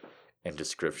definition and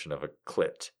description of a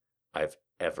clit I've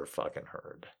ever fucking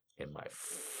heard in my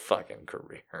fucking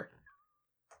career.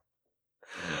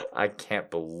 I can't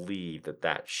believe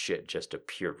that shit just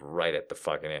appeared right at the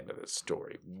fucking end of the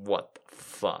story. What the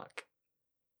fuck?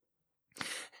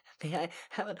 May I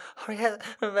have an orgasm,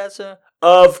 Professor?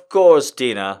 Of course,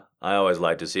 Tina. I always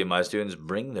like to see my students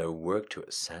bring their work to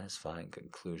a satisfying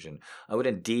conclusion. I would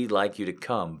indeed like you to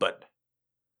come, but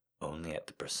only at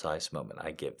the precise moment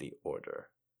I give the order.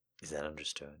 Is that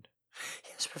understood?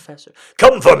 Yes, Professor.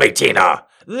 Come for me, Tina!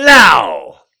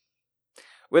 Now!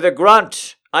 With a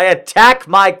grunt, I attack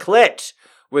my clit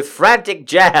with frantic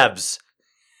jabs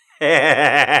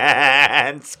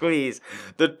and squeeze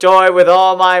the toy with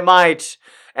all my might.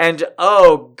 And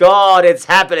oh God, it's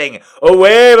happening! A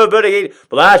wave of burning heat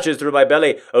flashes through my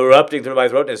belly, erupting through my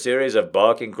throat in a series of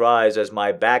barking cries as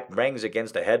my back bangs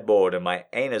against the headboard and my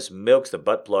anus milks the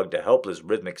butt plug to helpless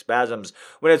rhythmic spasms.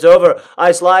 When it's over,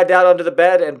 I slide down onto the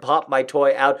bed and pop my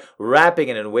toy out, wrapping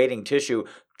it in waiting tissue.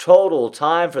 Total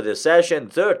time for the session,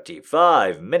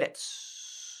 35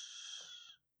 minutes.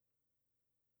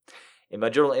 In my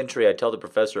journal entry, I tell the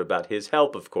professor about his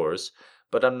help, of course,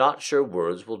 but I'm not sure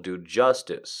words will do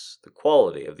justice. The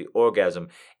quality of the orgasm,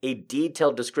 a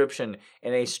detailed description,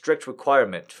 and a strict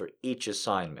requirement for each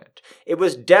assignment. It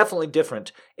was definitely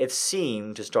different. It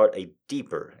seemed to start a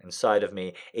deeper inside of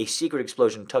me, a secret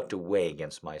explosion tucked away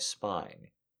against my spine.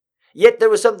 Yet there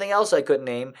was something else I couldn't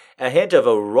name, a hint of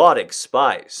erotic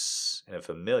spice and a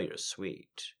familiar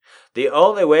sweet. The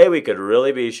only way we could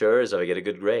really be sure is if I get a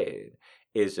good grade,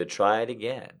 is to try it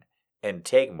again and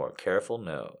take more careful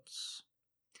notes.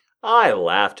 I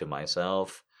laughed to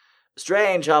myself.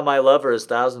 Strange how my lover is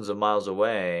thousands of miles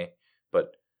away,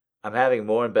 but I'm having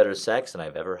more and better sex than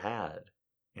I've ever had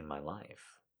in my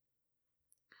life.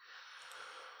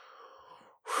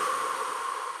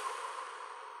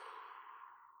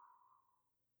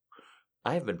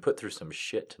 I have been put through some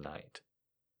shit tonight.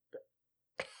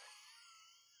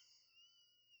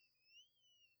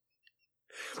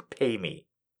 Pay me.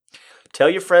 Tell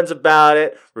your friends about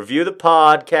it. Review the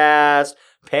podcast.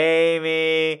 Pay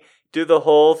me. Do the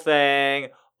whole thing.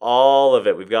 All of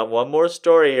it. We've got one more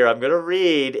story here. I'm going to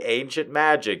read Ancient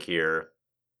Magic here.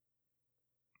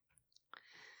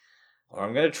 Or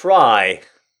I'm going to try.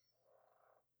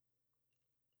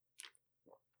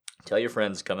 Tell your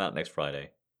friends, come out next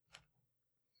Friday.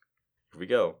 Here we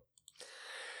go.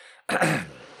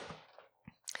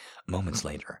 Moments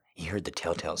later, he heard the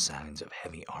telltale sounds of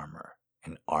heavy armor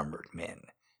and armored men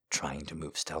trying to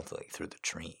move stealthily through the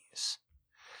trees.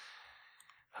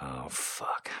 Oh,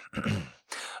 fuck.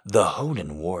 The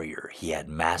Hoden warrior he had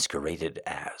masqueraded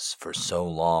as for so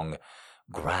long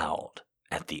growled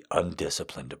at the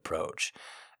undisciplined approach.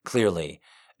 Clearly,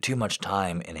 too much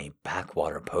time in a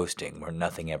backwater posting where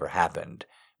nothing ever happened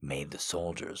made the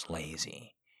soldiers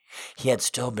lazy. He had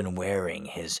still been wearing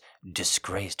his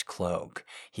disgraced cloak.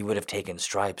 He would have taken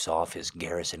stripes off his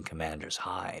garrison commander's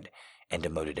hide and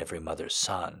demoted every mother's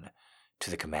son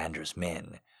to the commander's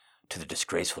men, to the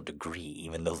disgraceful degree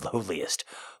even the lowliest,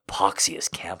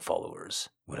 poxiest camp followers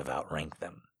would have outranked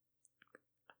them.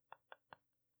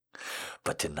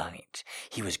 But tonight,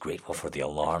 he was grateful for the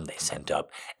alarm they sent up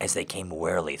as they came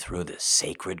warily through the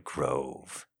sacred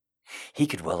grove. He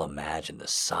could well imagine the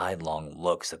sidelong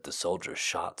looks that the soldiers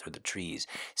shot through the trees,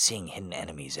 seeing hidden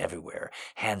enemies everywhere,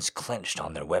 hands clenched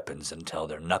on their weapons until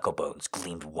their knuckle bones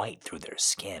gleamed white through their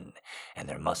skin, and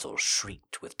their muscles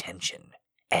shrieked with tension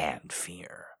and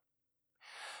fear.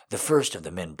 The first of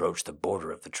the men broached the border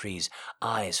of the trees,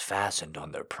 eyes fastened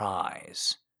on their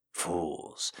prize.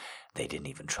 Fools, they didn't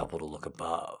even trouble to look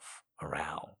above,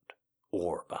 around,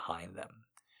 or behind them.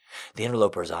 The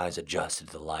interloper's eyes adjusted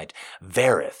to the light.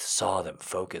 Vareth saw them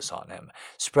focus on him.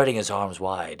 Spreading his arms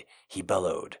wide, he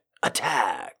bellowed,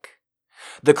 "Attack!"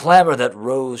 The clamor that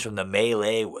rose from the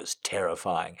melee was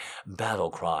terrifying. Battle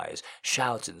cries,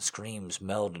 shouts, and screams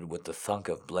melded with the thunk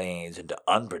of blades into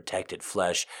unprotected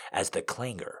flesh as the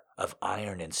clangor of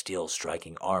iron and steel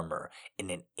striking armor in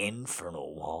an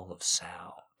infernal wall of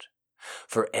sound.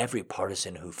 For every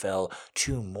partisan who fell,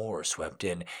 two more swept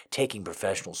in, taking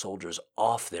professional soldiers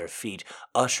off their feet,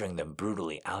 ushering them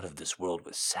brutally out of this world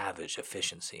with savage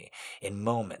efficiency. In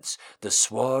moments, the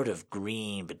sward of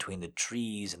green between the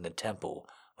trees and the temple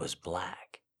was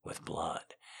black with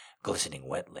blood, glistening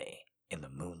wetly in the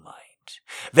moonlight.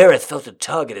 Vareth felt a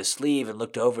tug at his sleeve and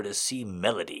looked over to see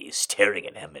Melody staring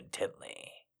at him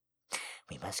intently.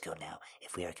 "We must go now,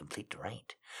 if we are complete to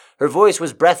right." Her voice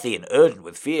was breathy and urgent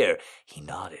with fear. He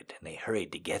nodded, and they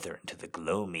hurried together into the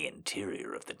gloomy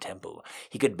interior of the temple.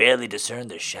 He could barely discern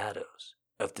the shadows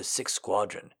of the 6th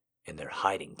Squadron in their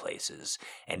hiding places,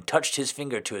 and touched his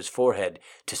finger to his forehead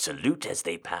to salute as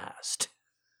they passed.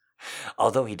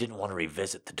 Although he didn't want to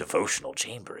revisit the devotional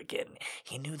chamber again,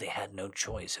 he knew they had no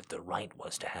choice if the rite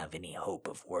was to have any hope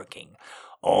of working.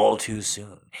 All too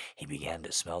soon, he began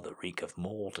to smell the reek of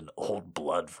mold and old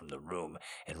blood from the room,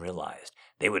 and realized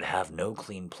they would have no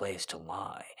clean place to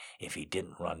lie if he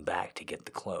didn't run back to get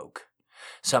the cloak.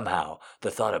 Somehow,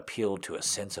 the thought appealed to a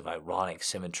sense of ironic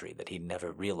symmetry that he'd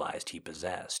never realized he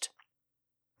possessed.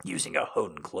 Using a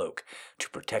Hoden cloak to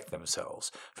protect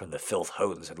themselves from the filth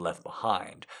Hodens had left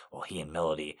behind, while he and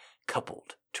Melody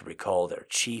coupled to recall their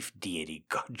chief deity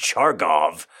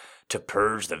Chargov to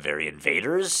purge the very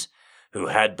invaders who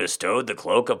had bestowed the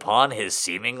cloak upon his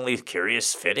seemingly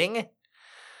curious fitting?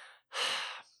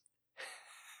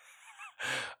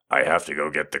 "I have to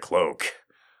go get the cloak.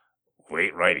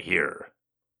 Wait right here.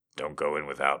 Don't go in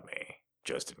without me,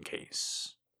 just in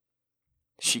case."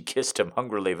 She kissed him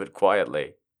hungrily but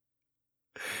quietly.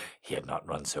 He had not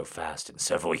run so fast in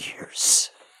several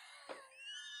years.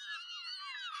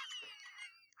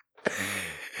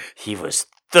 He was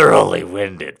thoroughly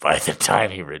winded by the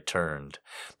time he returned.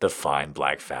 The fine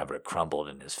black fabric crumbled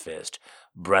in his fist.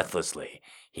 Breathlessly,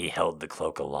 he held the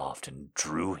cloak aloft and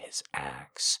drew his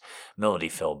axe. Melody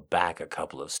fell back a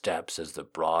couple of steps as the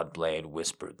broad blade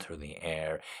whispered through the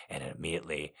air, and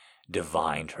immediately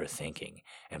divined her thinking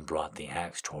and brought the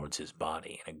axe towards his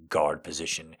body in a guard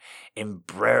position,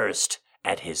 embarrassed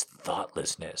at his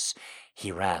thoughtlessness.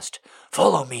 He rasped,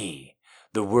 "Follow me!"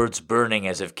 the words burning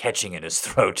as if catching in his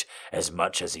throat, as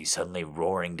much as he suddenly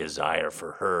roaring desire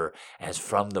for her as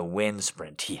from the wind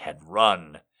sprint he had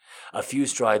run. A few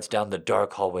strides down the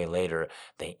dark hallway later,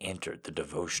 they entered the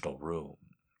devotional room.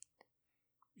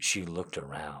 She looked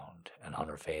around, and on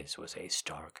her face was a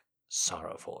stark,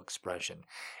 sorrowful expression.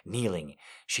 Kneeling,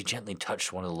 she gently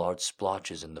touched one of the large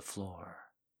splotches in the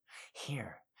floor.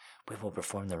 "Here, we will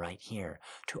perform the rite here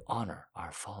to honor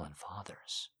our fallen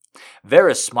fathers."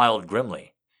 Varys smiled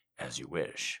grimly. "As you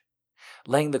wish."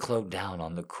 Laying the cloak down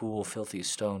on the cool, filthy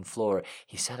stone floor,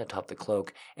 he sat atop the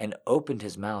cloak and opened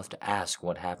his mouth to ask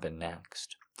what happened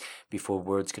next. Before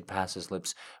words could pass his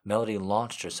lips, Melody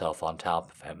launched herself on top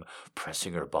of him,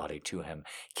 pressing her body to him,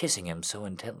 kissing him so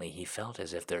intently he felt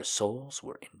as if their souls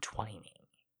were entwining.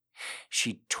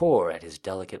 She tore at his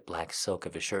delicate black silk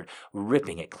of his shirt,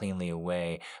 ripping it cleanly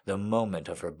away. The moment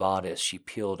of her bodice she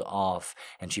peeled off,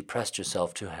 and she pressed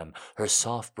herself to him, her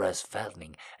soft breast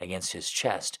fattening against his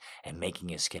chest and making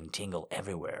his skin tingle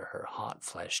everywhere her hot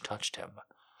flesh touched him.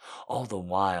 All the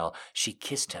while she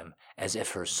kissed him as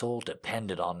if her soul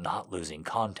depended on not losing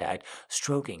contact,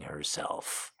 stroking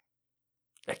herself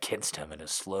against him in a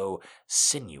slow,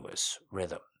 sinuous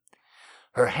rhythm.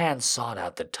 Her hand sought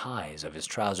out the ties of his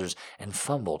trousers and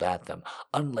fumbled at them,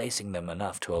 unlacing them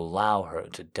enough to allow her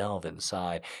to delve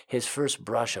inside. His first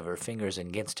brush of her fingers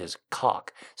against his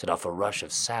cock set off a rush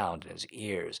of sound in his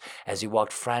ears as he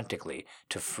walked frantically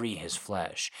to free his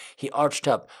flesh. He arched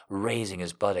up, raising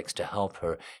his buttocks to help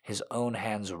her, his own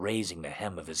hands raising the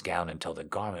hem of his gown until the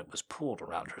garment was pulled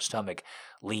around her stomach,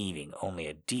 leaving only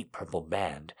a deep purple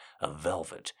band of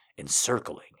velvet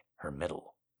encircling her middle.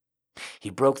 He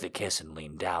broke the kiss and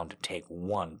leaned down to take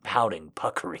one pouting,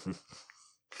 puckering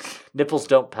nipples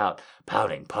don't pout,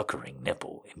 pouting, puckering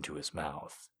nipple into his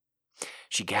mouth.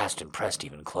 She gasped and pressed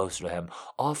even closer to him,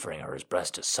 offering her his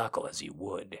breast to suckle as he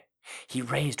would. He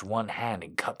raised one hand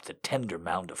and cupped the tender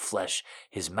mound of flesh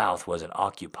his mouth wasn't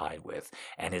occupied with,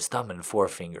 and his thumb and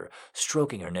forefinger,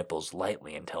 stroking her nipples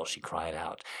lightly until she cried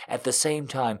out. At the same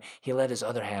time, he let his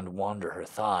other hand wander her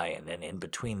thigh, and then in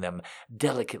between them,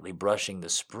 delicately brushing the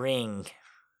springy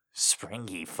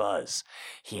fuzz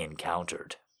he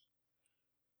encountered.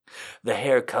 The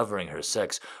hair covering her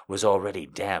sex was already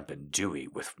damp and dewy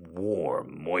with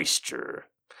warm moisture,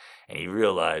 and he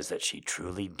realized that she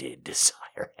truly did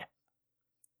desire him.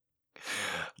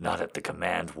 Not at the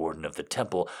command warden of the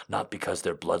temple, not because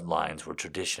their bloodlines were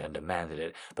tradition and demanded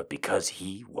it, but because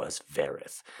he was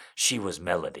Varys. She was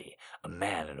Melody, a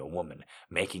man and a woman,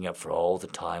 making up for all the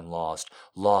time lost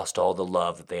all the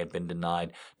love that they had been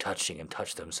denied, touching and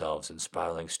touched themselves in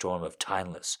spiraling storm of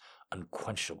timeless,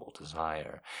 unquenchable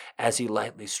desire. As he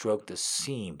lightly stroked the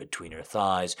seam between her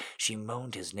thighs, she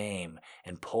moaned his name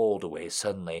and pulled away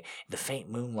suddenly. The faint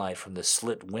moonlight from the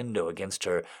slit window against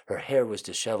her hair was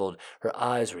disheveled, her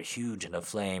eyes were huge and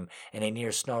aflame, and a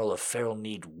near snarl of feral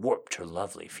need warped her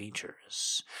lovely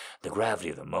features. The gravity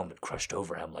of the moment crushed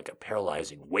over him like a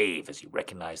paralyzing wave as he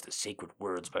recognized the sacred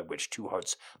words by which two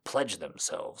hearts pledged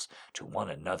themselves to one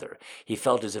another. He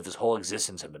felt as if his whole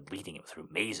existence had been leading him through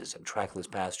mazes and trackless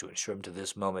paths to ensure him to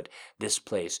this moment, this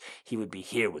place. He would be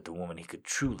here with the woman he could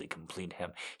truly complete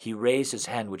him. He raised his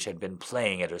hand which had been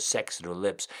playing at her sex and her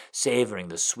lips, savoring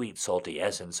the sweet, salty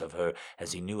essence of her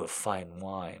as he knew of fine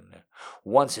wine.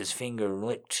 Once his finger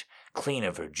licked clean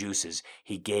of her juices,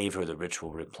 he gave her the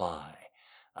ritual reply.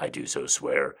 "I do so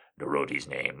swear, Neroti's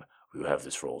name, who have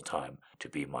this for all time, to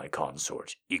be my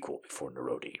consort, equal before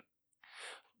Neroti."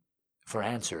 For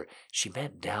answer, she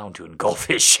bent down to engulf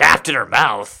his shaft in her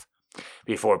mouth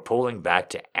before pulling back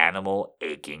to animal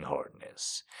aching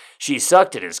hardness. She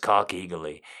sucked at his cock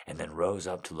eagerly, and then rose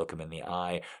up to look him in the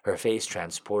eye, her face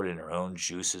transported in her own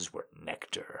juices were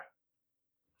nectar.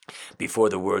 Before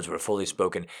the words were fully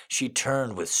spoken, she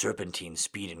turned with serpentine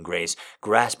speed and grace,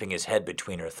 grasping his head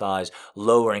between her thighs,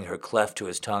 lowering her cleft to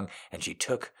his tongue, and she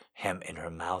took him in her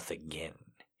mouth again.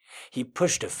 He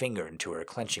pushed a finger into her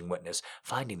clenching wetness,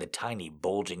 finding the tiny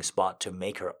bulging spot to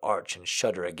make her arch and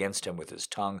shudder against him with his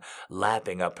tongue,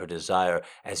 lapping up her desire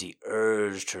as he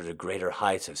urged her to greater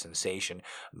heights of sensation.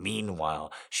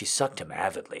 Meanwhile, she sucked him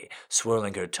avidly,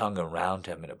 swirling her tongue around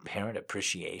him in apparent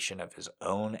appreciation of his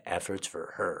own efforts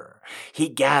for her. He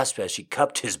gasped as she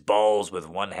cupped his balls with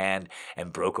one hand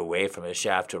and broke away from his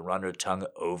shaft to run her tongue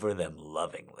over them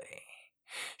lovingly.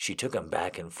 She took him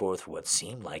back and forth for what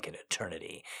seemed like an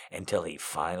eternity, until he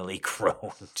finally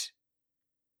groaned.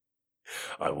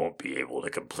 "I won't be able to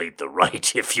complete the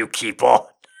rite if you keep on."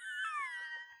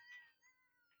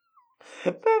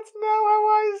 That's now how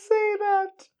I say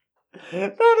that.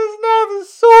 That is now the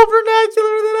sole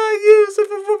vernacular that I use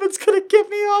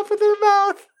off with her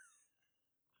mouth.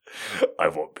 I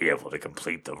won't be able to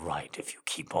complete the rite if you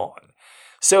keep on.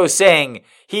 So saying,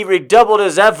 he redoubled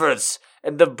his efforts,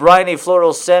 and the briny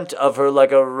floral scent of her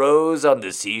like a rose on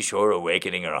the seashore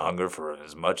awakening her hunger for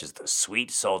as much as the sweet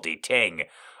salty tang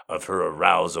of her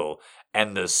arousal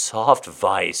and the soft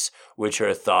vice which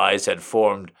her thighs had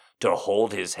formed to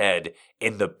hold his head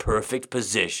in the perfect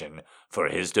position for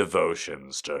his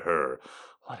devotions to her.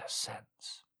 What a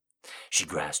sense! She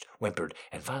grasped, whimpered,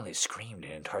 and finally screamed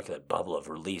in an inarticulate bubble of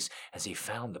release as he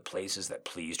found the places that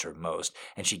pleased her most,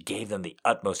 and she gave them the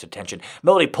utmost attention.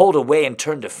 Melody pulled away and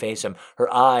turned to face him,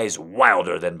 her eyes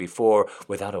wilder than before.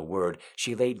 Without a word,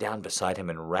 she lay down beside him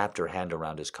and wrapped her hand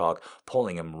around his cock,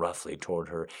 pulling him roughly toward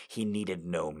her. He needed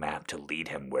no map to lead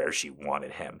him where she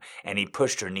wanted him, and he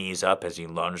pushed her knees up as he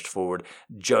lunged forward,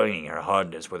 joining her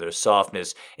hardness with her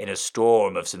softness in a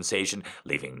storm of sensation,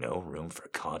 leaving no room for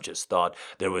conscious thought.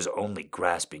 There was only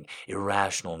grasping,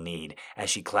 irrational need as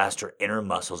she clasped her inner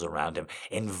muscles around him,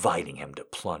 inviting him to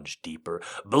plunge deeper.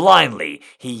 Blindly,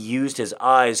 he used his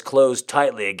eyes closed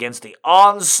tightly against the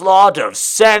onslaught of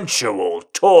sensual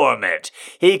torment.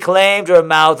 He claimed her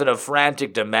mouth in a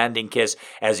frantic, demanding kiss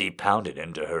as he pounded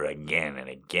into her again and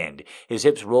again. His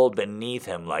hips rolled beneath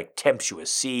him like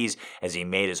tempestuous seas as he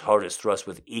made his hardest thrust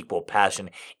with equal passion,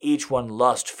 each one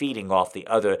lust feeding off the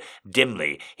other.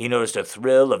 Dimly, he noticed a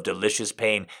thrill of delicious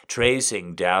pain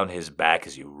tracing down his back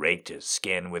as he raked his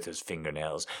skin with his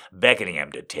fingernails, beckoning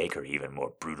him to take her even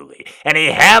more brutally, and he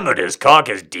hammered his cock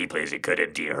as deeply as he could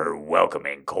into her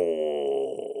welcoming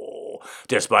coal.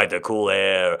 Despite the cool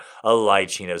air, a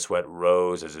light sheen of sweat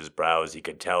rose as his brows, he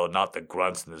could tell not the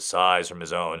grunts and the sighs from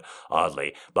his own.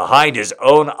 Oddly, behind his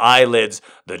own eyelids,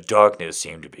 the darkness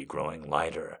seemed to be growing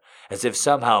lighter, as if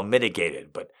somehow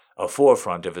mitigated, but a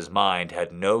forefront of his mind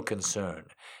had no concern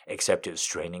except his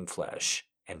straining flesh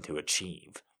and to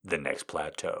achieve the next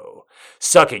plateau,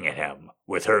 sucking at him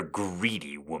with her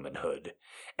greedy womanhood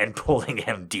and pulling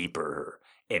him deeper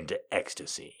into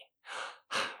ecstasy.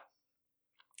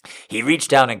 He reached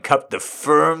down and cupped the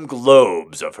firm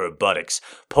globes of her buttocks,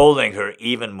 pulling her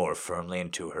even more firmly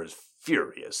into her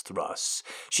furious thrusts.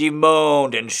 She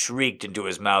moaned and shrieked into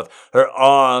his mouth, her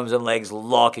arms and legs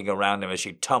locking around him as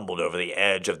she tumbled over the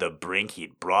edge of the brink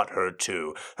he'd brought her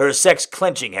to, her sex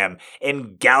clenching him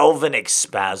in galvanic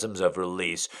spasms of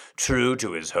release. True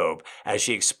to his hope, as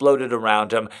she exploded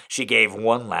around him, she gave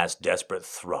one last desperate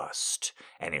thrust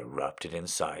and erupted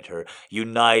inside her,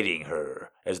 uniting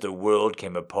her as the world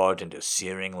came apart into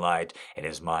searing light and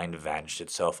his mind vanished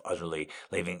itself utterly,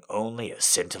 leaving only a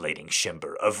scintillating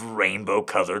shimmer of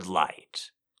rainbow-colored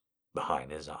light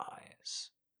behind his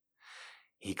eyes.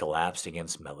 He collapsed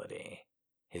against Melody,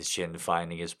 his chin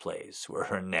finding his place where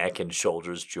her neck and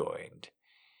shoulders joined,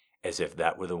 as if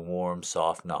that were the warm,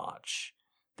 soft notch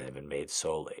that had been made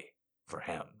solely for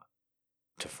him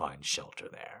to find shelter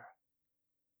there.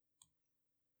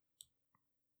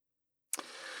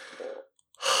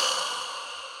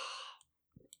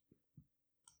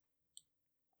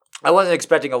 I wasn't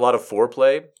expecting a lot of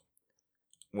foreplay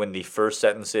when the first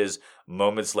sentence is,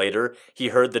 moments later, he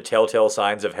heard the telltale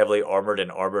signs of heavily armored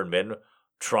and armored men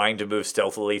trying to move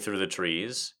stealthily through the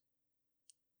trees.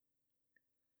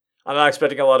 I'm not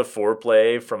expecting a lot of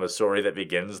foreplay from a story that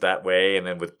begins that way and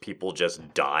then with people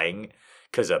just dying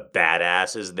because a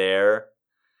badass is there.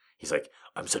 He's like,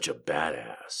 I'm such a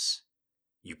badass.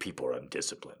 You people are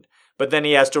undisciplined. But then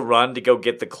he has to run to go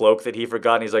get the cloak that he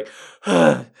forgot, and he's like,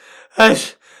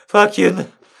 fuck you.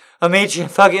 I'll meet you I'll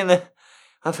fuck you in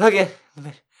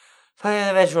the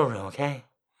bedroom room, okay?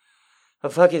 I'll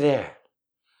fuck you there.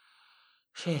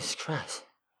 Jesus Christ.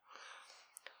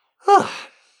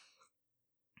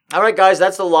 Alright, guys,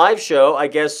 that's the live show. I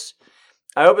guess,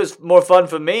 I hope it's more fun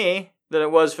for me than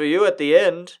it was for you at the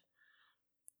end.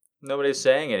 Nobody's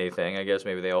saying anything. I guess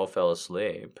maybe they all fell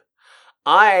asleep.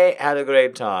 I had a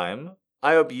great time.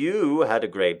 I hope you had a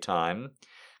great time.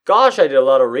 Gosh, I did a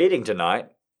lot of reading tonight.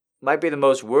 Might be the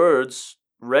most words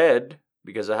read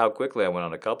because of how quickly I went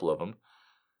on a couple of them.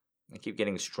 I keep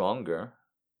getting stronger.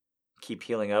 Keep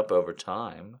healing up over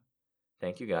time.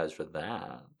 Thank you guys for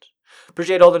that.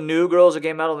 Appreciate all the new girls that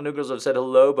came out. All the new girls have said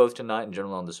hello both tonight and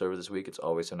general on the server this week. It's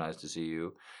always so nice to see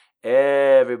you.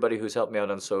 Everybody who's helped me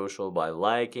out on social by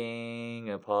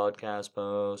liking a podcast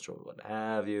post or what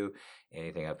have you,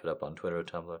 anything I put up on Twitter or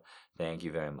Tumblr, thank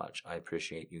you very much. I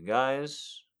appreciate you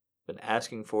guys. Been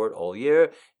asking for it all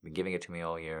year. Been giving it to me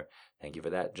all year. Thank you for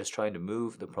that. Just trying to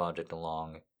move the project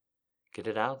along. Get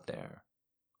it out there.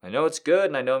 I know it's good,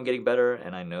 and I know I'm getting better,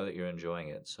 and I know that you're enjoying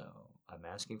it, so I'm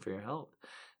asking for your help.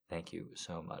 Thank you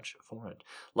so much for it.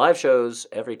 Live shows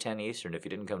every 10 Eastern if you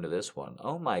didn't come to this one.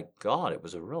 Oh my God, it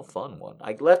was a real fun one.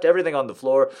 I left everything on the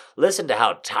floor. Listen to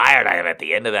how tired I am at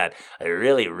the end of that. I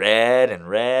really read and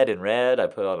read and read. I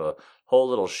put on a whole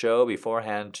little show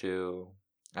beforehand too.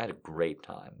 I had a great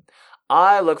time.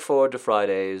 I look forward to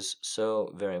Fridays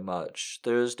so very much.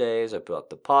 Thursdays, I put up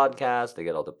the podcast. They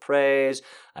get all the praise.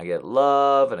 I get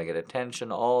love and I get attention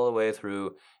all the way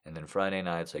through. And then Friday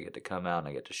nights, I get to come out and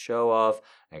I get to show off.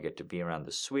 I get to be around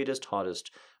the sweetest,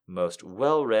 hottest, most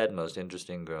well-read, most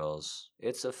interesting girls.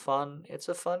 It's a fun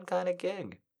kind of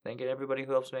gig. Thank you to everybody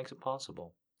who helps makes it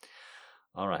possible.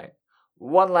 All right.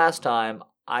 One last time,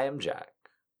 I am Jack.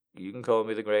 You can call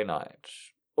me the Grey Knight.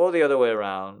 Or the other way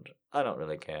around. I don't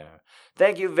really care.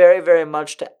 Thank you very, very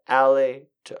much to Ali,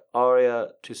 to Aria,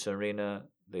 to Serena.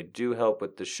 They do help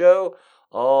with the show.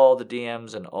 All the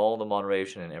DMs and all the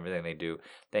moderation and everything they do.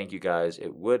 Thank you guys.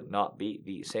 It would not be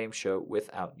the same show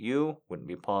without you. Wouldn't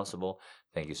be possible.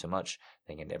 Thank you so much.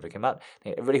 Thank you to everybody who came out.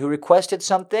 Thank everybody who requested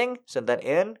something. Sent that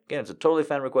in. Again, it's a totally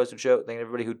fan requested show. Thank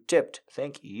everybody who tipped.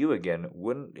 Thank you again.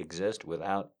 Wouldn't exist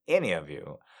without any of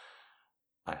you.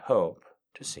 I hope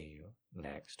to see you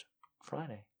next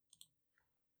Friday.